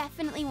 I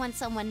definitely want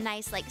someone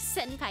nice like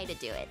Senpai to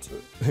do it.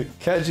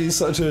 Kanji's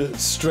such a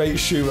straight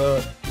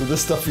shooter with the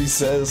stuff he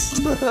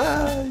says.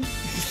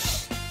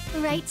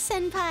 Right,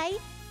 Senpai?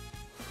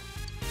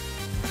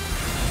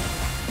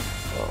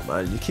 Oh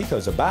man,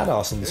 Yukiko's a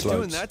badass on the You're slopes.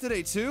 doing that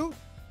today too?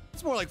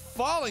 It's more like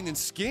falling than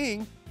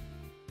skiing.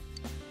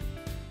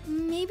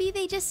 Maybe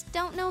they just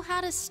don't know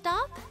how to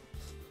stop?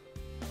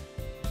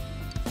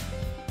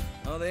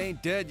 Oh, they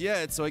ain't dead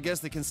yet, so I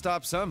guess they can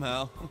stop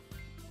somehow.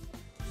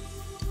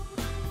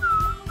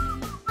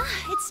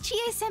 Ah, it's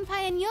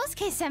Chie-senpai and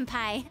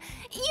Yosuke-senpai.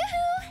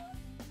 Yoo-hoo!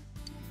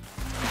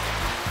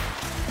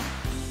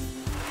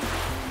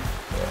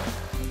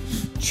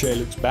 Che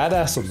looks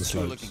badass on the You're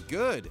slopes. looking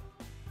good.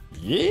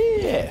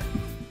 Yeah.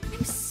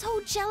 I'm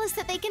so jealous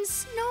that they can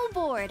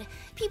snowboard.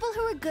 People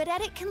who are good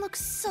at it can look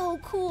so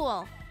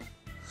cool.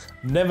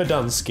 Never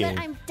done skiing.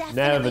 But I'm Never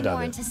definitely done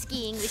more it. into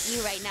skiing with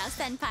you right now,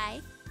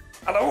 Senpai.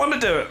 I don't want to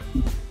do it.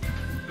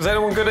 Is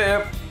anyone good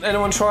at it?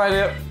 Anyone tried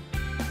it?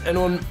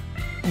 Anyone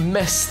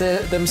messed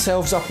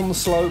themselves up on the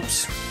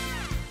slopes?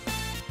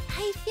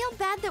 I feel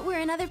bad that we're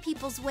in other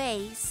people's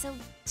way, so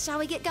shall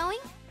we get going?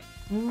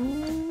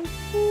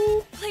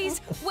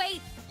 Please,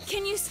 wait.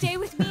 Can you stay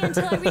with me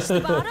until I reach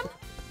the bottom?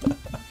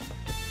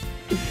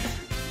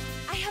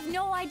 I have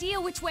no idea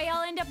which way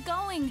I'll end up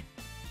going.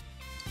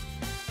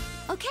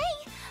 Okay,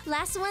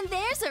 last one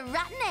there's a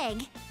rotten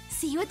egg.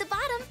 See you at the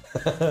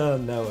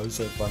bottom. No, I'm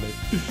so funny.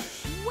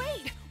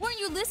 Wait, weren't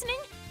you listening?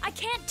 I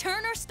can't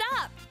turn or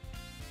stop.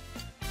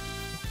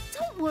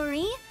 Don't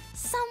worry,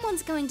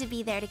 someone's going to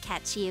be there to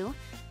catch you.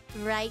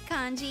 Right,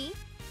 Kanji?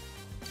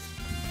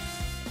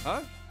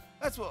 Huh?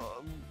 That's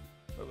what...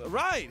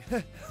 right.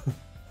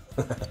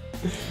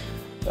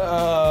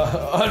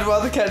 I'd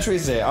rather catch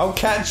Rize. I'll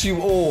catch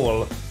you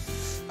all.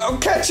 I'll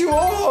catch you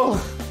all.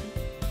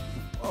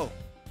 Whoa,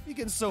 you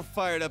getting so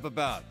fired up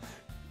about?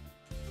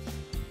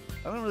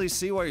 I don't really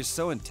see why you're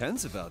so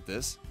intense about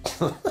this.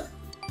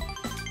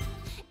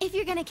 If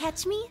you're gonna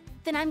catch me,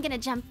 then I'm gonna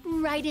jump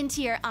right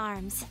into your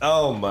arms.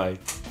 Oh my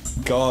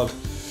god.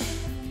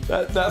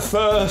 That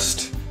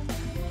thirst.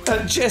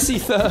 That Jessie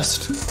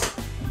thirst.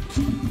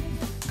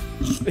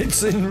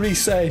 It's in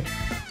Rize. I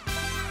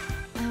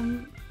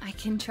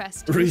can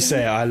trust you. Rize,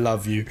 I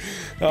love you.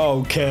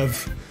 Oh,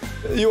 Kev.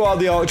 You are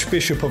the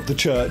Archbishop of the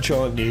church,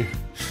 aren't you?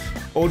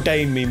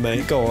 Ordain me,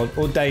 mate. Go on,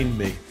 ordain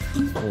me.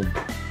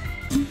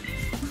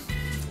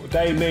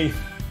 Ordain me.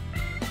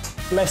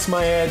 Bless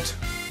my head.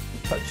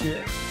 Touch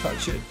it,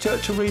 touch it.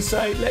 Church of Rize,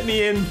 let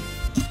me in.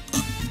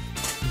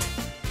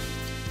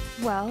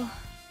 Well,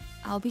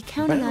 I'll be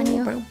counting on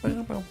you.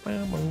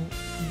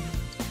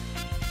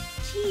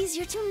 Jeez,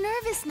 you're too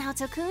nervous now,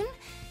 Naoto-kun. You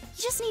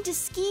just need to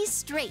ski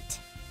straight.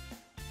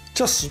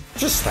 Just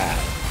that.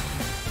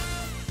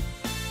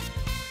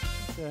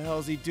 What the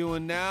hell's he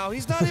doing now?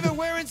 He's not even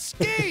wearing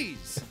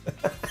skis!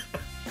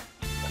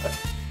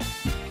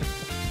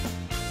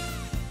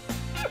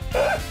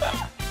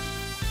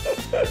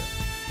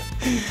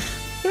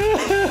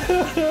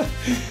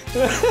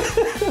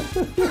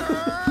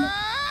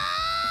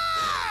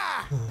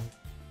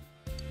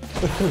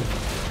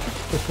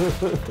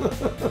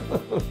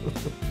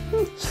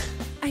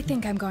 I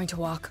think I'm going to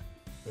walk.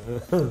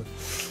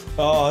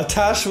 Oh,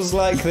 Tash was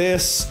like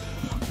this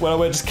when I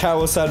went to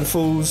Kawasan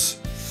Falls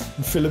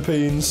in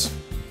Philippines.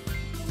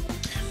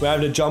 We're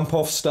having to jump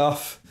off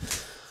stuff.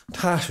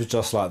 Tash was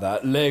just like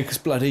that. Legs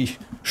bloody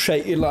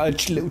shaking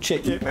like a little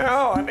chicken.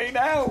 Oh, I need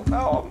help.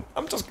 Oh,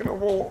 I'm just going to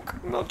walk.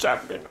 I'm not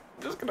jumping.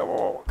 I'm just going to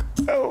walk.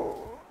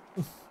 Oh.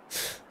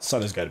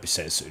 Sun is going to be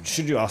set soon.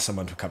 Should you ask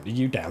someone to accompany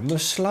you down the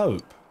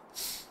slope?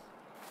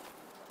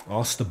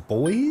 Ask the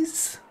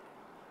boys?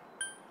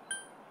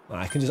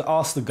 I can just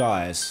ask the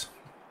guys.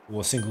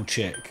 Or a single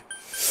chick.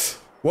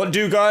 What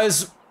do,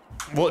 guys?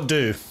 What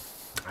do?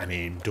 I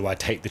mean, do I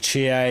take the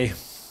Chie?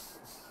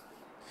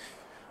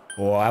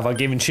 Or have I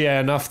given Chie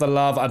enough the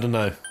love? I don't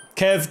know.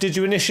 Kev, did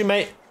you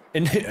initiate?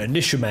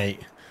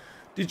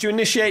 Did you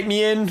initiate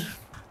me in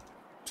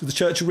to the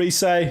Church of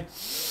Risei?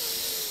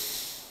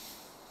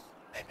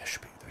 Maybe I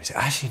should pick the Risei.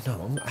 Actually,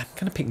 no. I'm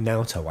gonna pick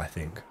Naoto. I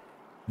think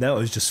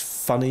Naoto's just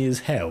funny as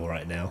hell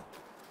right now.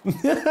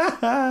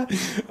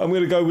 I'm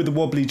gonna go with the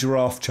wobbly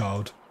giraffe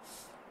child.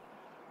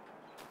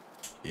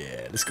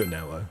 Yeah, let's go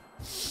Naoto.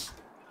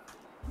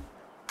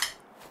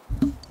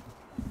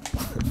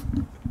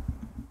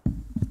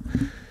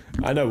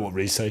 I know what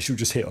Risei, she'll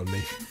just hit on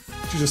me.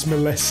 She'll just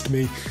molest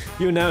me.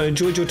 You and Naoto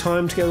enjoyed your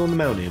time together on the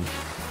mountain.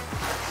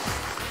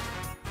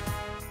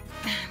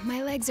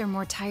 My legs are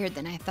more tired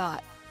than I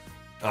thought.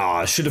 Ah,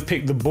 I should have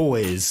picked the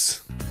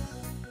boys.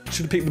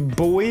 Should have picked the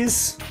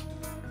boys?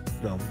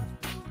 No.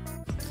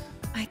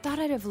 I thought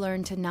I'd have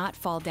learned to not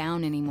fall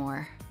down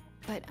anymore,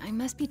 but I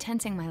must be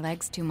tensing my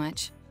legs too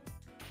much.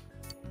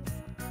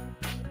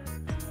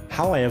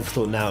 How I ever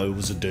thought Naoto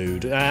was a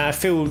dude. I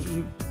feel...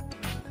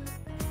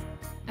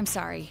 I'm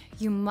sorry.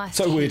 You must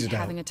so hate weirded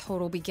having out. a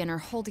total beginner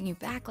holding you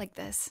back like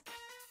this.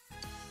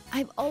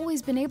 I've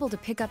always been able to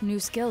pick up new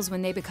skills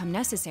when they become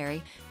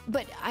necessary,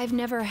 but I've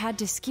never had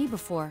to ski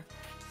before.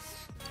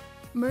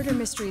 Murder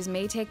mysteries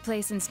may take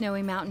place in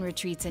snowy mountain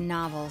retreats and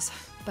novels,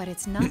 but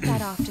it's not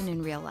that often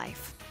in real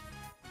life.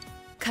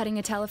 Cutting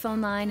a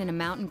telephone line in a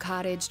mountain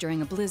cottage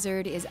during a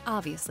blizzard is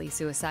obviously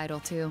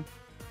suicidal too.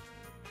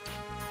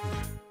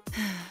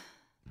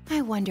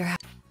 I wonder how...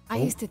 I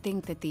used to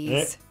think that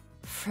these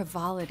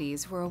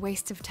frivolities were a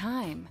waste of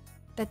time,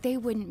 that they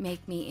wouldn't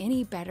make me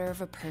any better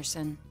of a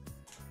person.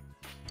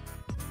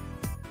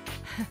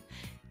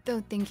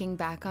 Though thinking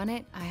back on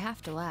it, I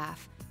have to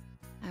laugh.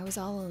 I was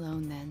all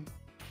alone then.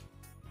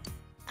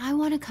 I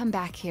want to come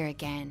back here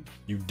again.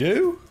 You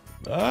do?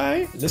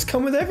 Alright, let's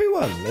come with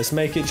everyone. Let's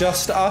make it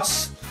just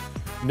us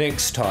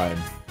next time.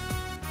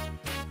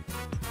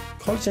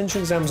 College entrance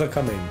exams are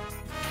coming.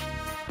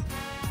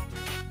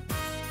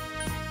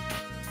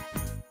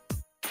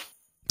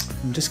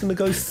 I'm just gonna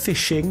go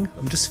fishing.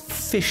 I'm just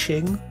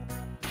fishing.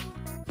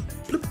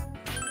 Bloop.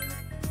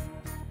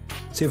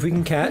 See if we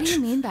can catch. What do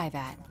you mean by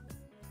that?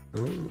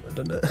 Oh, I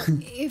don't know.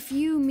 If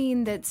you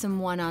mean that some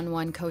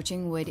one-on-one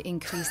coaching would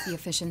increase the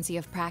efficiency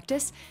of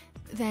practice,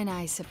 then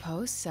I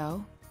suppose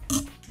so.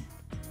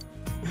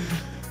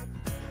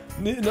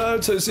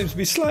 Naoto seems to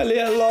be slightly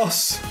at a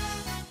loss.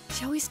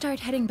 Shall we start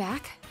heading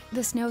back?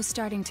 The snow's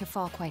starting to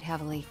fall quite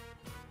heavily.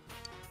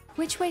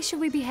 Which way should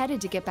we be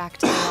headed to get back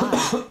to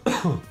the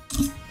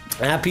lodge?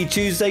 Happy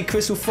Tuesday,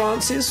 Crystal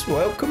Francis.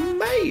 Welcome,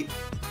 mate.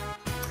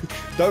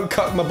 Don't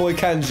cut my boy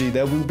Kanji.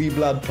 There will be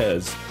blood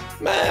pairs.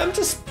 Man, I'm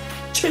just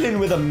chilling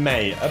with a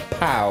mate, a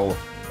pal,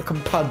 a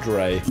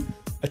compadre,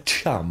 a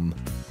chum.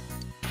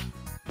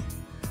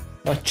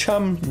 My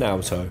chum,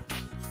 Naoto.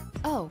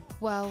 Oh,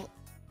 well,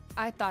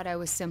 I thought I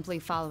was simply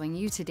following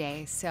you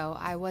today, so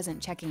I wasn't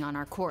checking on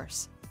our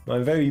course. My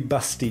very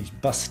busty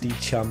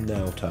chum,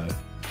 Naoto.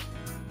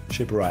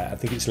 Ship right, I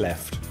think it's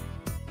left.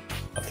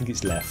 I think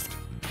it's left.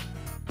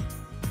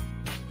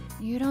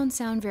 You don't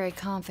sound very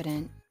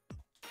confident.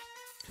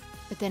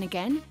 But then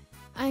again,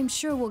 I'm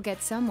sure we'll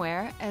get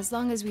somewhere as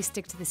long as we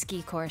stick to the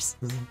ski course.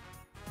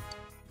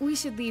 We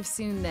should leave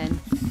soon then.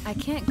 I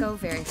can't go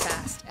very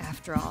fast,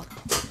 after all.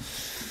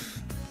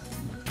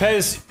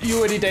 Pez, you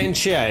already dating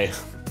Chie?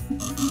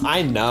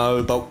 I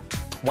know, but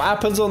what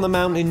happens on the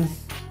mountain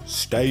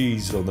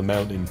stays on the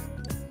mountain.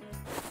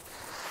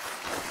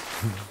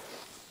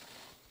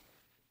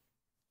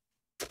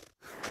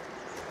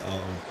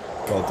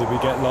 Oh god, did we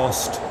get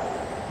lost?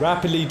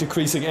 Rapidly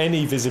decreasing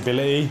any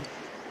visibility.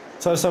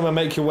 So someone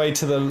make your way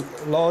to the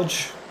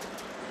lodge.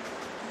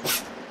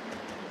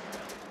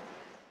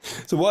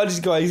 So why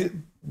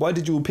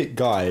did you all pick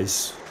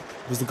guys?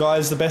 Was the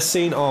guys the best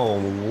scene? Oh,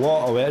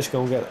 what are we actually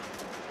going to get?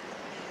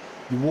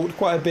 You walked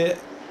quite a bit.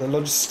 The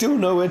lodge is still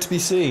nowhere to be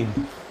seen.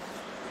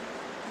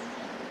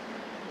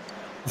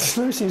 The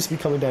snow seems to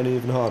be coming down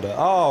even harder.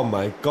 Oh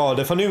my god,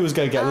 if I knew we was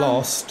going to get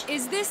lost.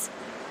 Is this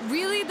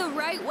really the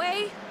right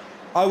way?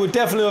 I would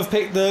definitely have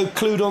picked the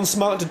clued on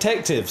smart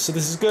detective, so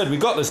this is good. We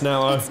got this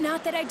now. It's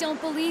not that I don't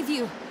believe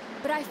you,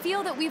 but I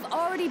feel that we've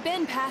already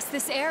been past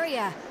this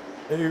area.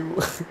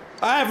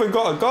 I haven't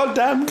got a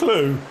goddamn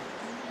clue.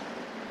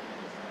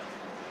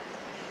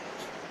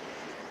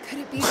 Could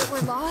it be that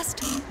we're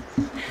lost?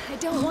 I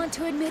don't want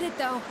to admit it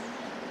though.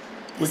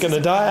 We're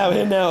gonna die out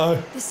here now.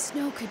 The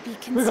snow could be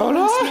We're concealing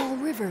gonna die? small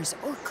rivers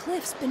or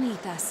cliffs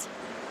beneath us.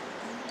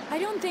 I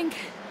don't think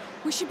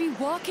we should be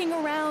walking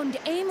around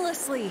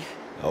aimlessly.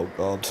 Oh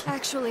God.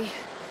 Actually,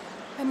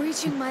 I'm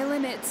reaching my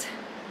limits.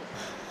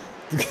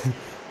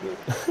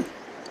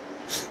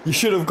 You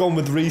should have gone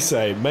with Rise,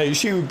 mate.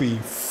 She would be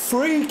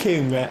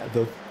freaking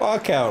the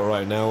fuck out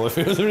right now if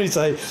it was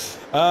Rise.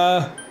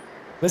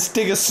 Let's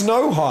dig a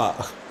snow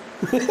hut.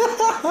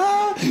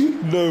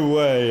 No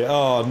way.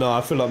 Oh no,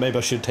 I feel like maybe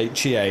I should take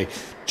Chie.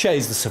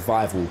 Chie's the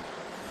survival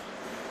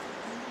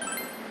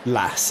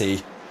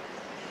lassie.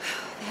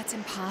 That's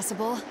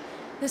impossible.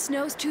 The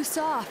snow's too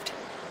soft.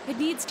 It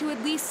needs to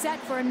at least set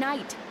for a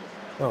night.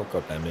 Oh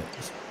God damn it.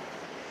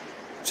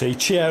 See,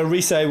 Chie,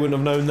 Rise wouldn't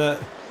have known that.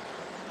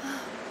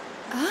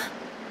 Huh?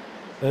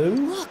 Oh?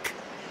 Look,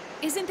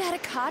 isn't that a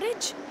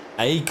cottage?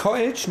 A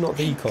cottage? Not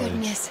the Thank cottage.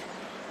 goodness.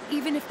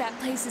 Even if that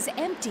place is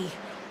empty,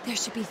 there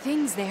should be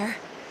things there.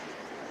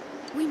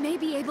 We may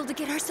be able to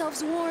get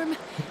ourselves warm.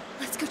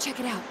 Let's go check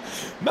it out.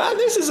 Man,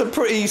 this is a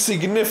pretty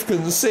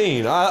significant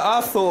scene.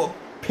 I thought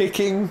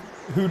picking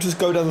who to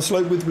go down the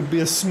slope with would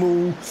be a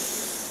small...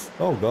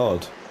 Oh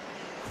God.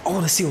 I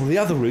want to see all the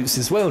other routes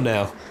as well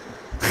now.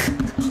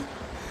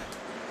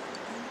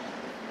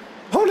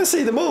 I want to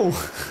see them all.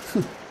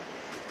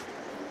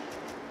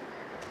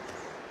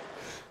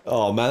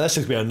 Oh man, that's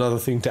just be another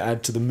thing to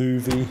add to the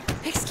movie.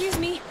 Excuse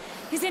me,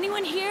 is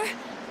anyone here?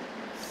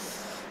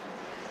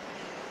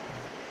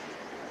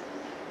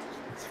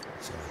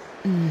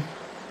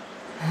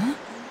 Huh?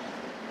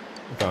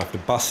 I'm gonna have to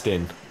bust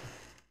in.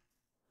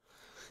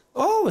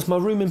 Oh, it's my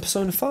room in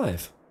Persona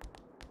 5.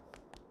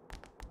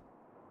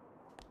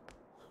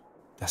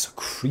 That's a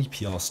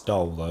creepy ass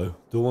doll though.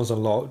 The door's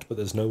unlocked, but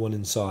there's no one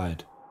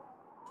inside.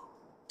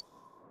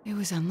 It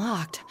was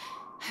unlocked.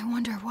 I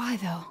wonder why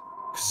though.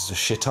 'Cause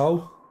it's a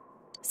shithole?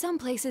 Some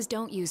places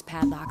don't use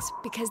padlocks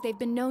because they've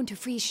been known to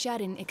freeze shut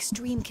in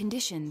extreme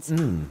conditions.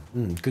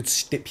 Good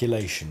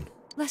stipulation.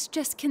 Let's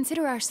just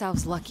consider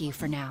ourselves lucky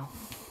for now.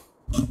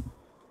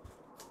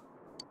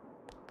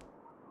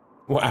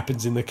 What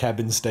happens in the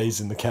cabin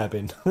stays in the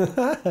cabin.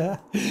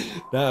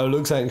 Now it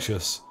looks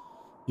anxious.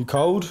 You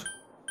cold?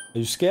 Are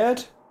you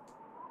scared?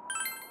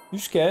 You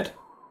scared?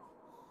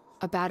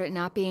 About it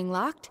not being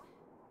locked?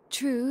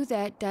 True,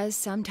 that does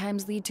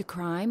sometimes lead to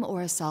crime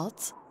or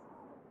assaults.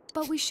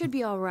 But we should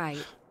be all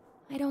right.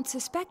 I don't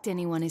suspect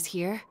anyone is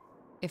here.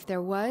 If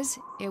there was,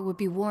 it would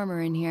be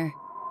warmer in here.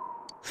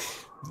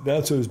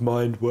 That's how his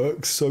mind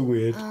works. So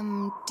weird.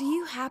 Do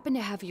you happen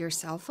to have your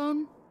cell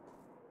phone?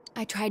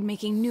 I tried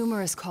making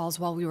numerous calls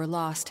while we were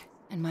lost,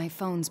 and my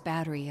phone's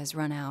battery has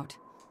run out.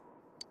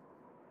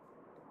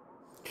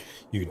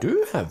 You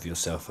do have your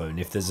cell phone.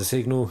 If there's a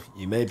signal,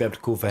 you may be able to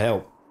call for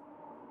help.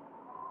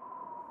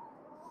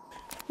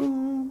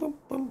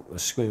 The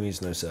screen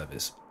means no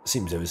service.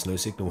 Seems there is no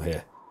signal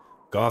here.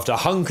 Go have to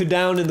hunker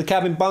down in the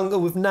cabin bunker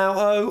with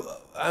Naoto,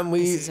 and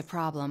we... This is a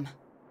problem.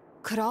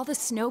 Could all the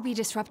snow be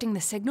disrupting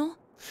the signal?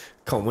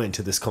 Can't wait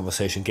until this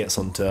conversation gets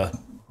onto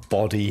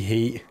body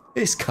heat.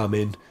 It's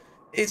coming.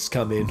 It's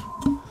coming.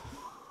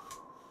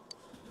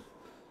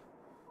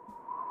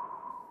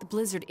 The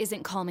blizzard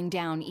isn't calming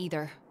down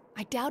either.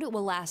 I doubt it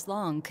will last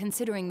long,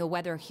 considering the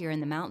weather here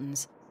in the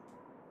mountains.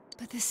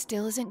 But this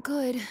still isn't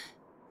good.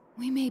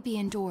 We may be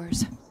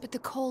indoors, but the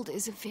cold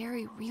is a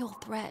very real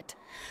threat.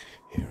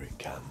 Here it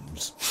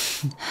comes.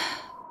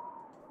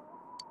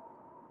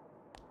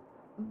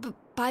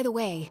 By the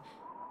way,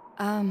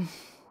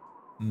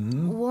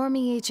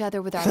 warming each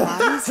other with our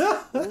bodies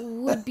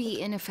would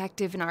be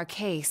ineffective in our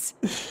case.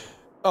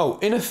 Oh,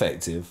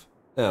 ineffective?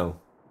 Oh.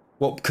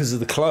 What, because of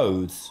the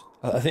clothes?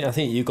 I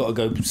think you've got to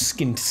go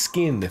skin to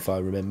skin, if I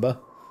remember.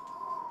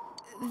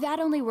 That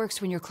only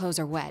works when your clothes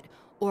are wet,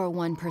 or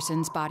one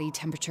person's body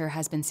temperature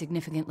has been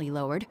significantly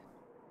lowered.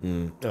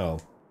 Oh.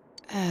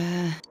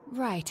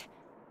 Right.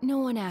 No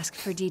one asked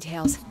for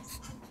details.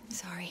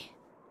 Sorry.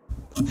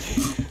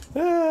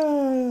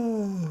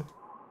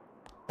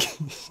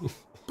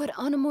 But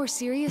on a more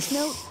serious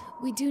note,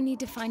 we do need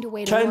to find a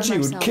way to warm Kanji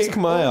ourselves, would kick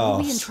my or we'll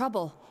be in ass.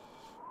 trouble.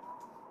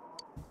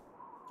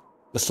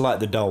 Let's light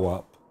the dough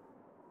up.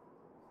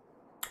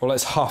 Or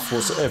let's huff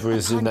whatever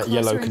is in Upon that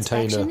yellow closer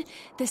container. inspection,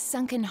 this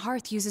sunken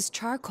hearth uses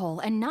charcoal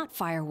and not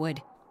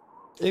firewood.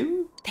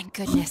 Ew. Thank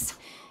goodness.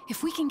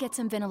 If we can get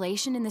some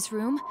ventilation in this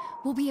room,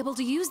 we'll be able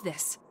to use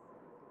this.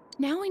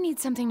 Now we need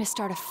something to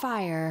start a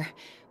fire,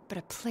 but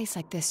a place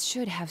like this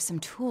should have some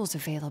tools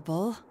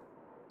available.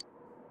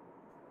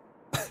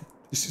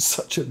 This is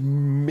such a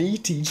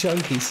meaty,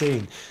 chunky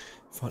scene.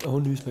 Find all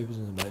newspapers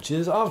and the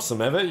matches. After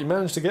some effort, you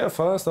managed to get a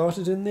fire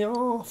started in the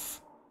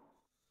hearth.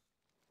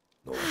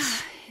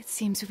 Nice. It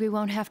seems we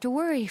won't have to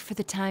worry for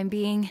the time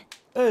being.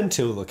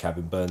 Until the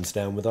cabin burns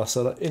down with us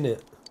in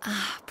it.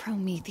 Ah,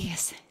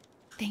 Prometheus.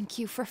 Thank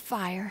you for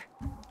fire.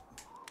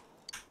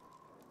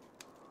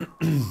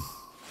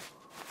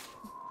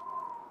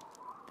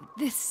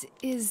 This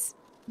is,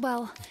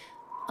 well,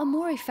 a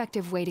more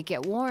effective way to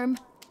get warm.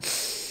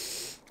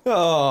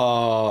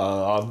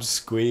 Oh, I'm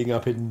squeeing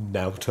up in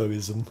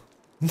Naotoism.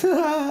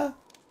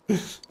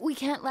 We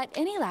can't let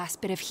any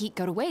last bit of heat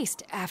go to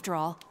waste, after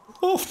all.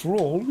 After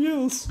all,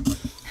 yes.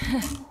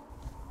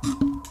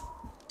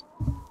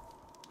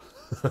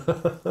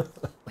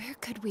 Where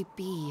could we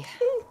be?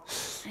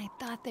 I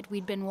thought that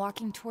we'd been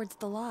walking towards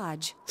the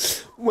lodge.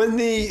 When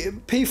the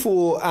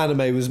P4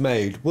 anime was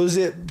made, was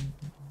it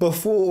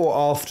before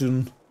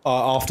or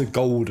after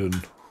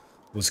Golden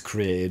was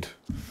created?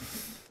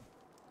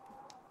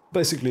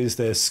 Basically, is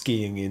there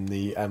skiing in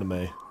the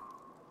anime?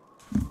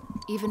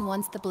 Even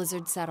once the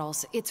blizzard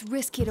settles, it's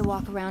risky to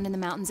walk around in the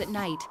mountains at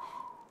night.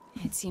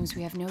 It seems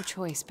we have no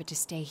choice but to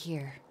stay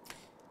here.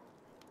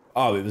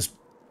 Oh, it was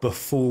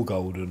before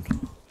Golden.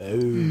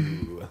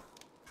 Oh.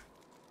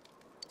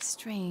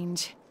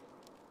 Strange.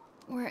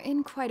 We're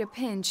in quite a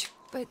pinch,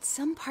 but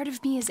some part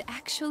of me is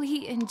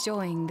actually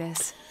enjoying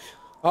this.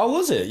 Oh,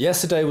 was it?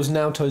 Yesterday was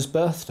Naoto's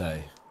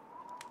birthday.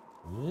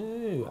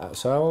 Ooh,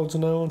 so how old's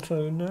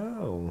Naoto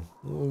now?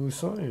 What are we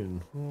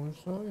saying?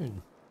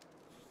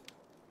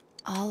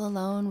 All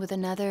alone with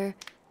another,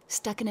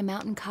 stuck in a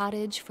mountain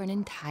cottage for an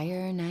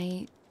entire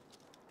night.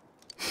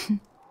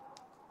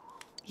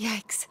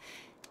 Yikes.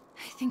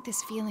 I think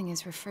this feeling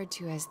is referred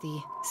to as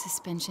the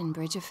suspension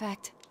bridge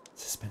effect.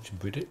 Suspension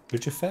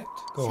bridge effect?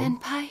 Go on.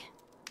 Senpai?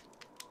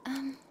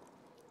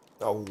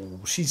 Oh,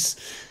 she's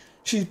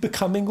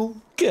becoming all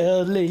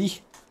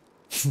girly.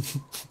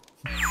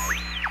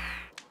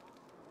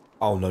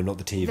 Oh no, not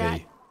the TV.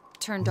 That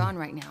turned on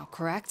right now,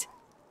 correct?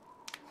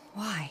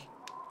 Why?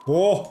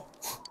 Whoa!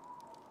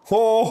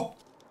 Whoa!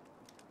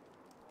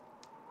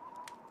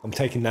 I'm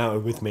taking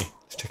Naoto with me.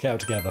 Let's check it out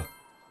together.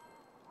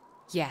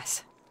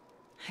 Yes.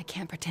 I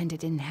can't pretend it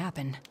didn't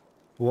happen.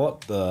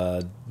 What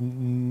the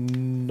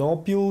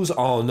nobules?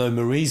 Oh no,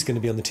 Marie's going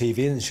to be on the TV,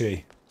 isn't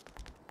she?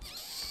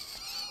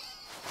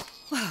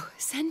 Whoa,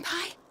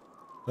 Senpai?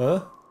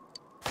 Huh?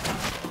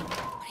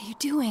 What are you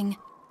doing?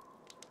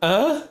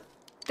 Huh?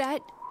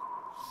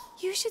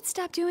 You should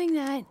stop doing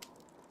that.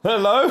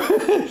 Hello?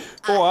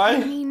 Why?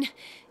 I mean,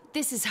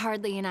 this is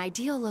hardly an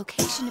ideal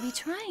location to be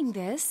trying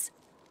this.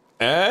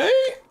 Eh?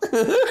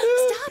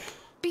 Stop!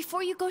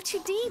 Before you go too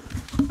deep.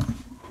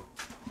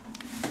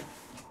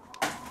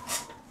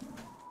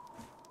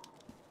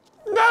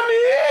 Nani?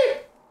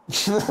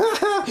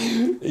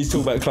 He's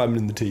talking about climbing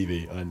in the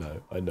TV.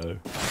 I know.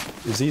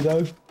 Is he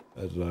though?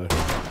 I don't know.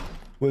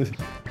 What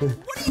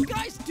are you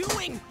guys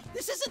doing?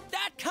 This isn't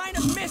that kind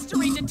of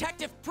mystery,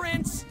 Detective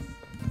Prince!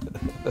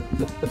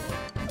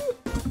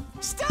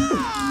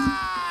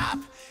 Stop!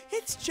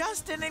 It's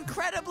just an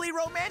incredibly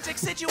romantic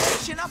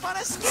situation up on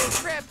a ski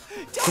trip.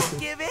 Don't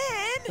give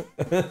in.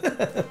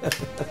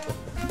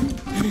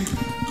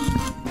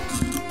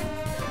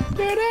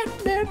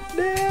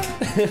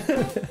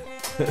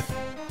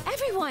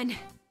 Everyone!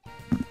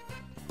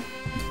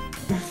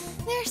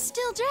 They're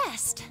still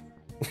dressed.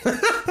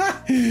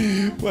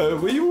 Well,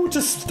 were you all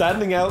just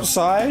standing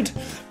outside?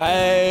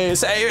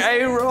 So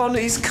Aaron,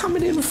 he's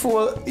coming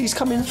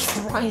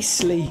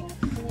thricely.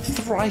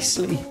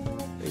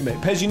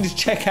 Pez, you need to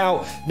check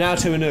out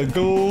Naoto in a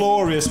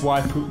glorious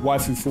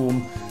waifu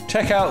form.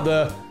 Check out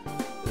the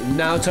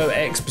Naoto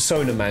X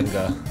Persona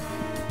manga.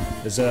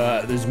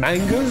 There's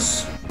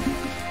mangas.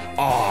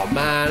 Oh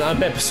man, I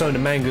bet Persona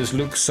mangas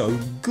look so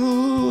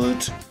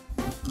good.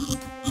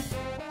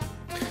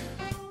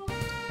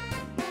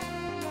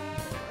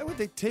 Why would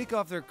they take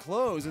off their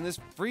clothes in this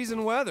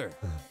freezing weather?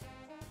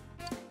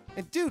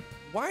 And dude,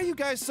 why are you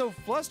guys so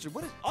flustered?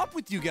 What is up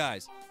with you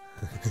guys?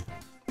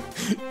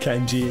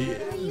 Kanji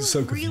Are you is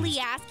so confused. really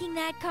asking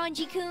that,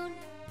 Kanji-kun?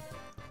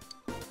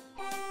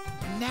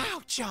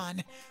 Now,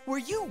 John, were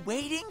you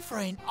waiting for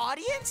an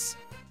audience?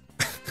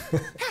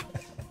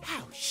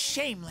 How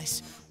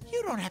shameless.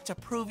 You don't have to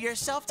prove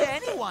yourself to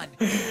anyone.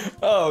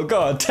 Oh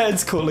god,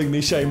 Ted's calling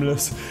me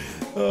shameless.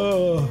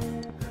 Oh.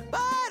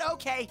 But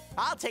okay,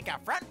 I'll take a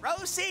front row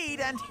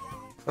seat and...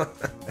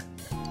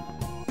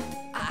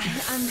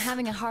 I'm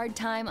having a hard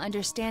time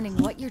understanding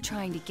what you're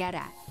trying to get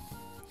at.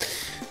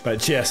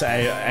 But yes,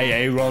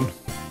 Aaron,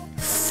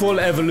 full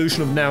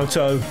evolution of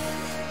Naoto.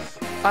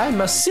 I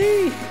must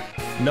see.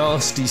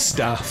 Nasty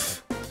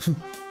stuff.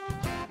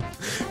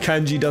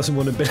 Kanji doesn't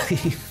want to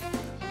believe.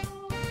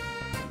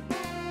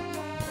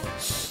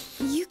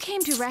 You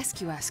came to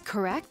rescue us,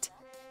 correct?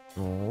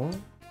 Aww.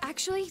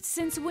 Actually,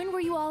 since when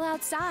were you all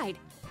outside?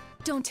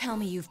 Don't tell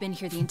me you've been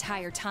here the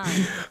entire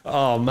time.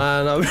 Oh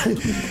man,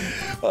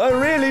 I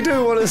really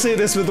do want to see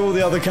this with all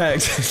the other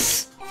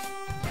characters.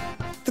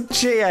 The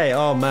GA,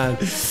 oh man.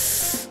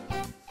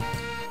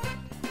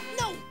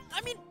 No,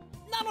 I mean,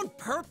 not on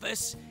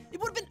purpose. It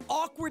would have been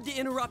awkward to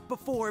interrupt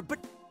before, but...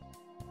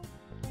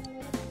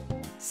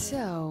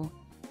 So,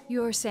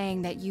 you're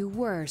saying that you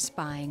were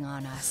spying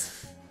on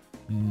us?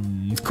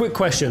 Quick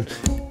question.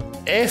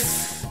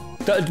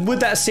 Would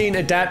that scene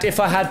adapt if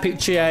I had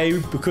picked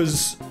Chie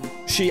because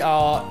she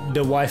are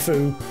the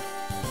waifu?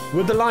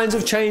 Would the lines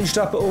have changed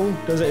up at all?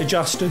 Does it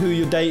adjust to who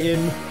you're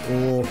dating,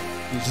 or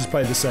you just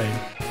play the same?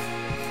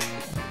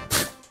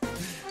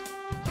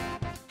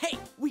 Hey,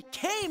 we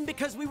came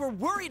because we were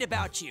worried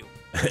about you.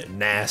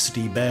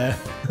 Nasty bear.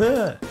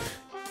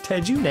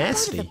 Ted, you More to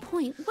nasty. the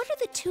point, what are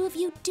the two of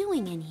you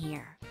doing in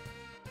here?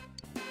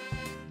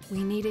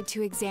 We needed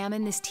to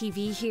examine this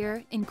TV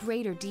here in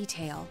greater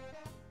detail.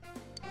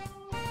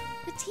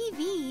 The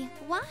TV?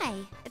 Why?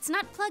 It's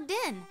not plugged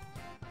in.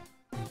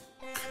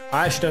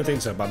 I actually don't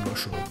think so, but I'm not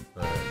sure.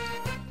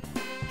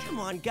 Come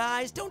on,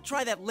 guys, don't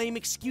try that lame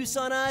excuse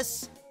on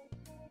us.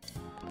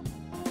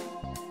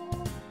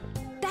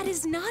 That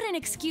is not an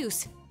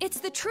excuse. It's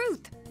the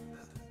truth.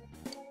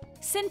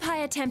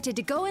 Senpai attempted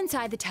to go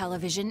inside the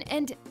television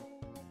and...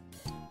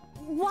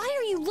 Why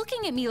are you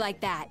looking at me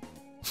like that?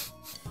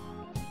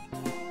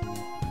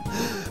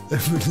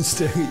 Everyone's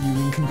staring at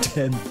you in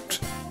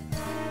contempt.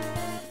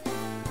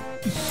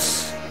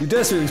 You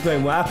desperately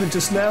explain what happened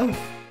just now?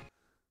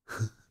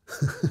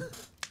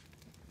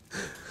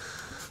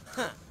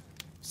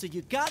 So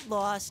you got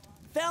lost,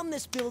 found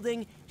this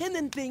building, and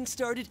then things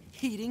started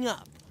heating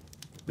up.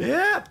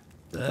 Yeah,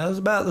 that was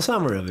about the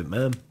summary of it,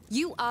 man.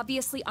 You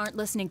obviously aren't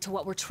listening to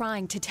what we're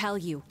trying to tell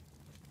you.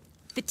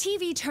 The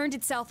TV turned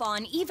itself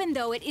on even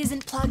though it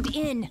isn't plugged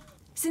in.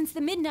 Since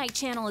the Midnight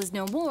Channel is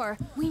no more,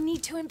 we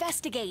need to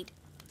investigate.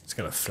 It's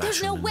gonna flash.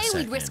 There's no on in a way we'd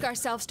second. risk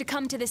ourselves to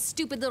come to this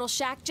stupid little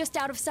shack just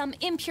out of some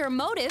impure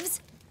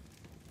motives.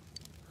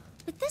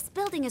 But this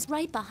building is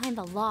right behind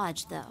the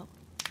lodge, though.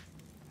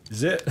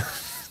 Is it?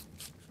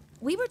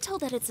 We were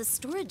told that it's a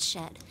storage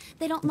shed.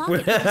 They don't lock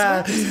it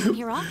because workers come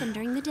here often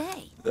during the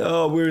day.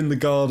 Oh, we're in the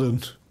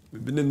garden.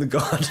 We've been in the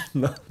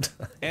garden all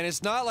time. And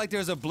it's not like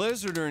there's a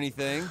blizzard or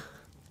anything.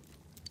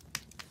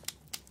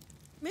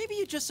 Maybe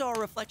you just saw a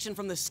reflection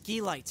from the ski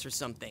lights or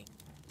something.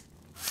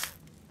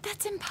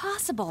 That's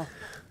impossible.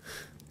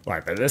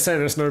 Right, but they're saying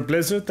there's no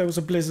blizzard. There was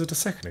a blizzard a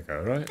second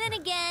ago, right? Then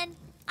again,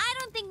 I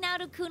don't think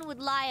Naruto-kun would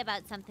lie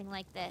about something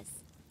like this.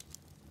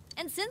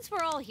 And since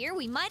we're all here,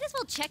 we might as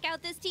well check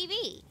out this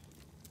TV.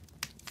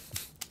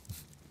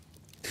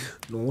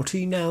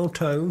 Naughty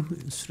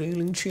Naoto,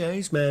 stealing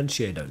Che's, man.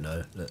 Che don't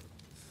know. Look,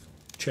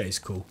 Che's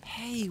cool.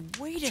 Hey,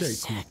 wait a Jay,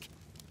 sec.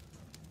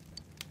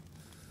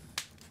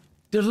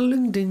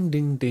 Diddling ding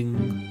ding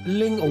ding.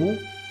 Ling oh.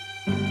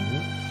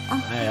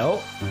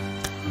 Hell.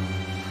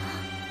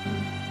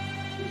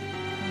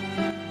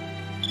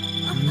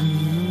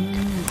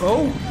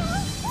 Oh.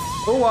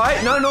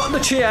 Alright, no, not the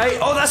Che.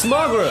 Oh, that's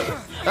Margaret.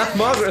 That's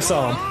Margaret's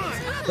arm.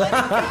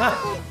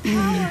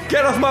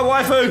 Get off my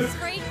waifu.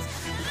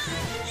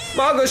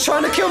 Margaret's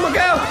trying to kill my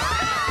girl.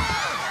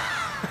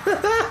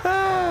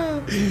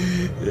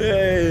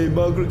 Yay,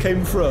 Margaret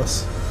came for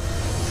us.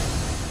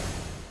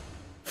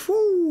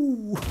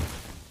 Whew.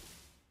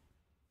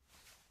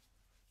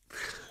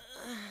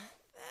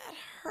 That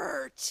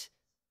hurt.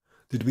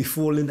 Did we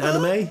fall in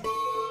anime?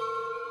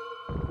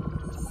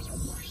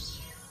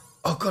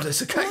 Oh god,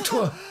 it's a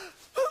cactua.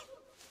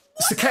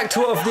 It's the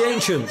cactua of the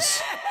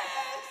ancients.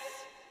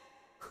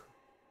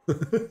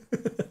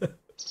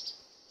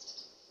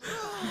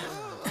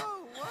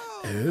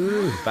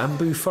 Ooh,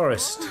 bamboo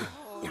forest.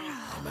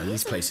 Oh man,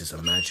 these places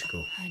are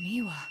magical.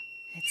 Aniwa,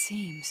 it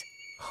seems.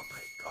 Oh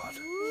my god.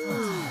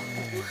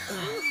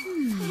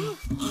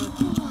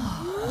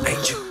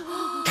 Ancient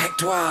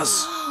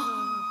cactuas.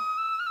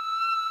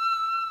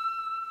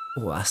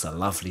 Oh, that's a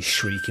lovely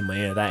shriek in my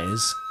ear, that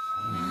is.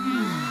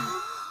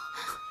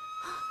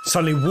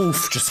 Suddenly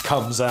Wolf just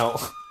comes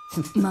out.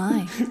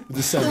 My. With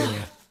the sun in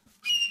here.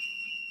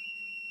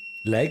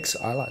 Legs,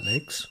 I like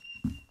legs.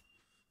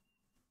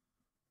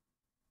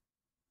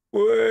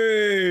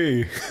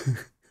 Way.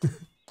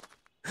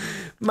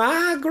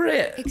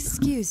 Margaret!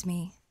 Excuse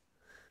me.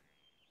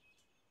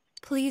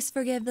 Please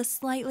forgive the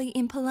slightly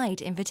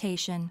impolite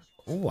invitation.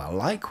 Oh, I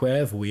like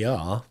wherever we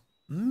are.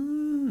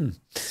 Gonna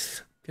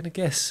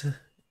guess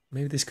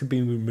maybe this could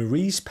be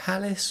Marie's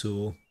palace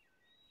or...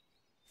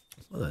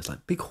 What are those,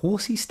 like big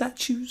horsey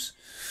statues?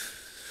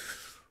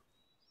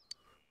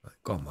 Right,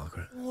 go on,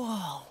 Margaret.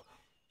 Whoa,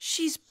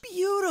 she's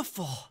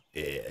beautiful.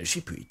 Yeah,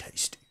 she's pretty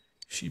tasty.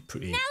 She's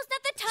pretty... Now's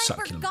not the time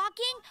succulent. for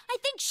gawking. I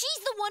think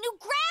she's the one who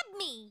grabbed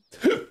me.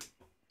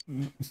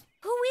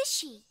 Who is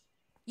she?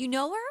 You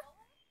know her?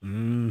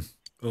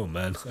 Oh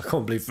man, I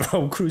can't believe the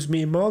whole crew's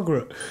me and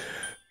Margaret.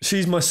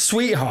 She's my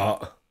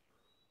sweetheart.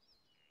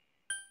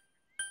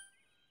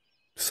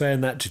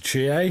 Saying that to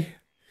Chie.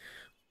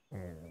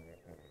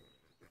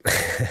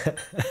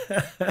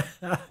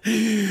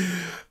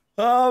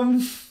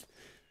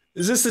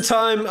 Is this the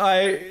time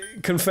I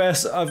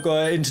confess I've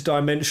got an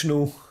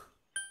interdimensional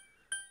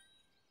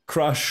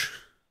crush?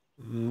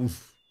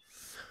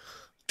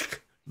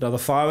 Another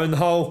fire in the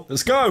hole.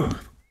 Let's go.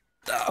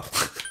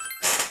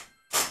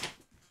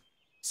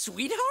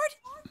 Sweetheart?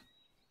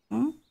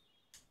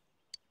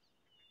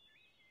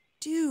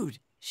 Dude,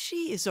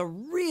 she is a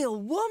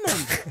real woman.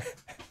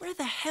 Where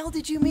the hell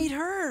did you meet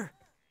her?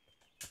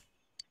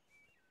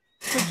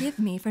 Forgive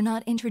me for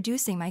not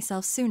introducing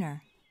myself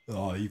sooner.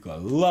 Oh, you've got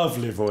a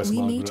lovely voice, We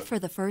Margaret. meet for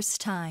the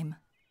first time.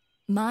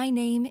 My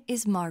name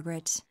is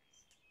Margaret.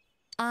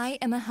 I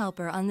am a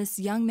helper on this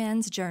young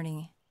man's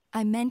journey.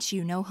 I meant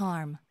you no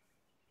harm.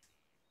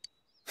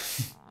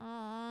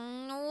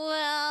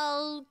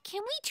 Well,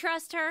 can we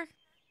trust her?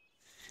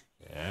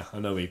 Yeah, I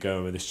know where you're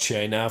going with this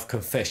chair now. I've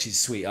confessed she's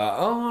sweetheart.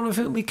 Oh, I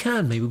think we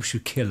can. Maybe we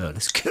should kill her.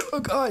 Let's kill her,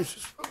 guys.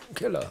 Just fucking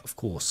kill her, of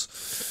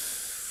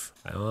course.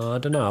 I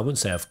don't know. I wouldn't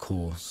say of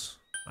course.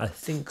 I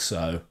think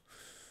so.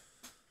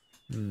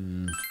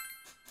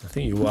 I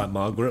think you're right,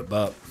 Margaret,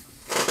 but...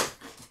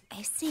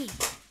 I see.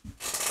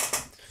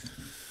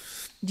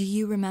 Do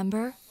you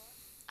remember?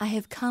 I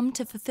have come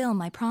to fulfill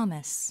my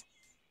promise.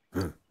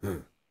 Be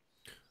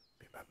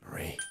about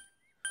Marie.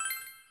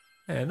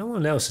 Yeah, no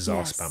one else has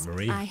asked about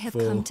Marie. I have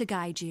come to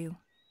guide you.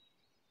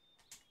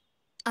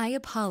 I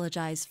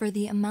apologize for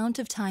the amount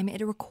of time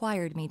it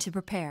required me to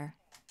prepare.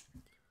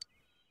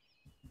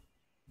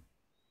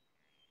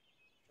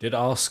 Did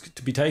ask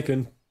to be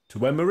taken to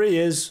where Marie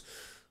is.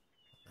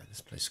 Man,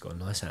 this place has got a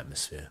nice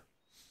atmosphere.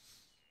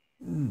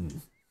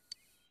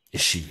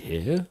 Is she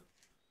here?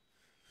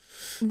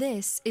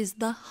 This is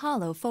the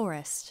Hollow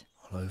Forest.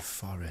 Hollow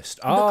Forest.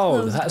 The Oh,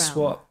 closed that's realm,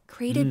 what...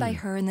 created by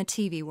her in the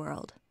TV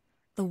world.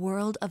 The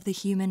world of the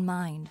human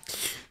mind.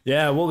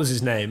 Yeah, what was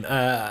his name?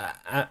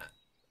 Ameno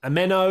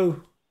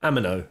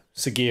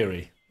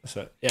Sagiri.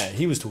 So, yeah,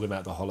 he was talking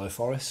about the Hollow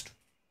Forest.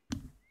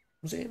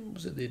 Was it him?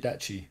 Was it the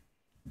Adachi?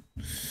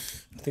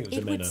 I think it was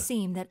It would Ameno.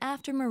 seem that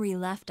after Marie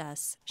left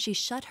us, she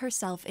shut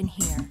herself in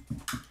here.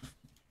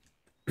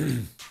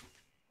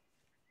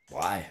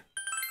 Why?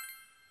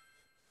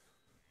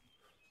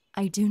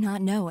 I do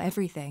not know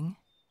everything.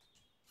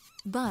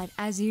 But,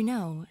 as you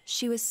know,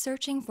 she was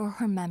searching for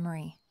her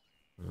memory.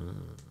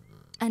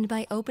 And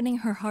by opening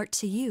her heart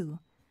to you,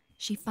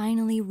 she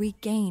finally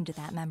regained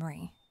that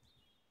memory.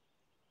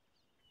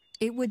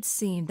 It would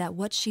seem that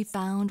what she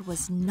found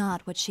was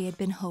not what she had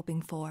been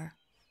hoping for.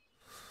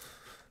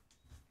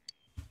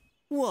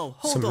 Whoa,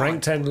 hold Some on.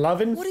 rank 10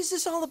 loving? What is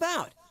this all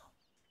about?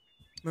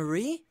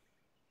 Marie?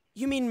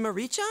 You mean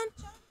Marie-chan?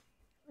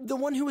 The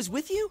one who was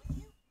with you?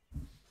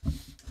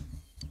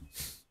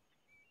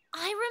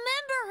 I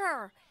remember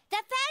her!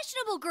 That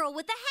fashionable girl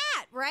with the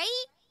hat,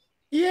 right?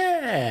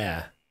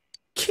 Yeah.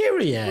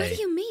 Kyrie. What do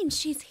you mean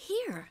she's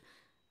here?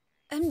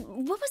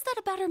 And what was that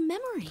about her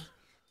memory?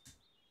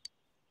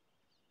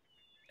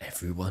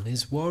 Everyone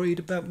is worried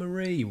about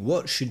Marie.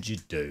 What should you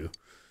do?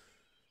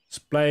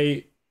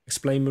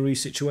 Explain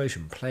Marie's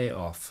situation. Play it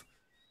off.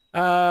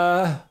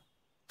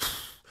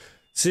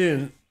 This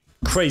isn't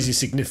crazy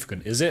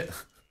significant, is it?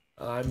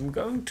 I'm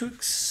going to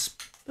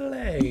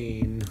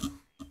explain.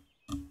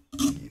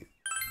 Yeah,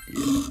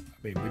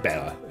 I mean, we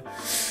better.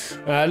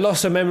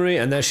 Lost her memory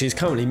and that she's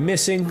currently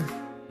missing.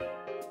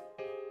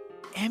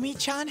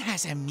 Emmy-chan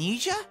has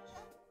amnesia?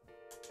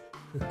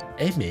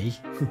 Emmy?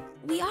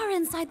 We are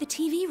inside the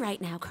TV right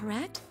now,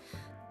 correct?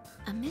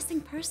 A missing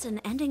person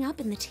ending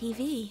up in the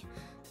TV.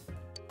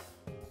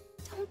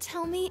 Don't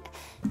tell me.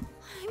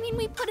 I mean,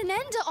 we put an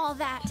end to all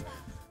that.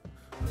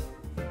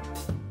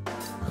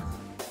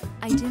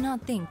 I do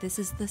not think this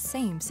is the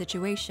same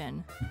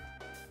situation.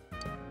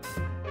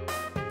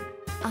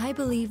 I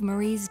believe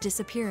Marie's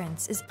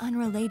disappearance is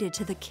unrelated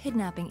to the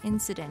kidnapping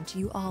incident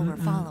you all were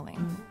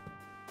following.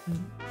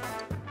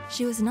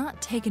 She was not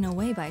taken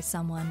away by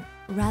someone.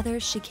 Rather,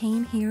 she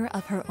came here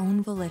of her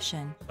own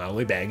volition. Well,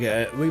 we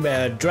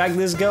better drag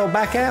this girl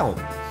back out.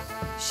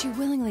 She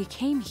willingly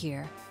came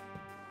here.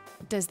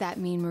 Does that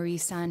mean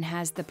Marie-san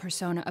has the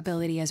persona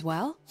ability as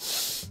well?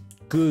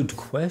 Good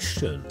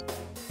question.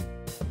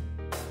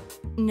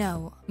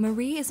 No,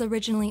 Marie is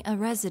originally a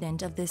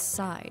resident of this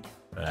side.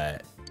 Right.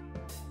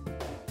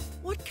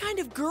 What kind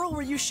of girl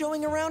were you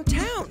showing around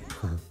town?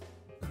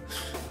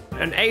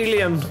 An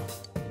alien.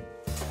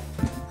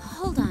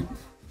 Hold on.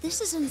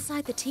 This is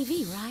inside the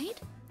TV, right?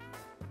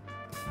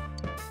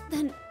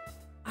 Then,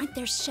 aren't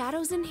there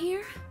shadows in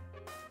here?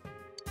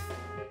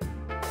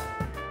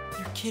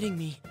 You're kidding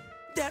me.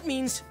 That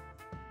means...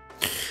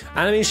 And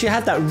I mean, she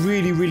had that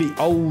really, really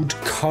old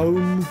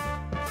comb.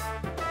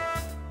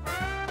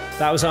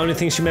 That was the only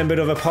thing she remembered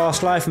of her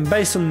past life. And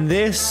based on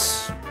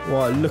this,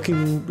 what,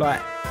 looking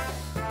like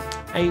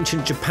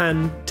ancient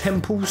Japan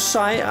temple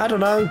site? I don't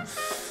know.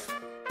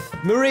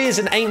 Marie is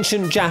an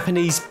ancient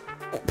Japanese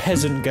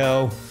peasant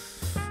girl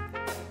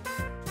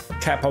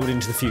catapulted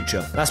into the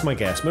future. That's my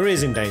guess. Marie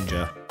is in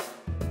danger.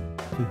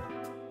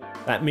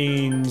 That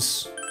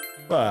means...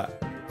 what?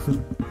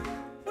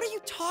 What are you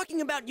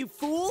talking about, you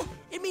fool?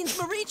 It means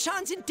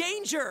Marie-chan's in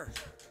danger!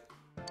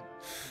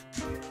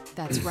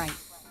 That's right.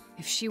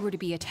 If she were to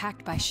be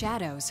attacked by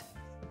shadows.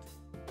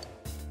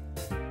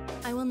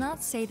 I will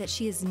not say that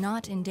she is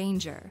not in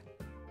danger.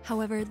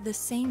 However, the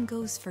same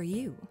goes for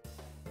you.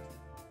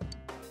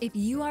 If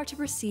you are to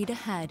proceed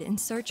ahead and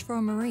search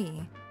for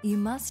Marie, you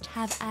must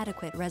have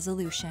adequate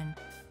resolution.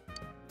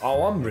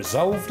 Oh, I'm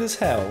resolved as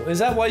hell. Is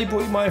that why you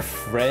brought my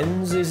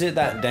friends? Is it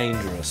that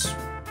dangerous?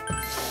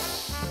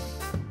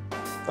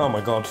 Oh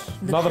my god.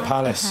 The Another path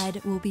palace.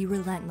 ahead will be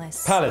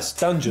relentless. Palace,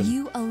 dungeon.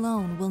 You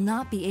alone will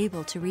not be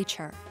able to reach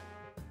her.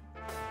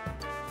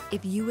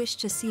 If you wish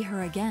to see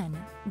her again,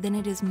 then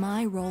it is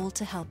my role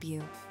to help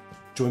you.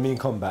 Join me in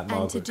combat,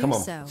 Margaret. And to do Come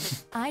on. so,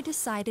 I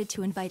decided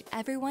to invite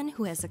everyone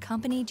who has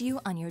accompanied you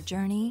on your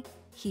journey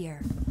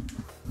here.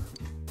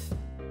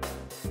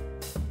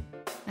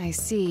 I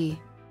see.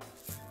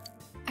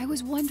 I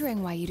was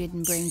wondering why you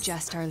didn't bring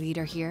just our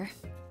leader here.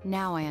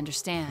 Now I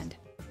understand.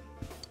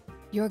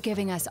 You're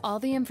giving us all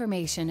the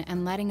information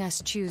and letting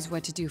us choose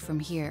what to do from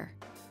here.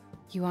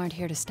 You aren't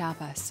here to stop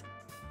us.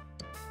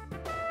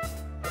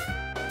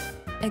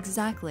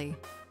 Exactly.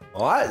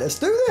 All right, let's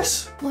do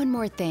this. One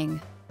more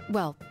thing.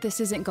 Well, this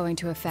isn't going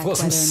to affect Got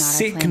whether some or not I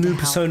sick plan new to help,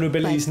 persona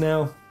abilities but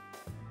now.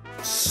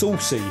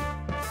 Saucy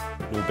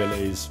new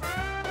abilities.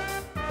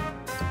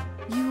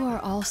 You are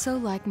also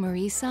like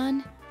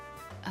Marie-san?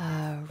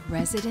 A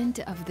resident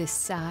of this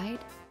side?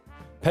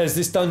 Pez,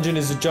 this dungeon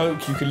is a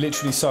joke. You could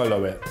literally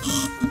solo it.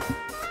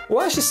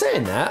 Well, actually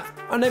saying that,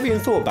 I never even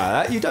thought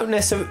about that. You don't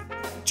necessarily...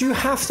 Do you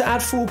have to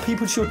add 4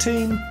 people to your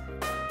team?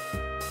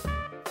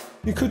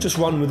 You could just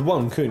run with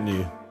 1, couldn't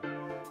you?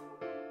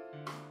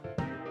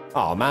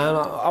 Oh man,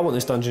 I want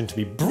this dungeon to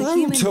be brutal. The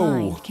human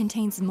mind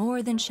contains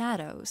more than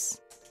shadows.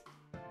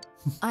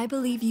 I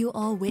believe you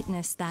all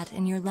witnessed that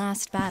in your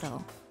last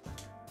battle.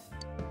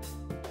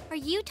 Are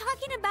you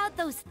talking about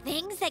those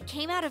things that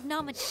came out of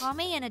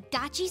Namatame and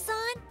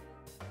Adachi-san?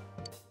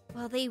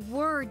 Well, they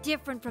were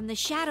different from the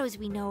shadows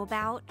we know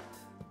about.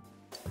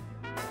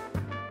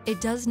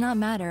 It does not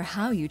matter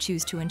how you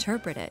choose to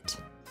interpret it.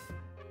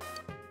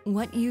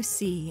 What you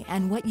see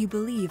and what you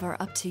believe are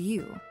up to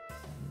you.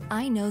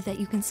 I know that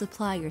you can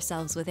supply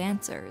yourselves with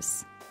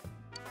answers,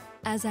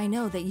 as I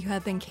know that you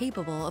have been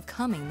capable of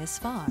coming this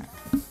far.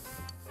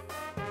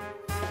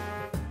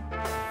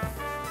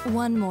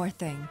 One more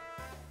thing.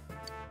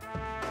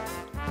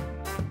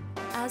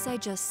 As I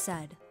just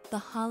said, the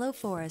Hollow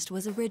Forest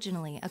was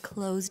originally a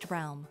closed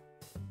realm.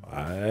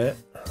 What?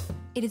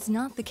 It is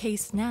not the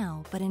case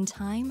now, but in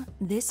time,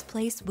 this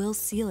place will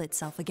seal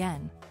itself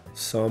again.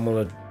 So I'm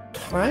on a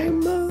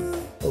timer?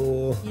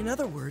 Or... In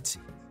other words,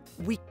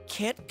 we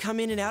can't come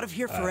in and out of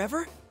here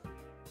forever?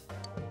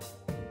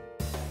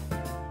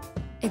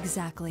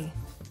 Exactly.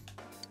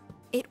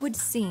 It would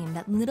seem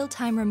that little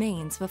time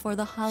remains before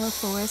the Hollow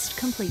Forest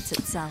completes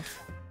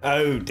itself.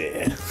 Oh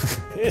dear.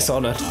 It's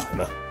on a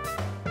timer.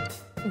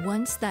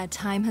 Once that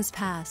time has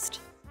passed,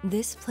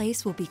 this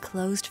place will be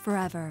closed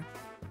forever,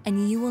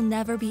 and you will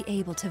never be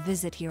able to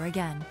visit here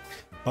again.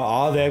 But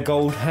are there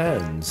gold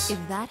hands?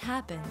 If that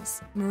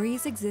happens,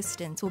 Marie's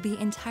existence will be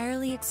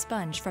entirely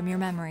expunged from your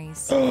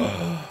memories.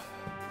 Oh.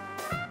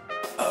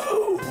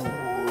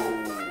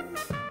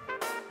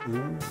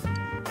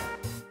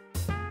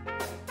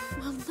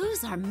 Well,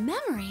 those are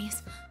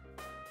memories.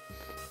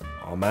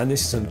 Oh man,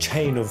 this is some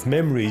chain of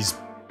memories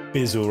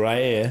bizzle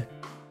right here.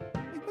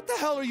 What the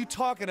hell are you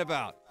talking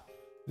about?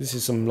 This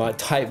is some like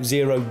Type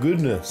 0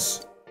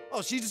 goodness.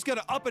 Oh, she's just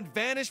gonna up and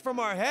vanish from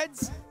our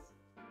heads?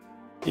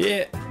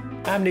 Yeah,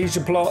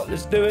 amnesia plot,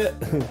 let's do it.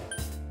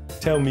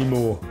 Tell me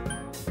more.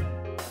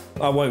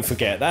 I won't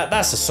forget.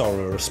 That's a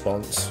sorrow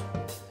response.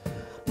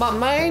 My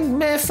mind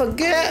may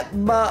forget,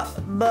 but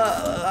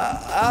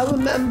I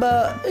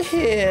remember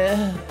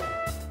here.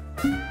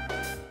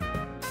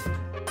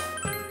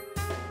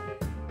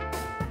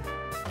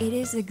 It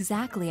is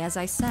exactly as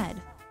I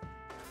said.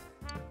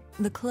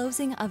 The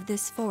closing of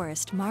this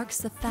forest marks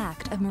the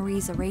fact of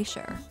Marie's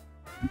erasure.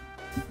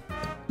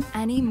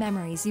 Any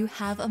memories you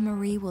have of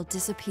Marie will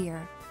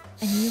disappear,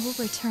 and you will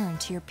return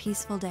to your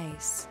peaceful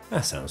days.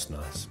 That sounds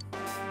nice.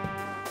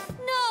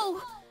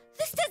 No!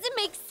 This doesn't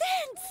make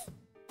sense!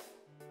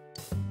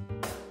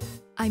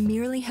 I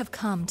merely have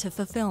come to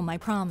fulfill my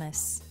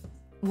promise.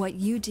 What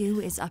you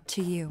do is up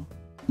to you.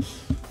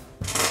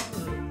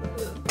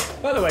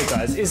 By the way,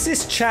 guys, is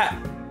this chat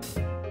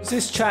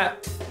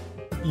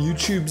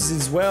YouTube's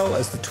as well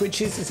as the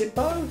Twitches? Is it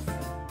both?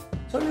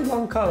 It's only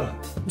one colour.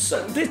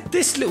 So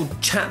this little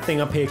chat thing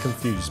up here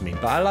confuses me,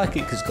 but I like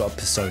it because it's got a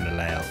persona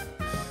layout.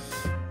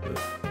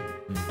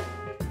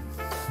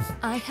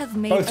 I have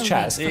made Both a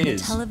chats, link it from the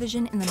is.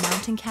 television in the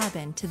mountain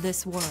cabin to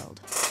this world.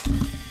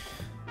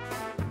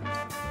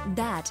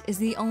 That is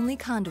the only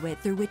conduit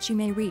through which you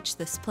may reach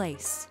this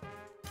place.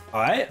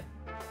 Alright.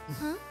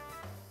 Huh?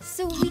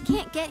 So we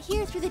can't get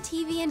here through the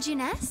TV and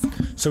Jeunesse?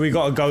 So we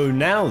gotta go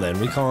now then.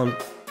 We can't.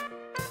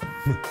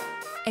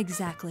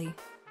 Exactly.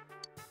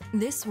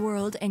 This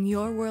world and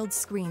your world's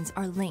screens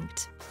are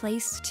linked,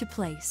 place to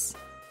place.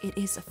 It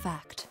is a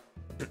fact.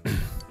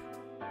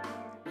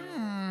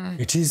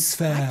 It is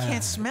fair. I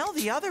can't smell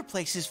the other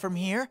places from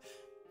here.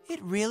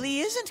 It really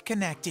isn't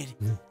connected.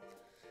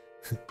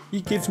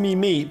 He gives me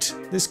meat.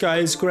 This guy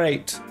is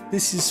great.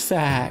 This is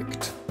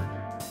fact.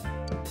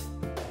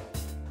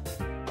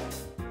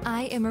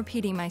 I am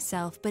repeating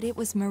myself, but it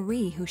was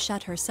Marie who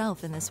shut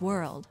herself in this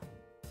world.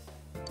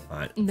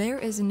 Right. There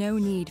is no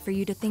need for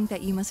you to think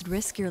that you must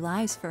risk your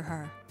lives for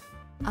her.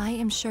 I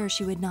am sure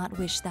she would not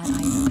wish that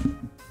either.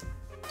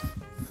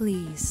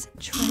 Please,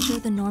 treasure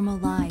the normal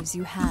lives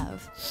you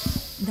have.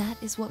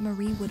 That is what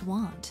Marie would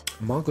want.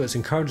 Margaret's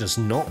encouraged us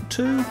not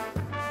to?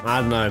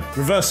 I don't know.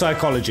 Reverse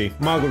psychology.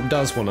 Margaret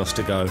does want us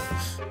to go.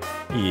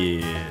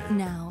 Yeah.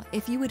 Now,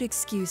 if you would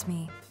excuse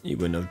me. You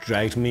wouldn't have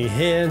dragged me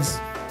here.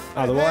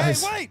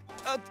 Otherwise. Hey, wait!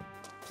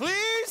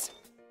 Please?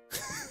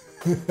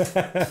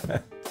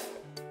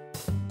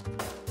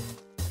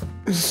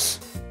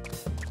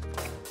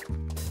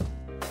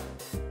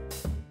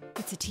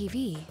 It's a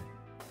TV.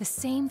 The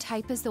same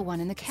type as the one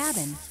in the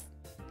cabin.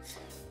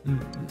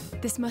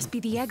 This must be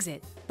the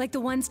exit, like the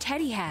ones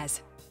Teddy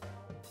has.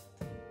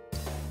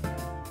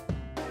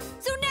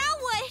 So now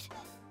what?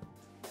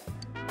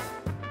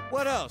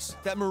 else?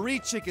 That Marie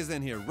chick is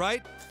in here,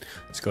 right?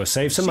 Let's go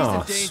save some She's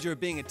ass. in danger of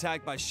being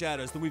attacked by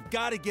shadows, then we've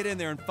got to get in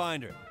there and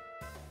find her.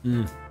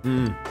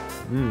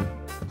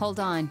 Hold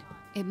on.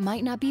 It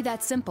might not be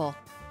that simple.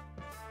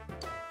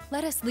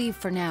 Let us leave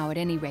for now, at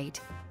any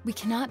rate. We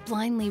cannot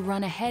blindly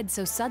run ahead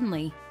so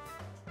suddenly.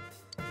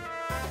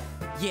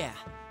 Yeah.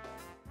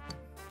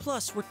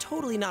 Plus, we're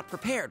totally not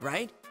prepared,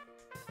 right?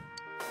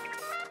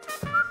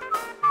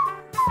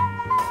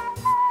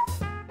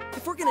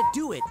 If we're gonna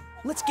do it,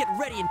 let's get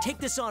ready and take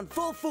this on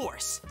full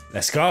force.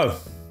 Let's go.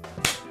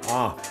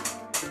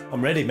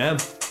 I'm ready, man.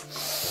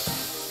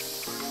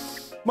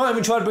 Might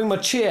even try to bring my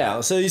chi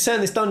out. So you're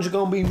saying this dungeon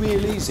gonna be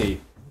real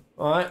easy?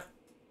 All right.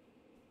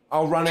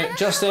 I'll run it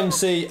just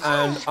MC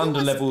and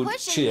underleveled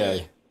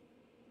chi.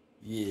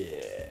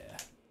 Yeah.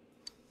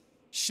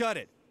 Shut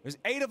it. There's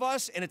 8 of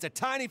us, and it's a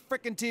tiny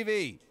frickin'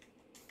 TV.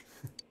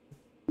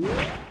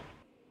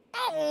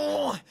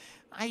 Oh,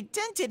 I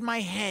dented my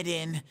head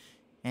in.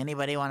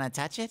 Anybody want to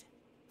touch it?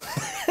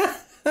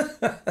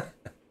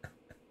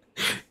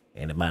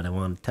 Anybody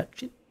want to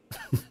touch it?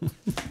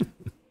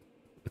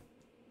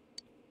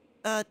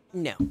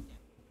 No.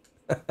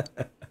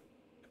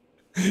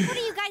 What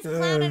are you guys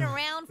clowning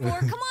around for?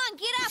 Come on,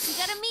 get up. We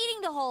got a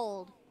meeting to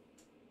hold.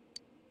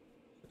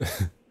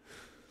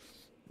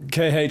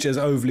 KH has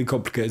overly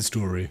complicated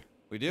story.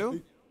 We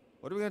do?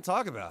 What are we gonna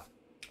talk about?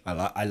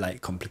 I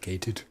like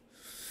complicated.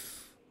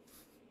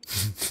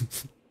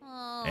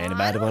 Oh,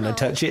 Anybody want to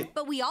touch it?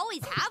 But we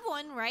always have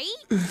one, right?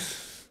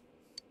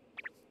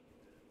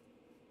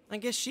 I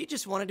guess she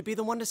just wanted to be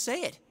the one to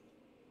say it.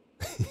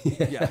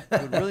 Yeah,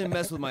 it would really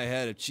mess with my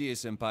head if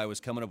Chia-senpai was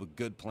coming up with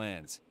good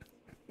plans.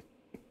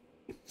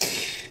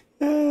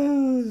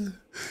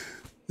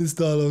 This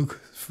dialogue,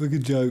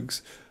 freaking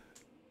jokes.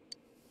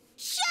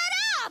 Shut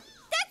up!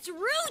 That's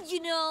rude,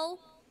 you know.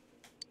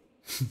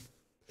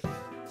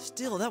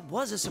 Still, that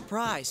was a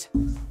surprise.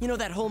 You know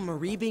that whole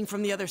Marie being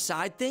from the other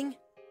side thing?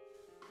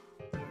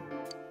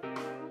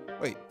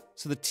 Wait,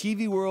 so the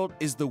TV world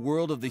is the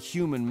world of the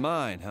human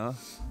mind, huh?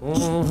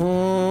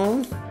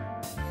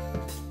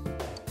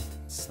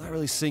 It's not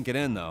really sinking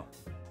in, though.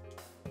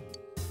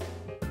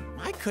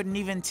 I couldn't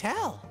even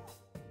tell.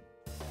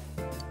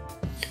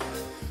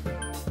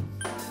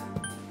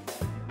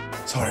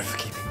 Sorry for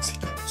keeping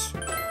secrets.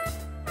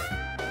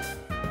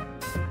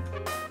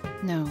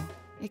 No,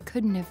 it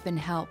couldn't have been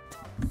helped.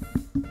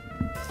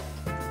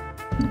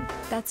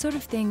 That sort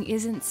of thing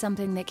isn't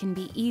something that can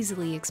be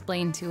easily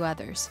explained to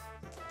others.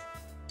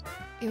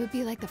 It would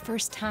be like the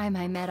first time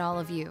I met all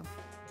of you.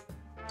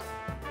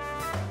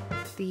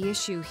 The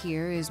issue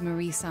here is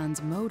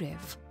Marie-san's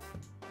motive.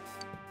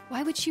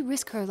 Why would she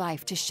risk her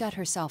life to shut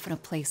herself in a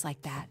place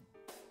like that?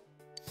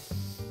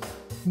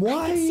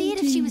 I could see it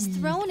if she was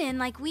thrown in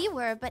like we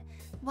were, but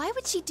why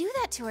would she do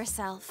that to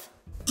herself?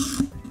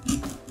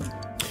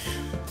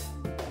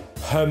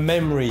 Her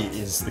memory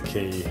is the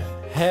key.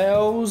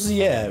 Hells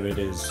yeah, it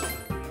is.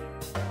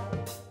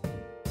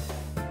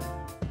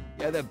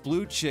 Yeah, that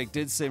blue chick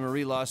did say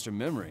Marie lost her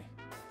memory.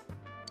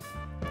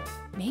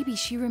 Maybe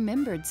she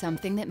remembered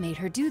something that made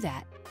her do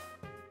that.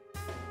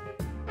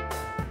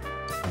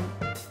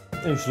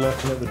 Who's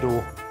lurking at the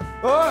door?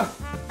 Ah!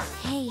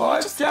 Hey, Hi,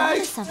 I just thought of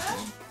Jake.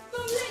 something.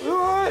 You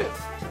alright?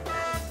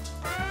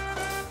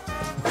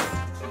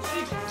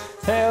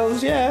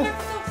 Hells yeah.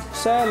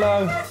 Say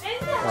hello.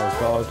 Oh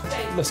god.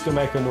 Let's go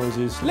make her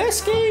noises.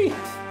 Lesky!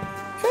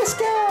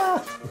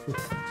 Leska!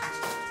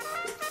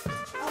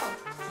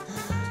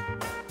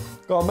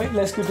 Go on, make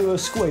Leska do a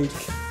squeak.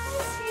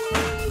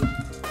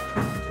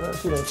 No,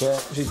 she don't care.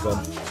 She's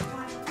gone.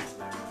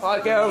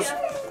 Alright, girls.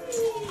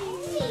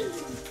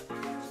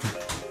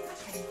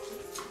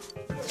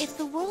 If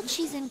the world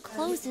she's in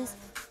closes,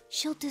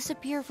 she'll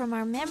disappear from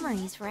our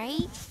memories,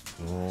 right?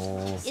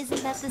 Oh.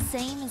 Isn't that the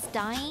same as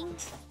dying?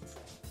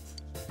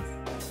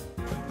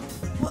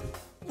 What?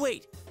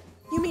 Wait,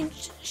 you mean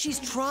she's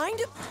trying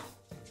to?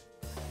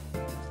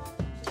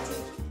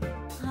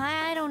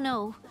 I don't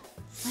know,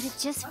 but it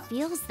just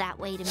feels that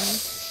way to me.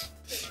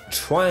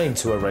 Trying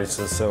to erase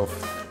herself.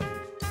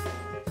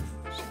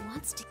 She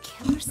wants to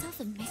kill herself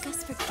and make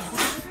us forget about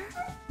her?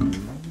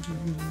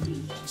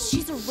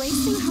 She's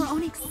erasing her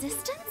own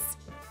existence?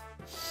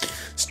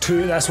 It's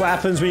too. That's what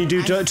happens when you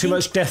do too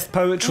much death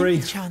poetry.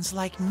 Emi-chan's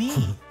like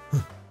me.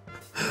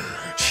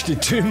 She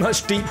did too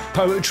much deep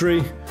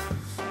poetry.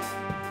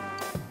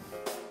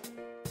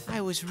 I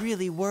was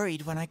really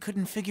worried when I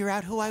couldn't figure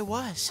out who I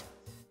was.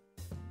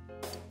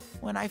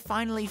 When I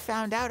finally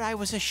found out I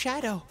was a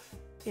shadow,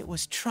 it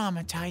was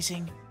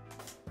traumatizing.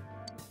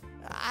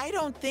 I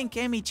don't think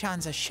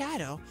Emi-chan's a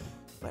shadow,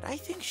 but I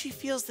think she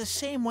feels the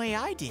same way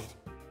I did.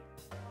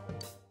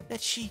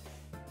 That she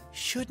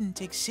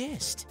shouldn't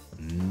exist.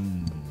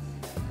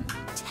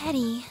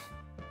 Teddy.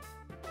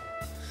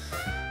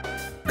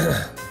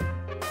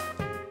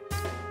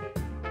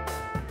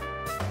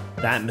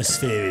 The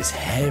atmosphere is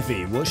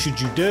heavy. What should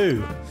you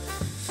do?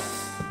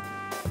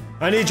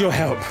 I need your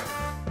help.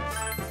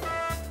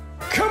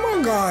 Come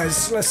on,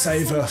 guys. Let's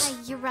save her.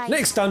 You're right.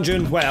 Next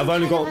dungeon. Wait, I've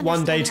only I don't got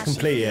one day to understand how she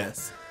complete it.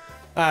 feels.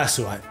 That's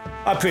all right.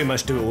 I pretty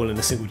much do it all in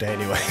a single day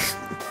anyway.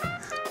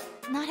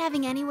 Not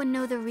having anyone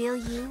know the real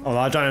you. Although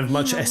I don't have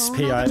much being SP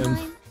alone all the item.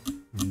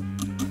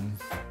 time.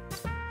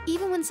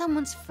 Even when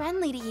someone's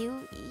friendly to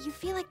you, you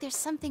feel like there's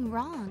something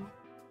wrong.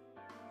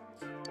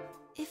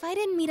 If I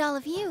didn't meet all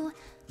of you,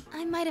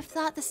 I might have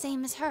thought the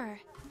same as her.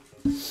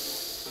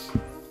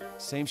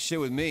 Same shit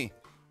with me.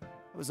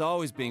 I was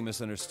always being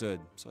misunderstood,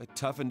 so I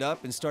toughened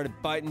up and started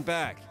biting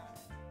back.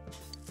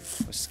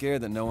 I was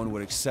scared that no one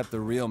would accept the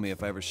real me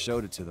if I ever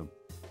showed it to them.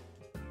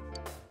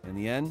 In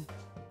the end,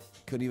 I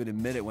couldn't even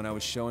admit it when I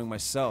was showing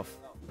myself.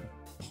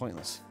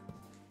 Pointless.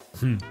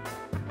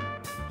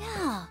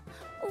 Yeah,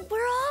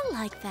 we're all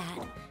like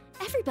that.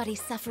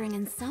 Everybody's suffering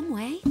in some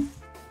way.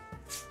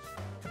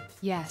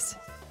 Yes,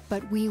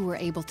 but we were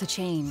able to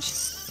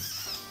change.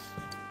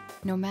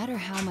 No matter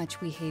how much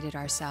we hated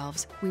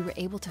ourselves, we were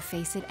able to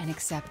face it and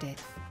accept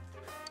it.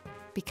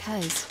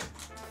 Because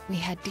we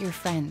had dear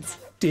friends.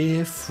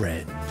 Dear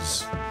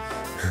friends.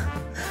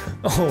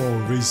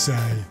 Oh,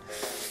 Rizai.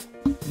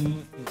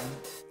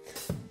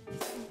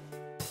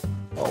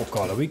 Oh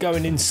god, are we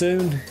going in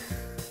soon?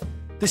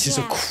 This is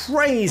a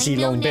crazy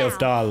long bit of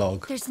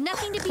dialogue. There's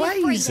nothing to be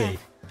Crazy. afraid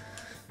of.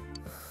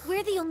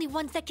 We're the only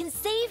ones that can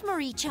save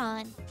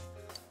Marie-chan.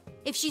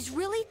 If she's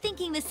really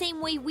thinking the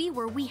same way we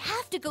were, we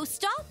have to go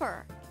stop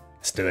her.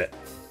 Let's do it.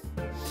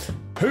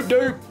 Hoop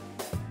doop.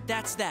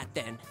 That's that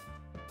then.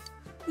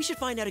 We should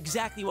find out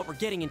exactly what we're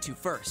getting into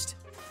first.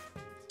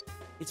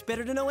 It's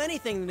better to know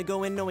anything than to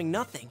go in knowing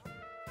nothing.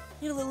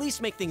 It'll at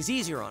least make things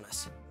easier on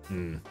us.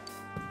 We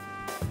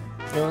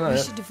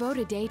should devote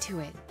a day to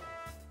it.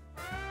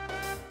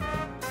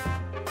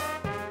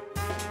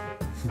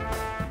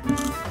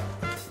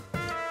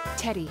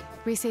 Teddy,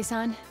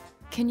 Rise-san,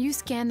 can you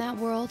scan that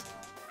world?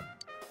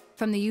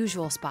 From the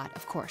usual spot,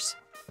 of course.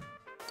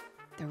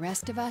 The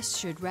rest of us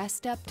should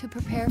rest up to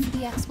prepare for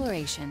the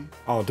exploration.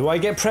 Oh, do I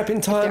get prep in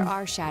If there time?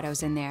 are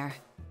shadows in there,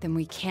 then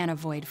we can't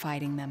avoid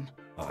fighting them.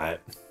 Alright.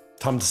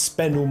 Time to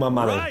spend all my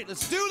money. Right,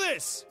 let's do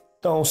this!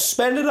 Don't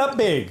spend it up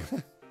big.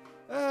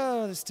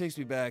 Oh, this takes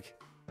me back.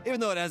 Even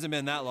though it hasn't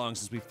been that long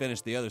since we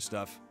finished the other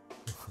stuff.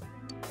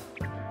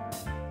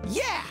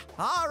 Yeah,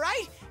 all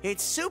right.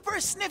 It's super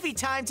sniffy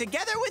time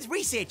together with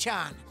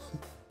Rise-chan.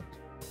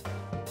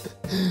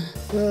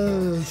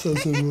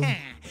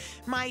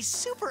 My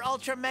super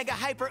ultra mega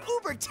hyper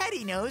uber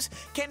teddy nose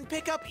can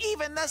pick up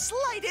even the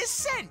slightest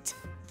scent.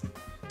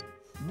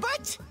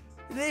 But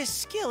this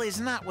skill is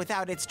not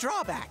without its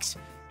drawbacks.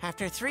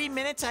 After 3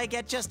 minutes, I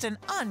get just an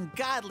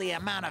ungodly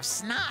amount of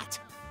snot.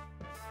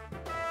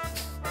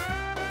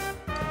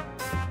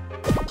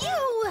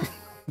 Ew!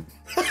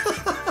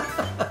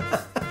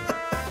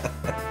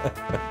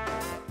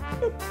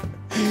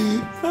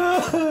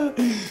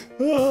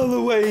 Oh,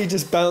 the way he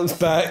just bounced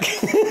back.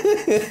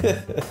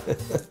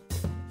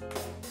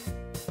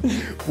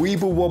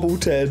 Weeble wobble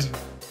Ted.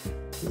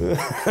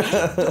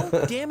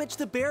 Don't damage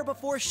the bear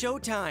before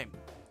showtime.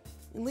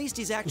 At least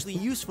he's actually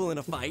useful in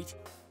a fight.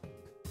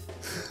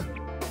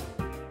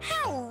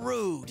 How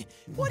rude.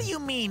 What do you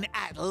mean,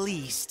 at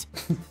least?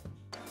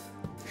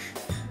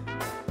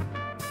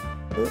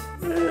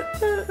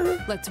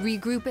 Let's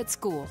regroup at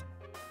school,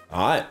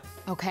 Alright.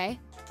 okay?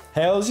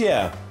 Hells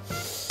yeah.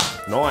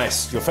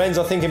 Nice. Your friends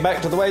are thinking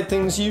back to the way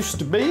things used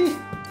to be.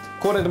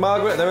 According to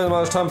Margaret, there isn't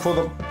much time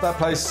before that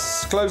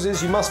place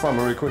closes. You must find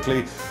Marie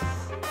quickly,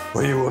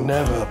 or you will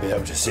never be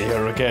able to see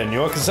her again.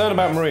 You are concerned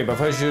about Marie, but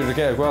first you should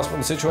get a grasp on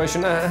the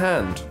situation at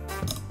hand.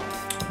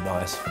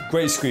 Nice.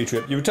 Great ski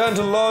trip. You return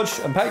to the lodge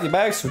and pack your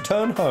bags to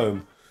return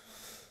home.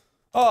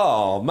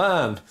 Oh,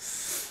 man.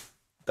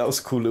 That was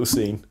a cool little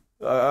scene.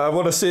 I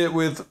want to see it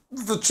with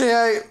the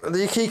Chie, the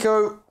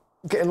Yukiko,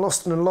 getting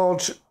lost in the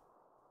lodge.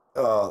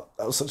 Oh,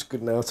 that was such a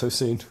good Naruto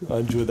scene. I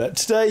enjoyed that.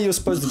 Today you're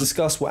supposed to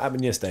discuss what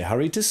happened yesterday.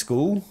 Hurry to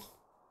school.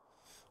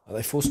 Are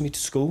they forcing me to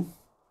school?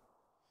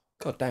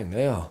 God dang,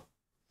 they are.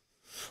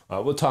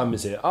 Alright, what time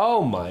is it?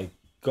 Oh my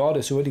god,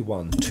 it's already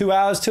 1. 2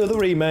 hours till the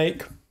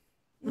remake.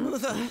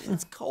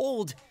 It's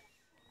cold.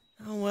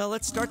 Oh well,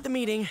 let's start the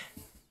meeting.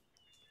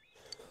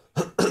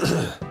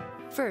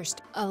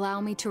 First, allow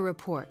me to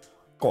report.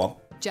 Go on.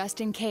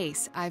 Just in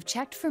case, I've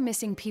checked for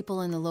missing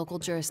people in the local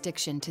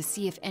jurisdiction to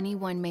see if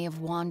anyone may have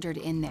wandered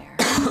in there.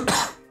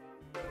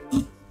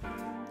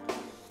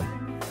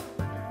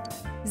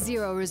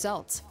 0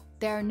 results.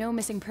 There are no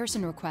missing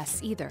person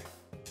requests either.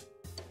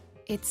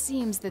 It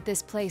seems that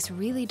this place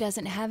really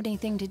doesn't have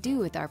anything to do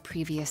with our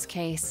previous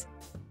case.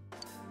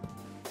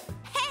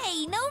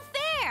 Hey, no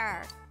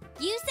fair!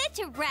 You said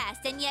to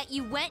rest, and yet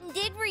you went and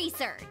did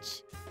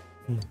research.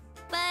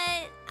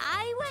 But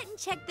I went and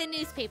checked the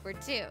newspaper,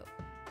 too.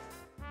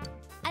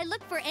 I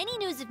looked for any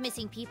news of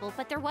missing people,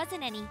 but there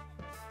wasn't any.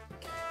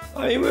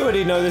 I mean, we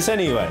already know this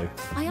anyway.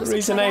 I also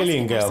Marie's an tried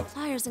alien asking our girl.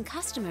 suppliers and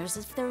customers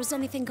if there was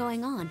anything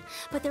going on,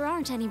 but there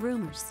aren't any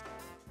rumors.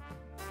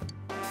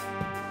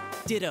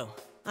 Ditto.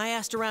 I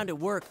asked around at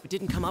work, but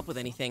didn't come up with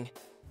anything.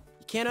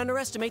 You can't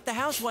underestimate the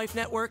housewife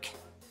network.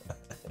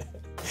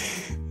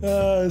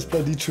 It's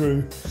bloody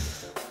true.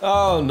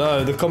 Oh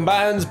no, the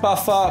combatants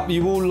buff up.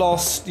 You all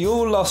lost. You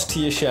all lost to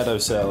your shadow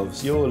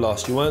selves. You all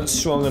lost. You weren't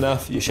strong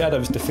enough. Your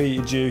shadows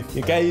defeated you.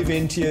 You gave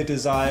in to your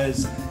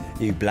desires.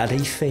 You bloody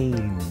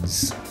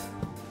fiends.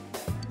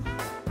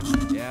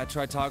 Yeah, I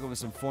tried talking with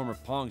some former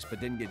punks, but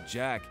didn't get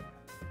jack.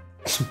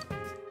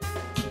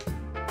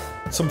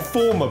 Some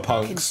former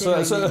punks.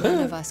 Considering that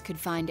none of us could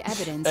find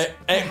evidence, perhaps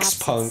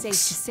ex-punks. it's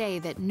safe to say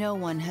that no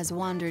one has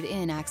wandered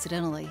in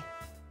accidentally.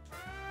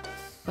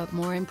 But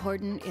more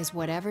important is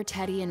whatever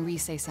Teddy and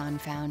Rise-san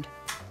found.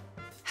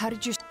 How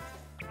did your...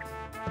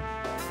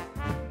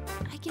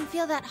 I can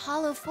feel that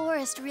hollow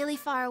forest really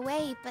far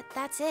away, but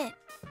that's it.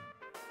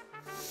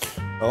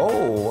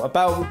 Oh,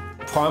 about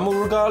Primal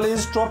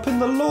Regalia's dropping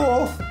the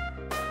law.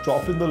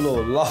 Dropping the law.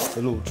 Love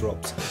the law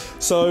drops.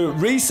 So,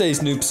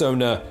 Rise's new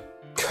persona,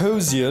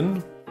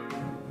 Kozian,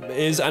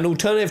 is an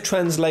alternative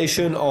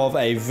translation of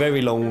a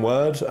very long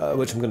word,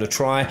 which I'm going to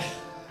try.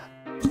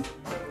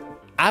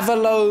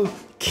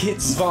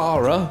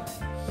 Avalokitesvara,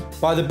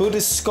 by the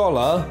Buddhist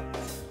scholar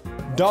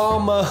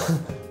Dharma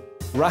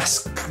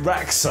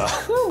Raksa.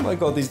 Oh my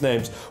god, these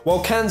names.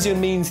 While Kanzion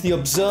means the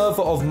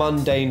observer of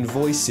mundane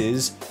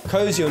voices,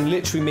 Kozion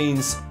literally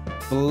means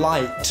the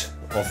light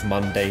of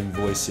mundane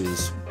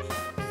voices.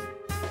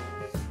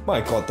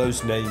 My god,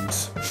 those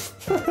names.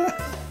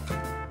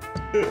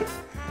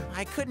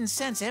 I couldn't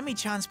sense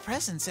Emi-chan's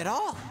presence at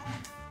all.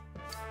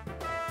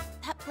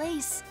 That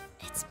place,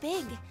 it's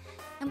big.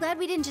 I'm glad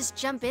we didn't just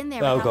jump in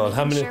there Oh without god,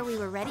 how making many? sure we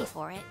were ready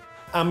for it.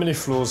 How many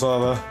floors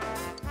are there?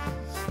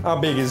 How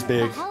big is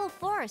big? A hollow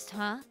forest,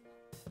 huh?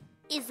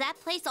 Is that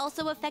place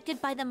also affected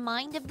by the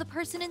mind of the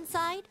person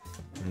inside?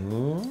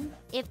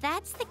 If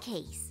that's the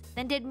case,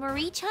 then did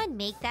Marie-chan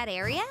make that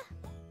area?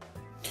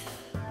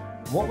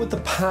 What would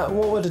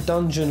the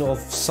dungeon of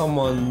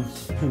someone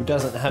who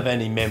doesn't have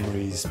any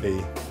memories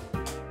be?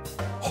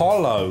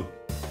 Hollow.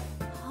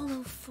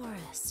 Hollow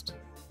forest.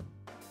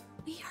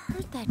 We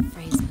heard that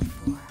phrase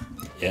before.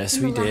 Yes,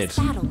 In we the did. last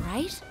battle,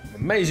 right?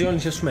 Amazing, only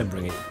just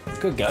remembering it.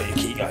 Good go,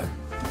 Yukiko.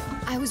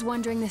 I was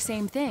wondering the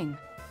same thing.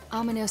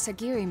 Amino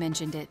Sagiri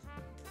mentioned it.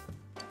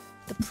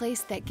 The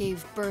place that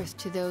gave birth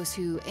to those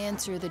who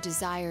answer the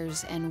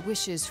desires and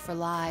wishes for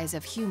lies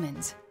of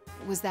humans.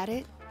 Was that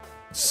it?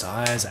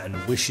 Desires and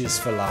wishes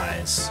for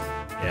lies.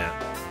 Yeah.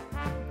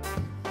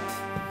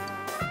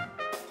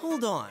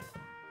 Hold on.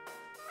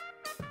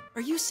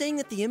 Are you saying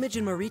that the image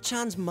in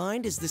Marie-chan's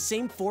mind is the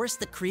same force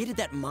that created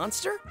that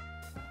monster?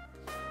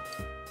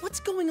 What's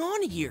going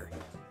on here?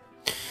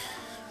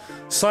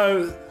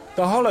 So,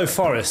 the Hollow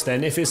Forest,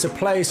 then, if it's a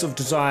place of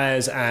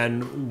desires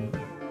and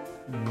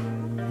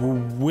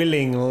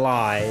willing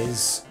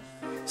lies,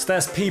 so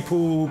that's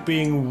people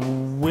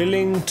being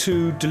willing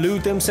to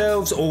delude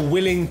themselves or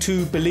willing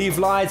to believe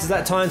lies. Is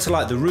that tied to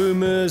like the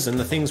rumors and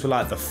the things with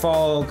like the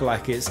fog?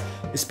 Like it's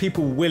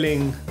people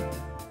willing,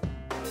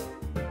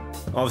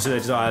 obviously their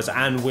desires,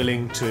 and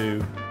willing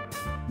to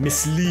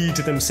mislead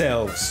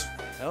themselves.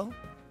 Hell?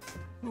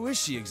 Who is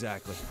she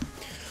exactly?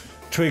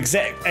 To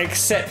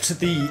accept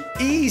the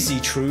easy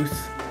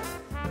truth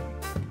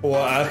or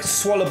a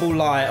swallowable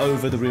lie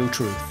over the real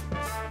truth.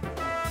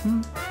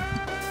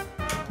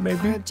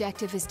 Maybe. Our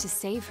objective is to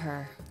save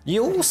her.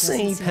 You'll But it doesn't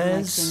see, seem like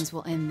Pez. things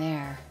will end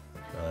there.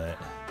 Right.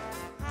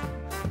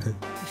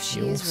 If she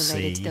You'll is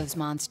related see. to those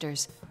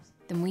monsters,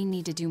 then we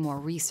need to do more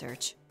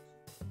research.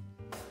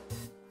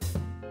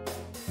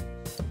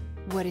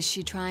 What is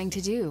she trying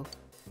to do?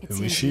 It Who is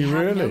seems she we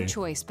have no really?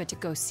 choice but to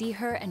go see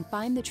her and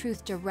find the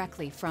truth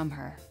directly from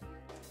her.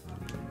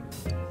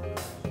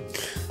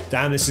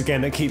 Damn, this again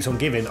that keeps on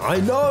giving. I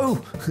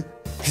know!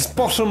 It's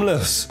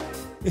bottomless.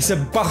 It's a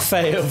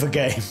buffet of a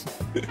game.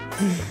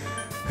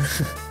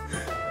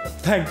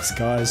 Thanks,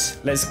 guys.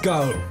 Let's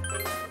go.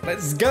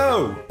 Let's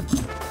go!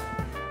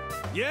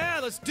 Yeah,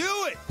 let's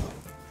do it!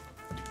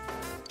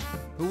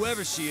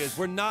 Whoever she is,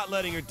 we're not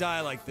letting her die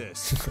like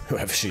this.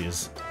 Whoever she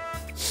is.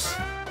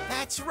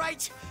 That's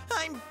right.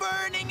 I'm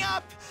burning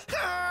up.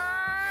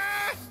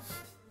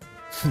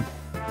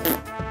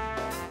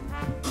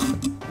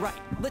 Right,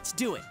 let's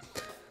do it.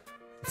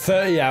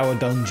 30-hour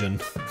dungeon.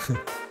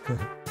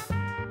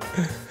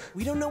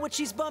 We don't know what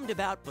she's bummed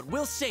about, but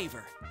we'll save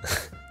her.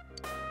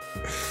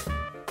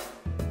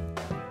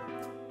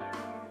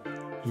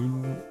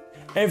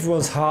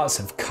 Everyone's hearts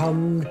have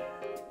come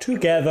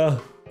together.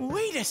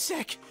 Wait a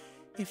sec.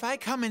 If I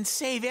come and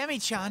save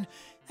Emi-chan,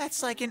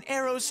 that's like an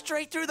arrow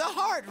straight through the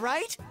heart,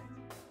 right?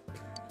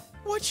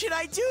 What should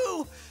I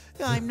do?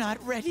 I'm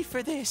not ready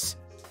for this.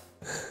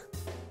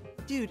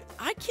 Dude,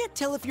 I can't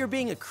tell if you're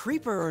being a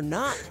creeper or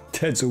not.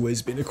 Ted's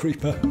always been a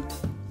creeper.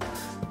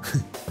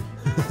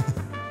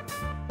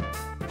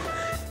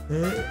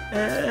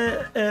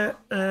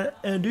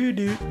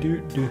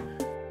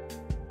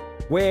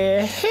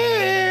 We're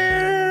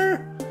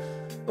here!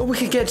 We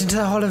could get into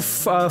the Hollow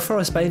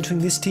Forest by entering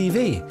this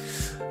TV.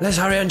 Let's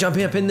hurry and jump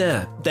up in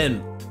there.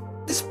 Then,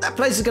 that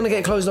place is going to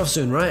get closed off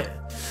soon, right?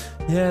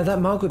 Yeah, that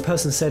Margaret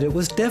person said it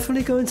was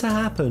definitely going to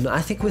happen.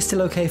 I think we're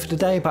still okay for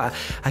today, but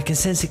I can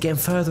sense it getting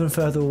further and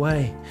further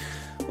away.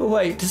 Well,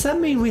 wait, does that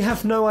mean we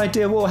have no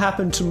idea what will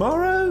happen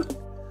tomorrow?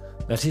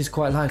 That is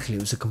quite likely. It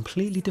was a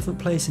completely different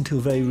place until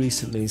very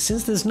recently.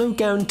 Since there's no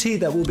guarantee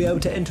that we'll be able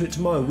to enter it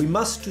tomorrow, we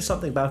must do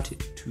something about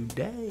it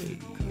today.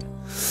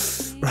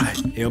 Right,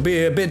 it'll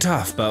be a bit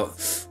tough,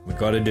 but we've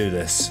got to do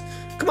this.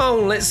 Come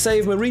on, let's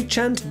save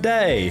Marie-chan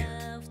today.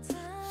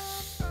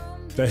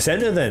 Let's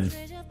enter then.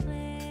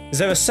 Is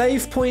there a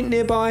save point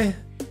nearby?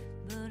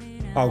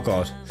 Oh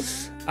god.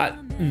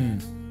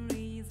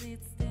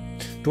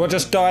 Do I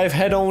just dive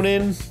head on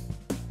in?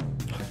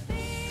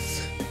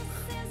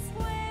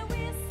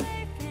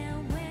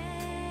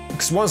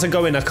 Because once I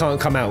go in, I can't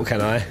come out,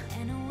 can I?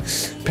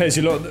 Pez,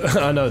 you look.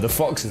 I know, the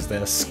fox is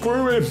there.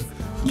 Screw him!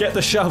 Get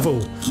the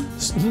shovel.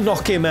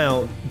 Knock him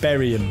out.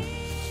 Bury him.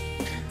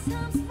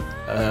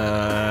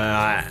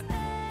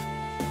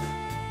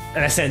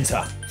 Let's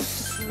enter.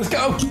 Let's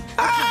go!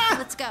 Ah!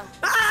 Let's go.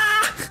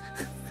 Ah!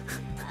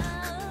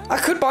 I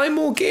could buy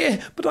more gear,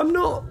 but I'm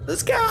not.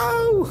 Let's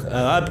go!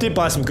 I did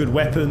buy some good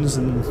weapons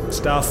and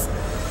stuff.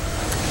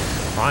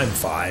 I'm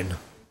fine.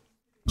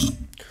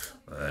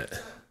 Right.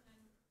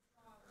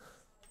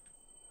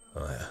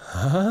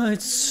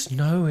 It's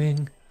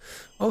snowing.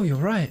 Oh, you're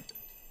right.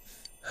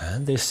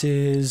 And this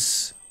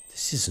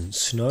isn't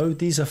snow.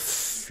 These are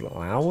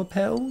flower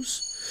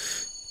petals.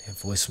 A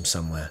voice from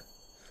somewhere.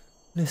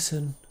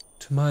 Listen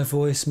to my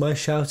voice, my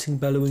shouting,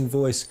 bellowing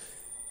voice.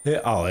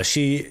 Oh, is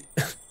she?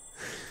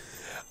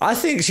 I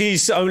think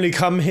she's only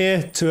come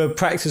here to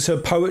practice her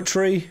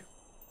poetry.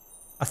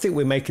 I think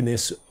we're making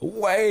this a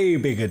way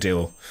bigger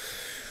deal.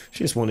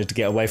 She just wanted to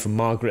get away from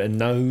Margaret and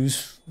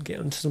Nose, get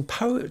onto some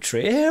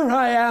poetry. Here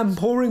I am,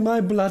 pouring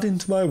my blood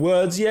into my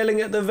words, yelling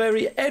at the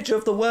very edge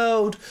of the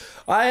world.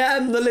 I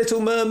am the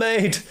Little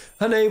Mermaid,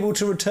 unable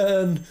to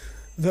return.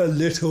 The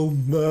Little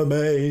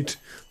Mermaid.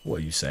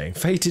 What are you saying?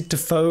 Fated to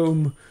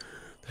foam.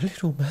 The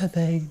Little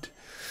Mermaid.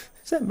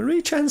 Is that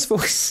Marie-chan's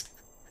voice?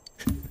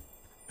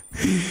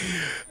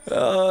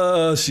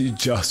 Oh, she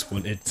just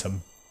wanted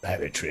some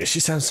poetry. She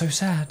sounds so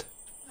sad.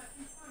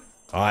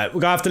 Alright, we're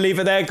going to have to leave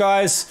it there,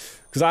 guys,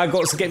 because I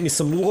got to get me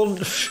some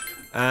lunch.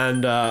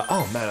 And,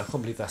 oh man, I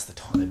can't believe that's the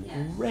time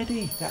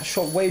already. That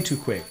shot way too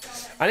quick.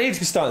 I need to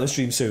be starting the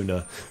stream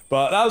sooner.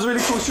 But that was a really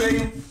cool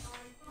stream.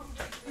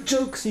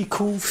 Jokesy,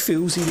 cool,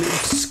 feelsy little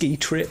ski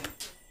trip.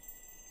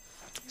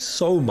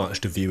 So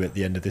much to view at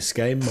the end of this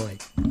game. My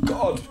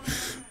God.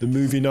 The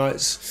movie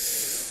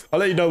nights. I'll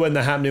let you know when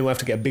they're happening. We'll have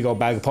to get a big old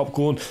bag of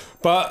popcorn.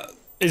 But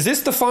is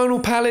this the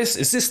final palace?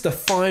 Is this the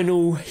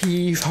final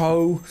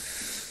heave-ho?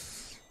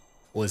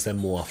 Or is there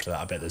more after that?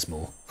 I bet there's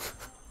more.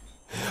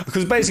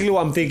 Because basically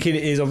what I'm thinking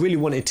is I really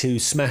wanted to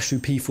smash through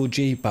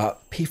P4G,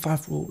 but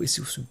P5 Raw is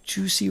also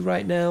juicy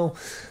right now.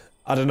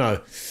 I don't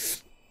know.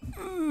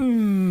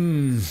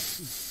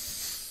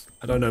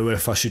 I don't know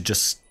if I should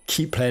just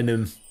keep playing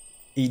them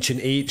each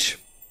and each.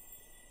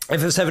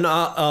 FF7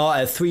 are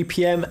at 3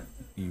 PM.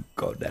 You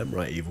goddamn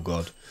right, evil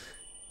god.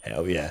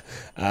 Hell yeah.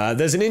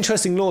 There's an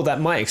interesting law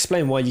that might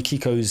explain why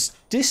Yukiko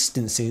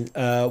distanced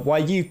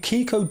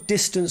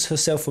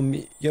herself from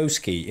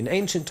Yosuke. In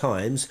ancient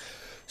times,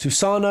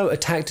 Susanoo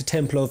attacked a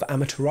temple of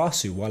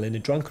Amaterasu while in a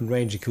drunken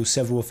rage and killed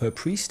several of her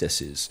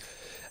priestesses.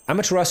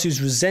 Amaterasu's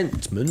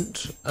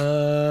resentment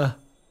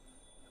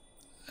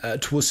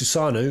towards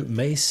Susanoo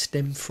may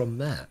stem from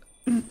that.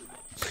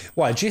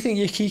 Why, do you think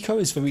Yukiko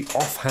is very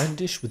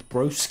offhandish with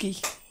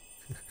broski?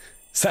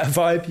 Is that a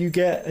vibe you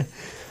get?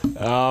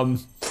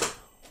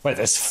 Wait,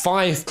 there's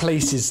 5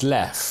 places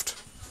left.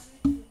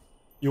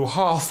 You're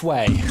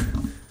halfway.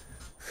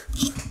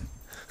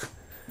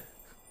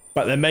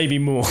 But there may be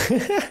more.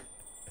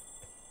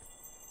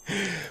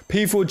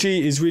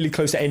 P4G is really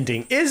close to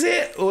ending. Is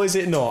it or is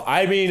it not?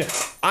 I mean,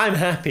 I'm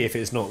happy if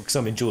it's not because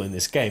I'm enjoying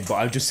this game, but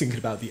I'm just thinking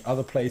about the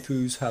other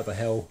playthroughs, how the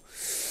hell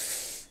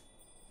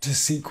to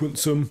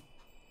sequence them.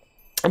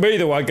 But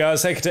either way,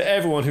 guys, thank you to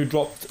everyone who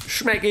dropped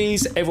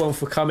schmeckies, everyone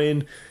for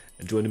coming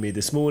and joining me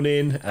this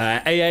morning.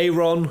 AA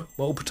Ron,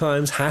 multiple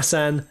times,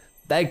 Hassan,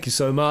 thank you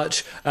so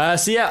much.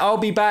 So yeah, I'll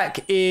be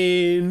back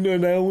in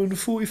an hour and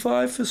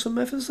 45 for some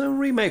FF7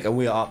 remake, and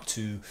we're up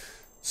to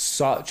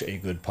such a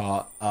good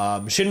part.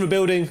 Shinra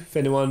building, for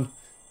anyone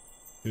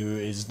who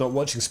is not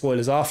watching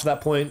spoilers after that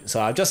point.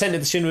 So I've just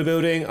entered the Shinra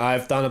building.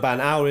 I've done about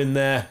an hour in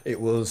there. It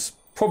was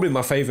probably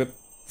my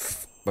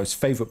most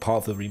favourite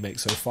part of the remake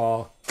so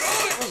far.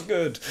 It was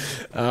good.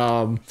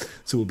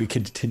 So we'll be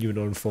continuing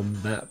on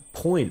from that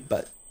point.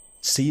 But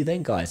see you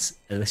then, guys,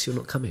 unless you're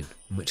not coming,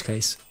 in which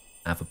case,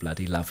 have a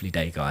bloody lovely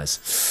day, guys.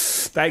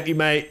 Thank you,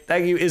 mate.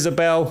 Thank you,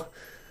 Isabel.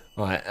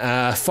 All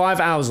right, 5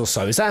 hours or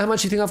so. Is that how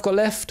much you think I've got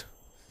left?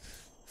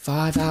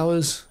 5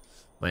 hours?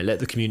 Wait, let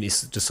the community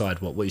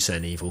decide what are you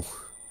saying, Evil?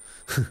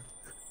 The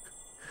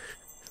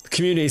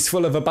community is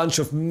full of a bunch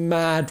of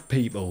mad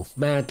people,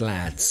 mad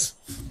lads.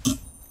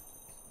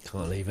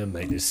 Can't even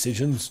make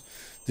decisions.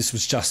 This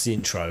was just the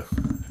intro.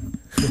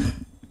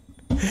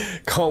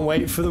 Can't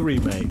wait for the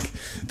remake.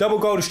 Double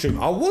Golden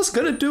Stream. I was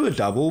going to do a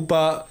double,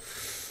 but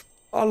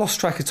I lost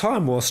track of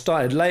time or I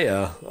started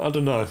later. I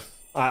don't know.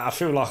 I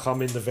feel like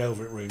I'm in the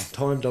Velvet Room.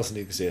 Time doesn't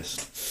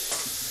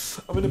exist.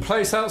 I'm in a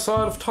place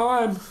outside of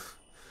time.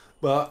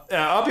 But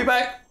yeah, I'll be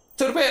back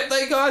to the bit.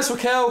 Thank you guys,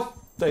 Raquel.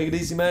 Take it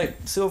easy,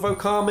 mate. Silvo,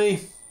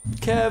 Kami,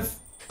 Kev,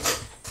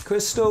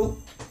 Crystal,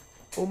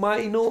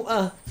 Almighty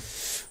Naughter,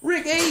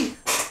 Ricky,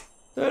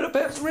 Third of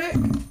Peps, Rick.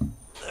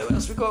 Who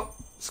else we got?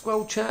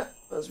 Squirrel Chat.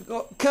 Who else we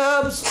got?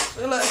 Curbs.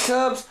 See you later,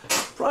 Curbs.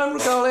 Prime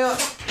Regalia. I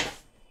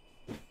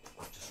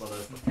just run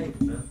over my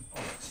cable now. Oh,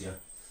 that's you.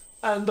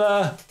 And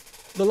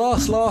the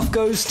last laugh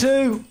goes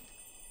to...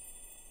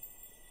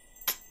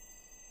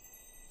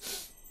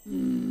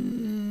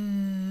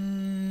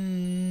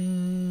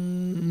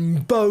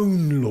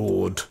 Bone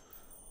Lord.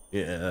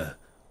 Yeah,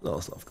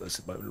 last laugh goes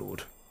to Bone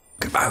Lord.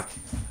 Goodbye.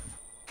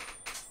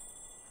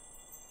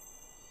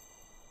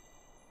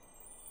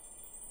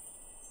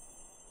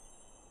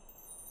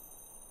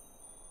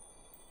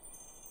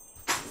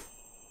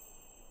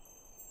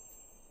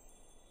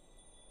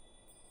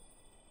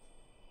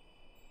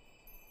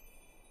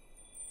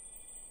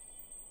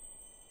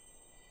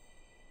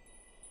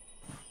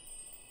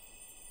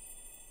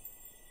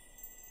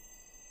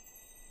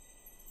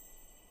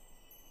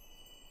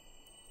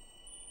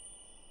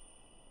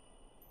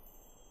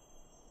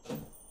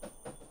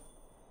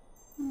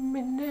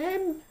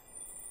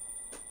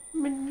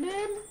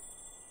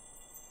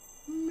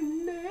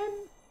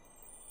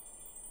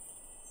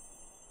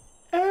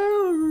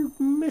 Oh,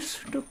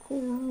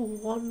 mystical,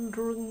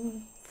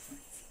 wandering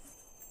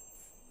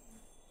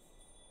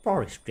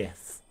forest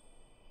death.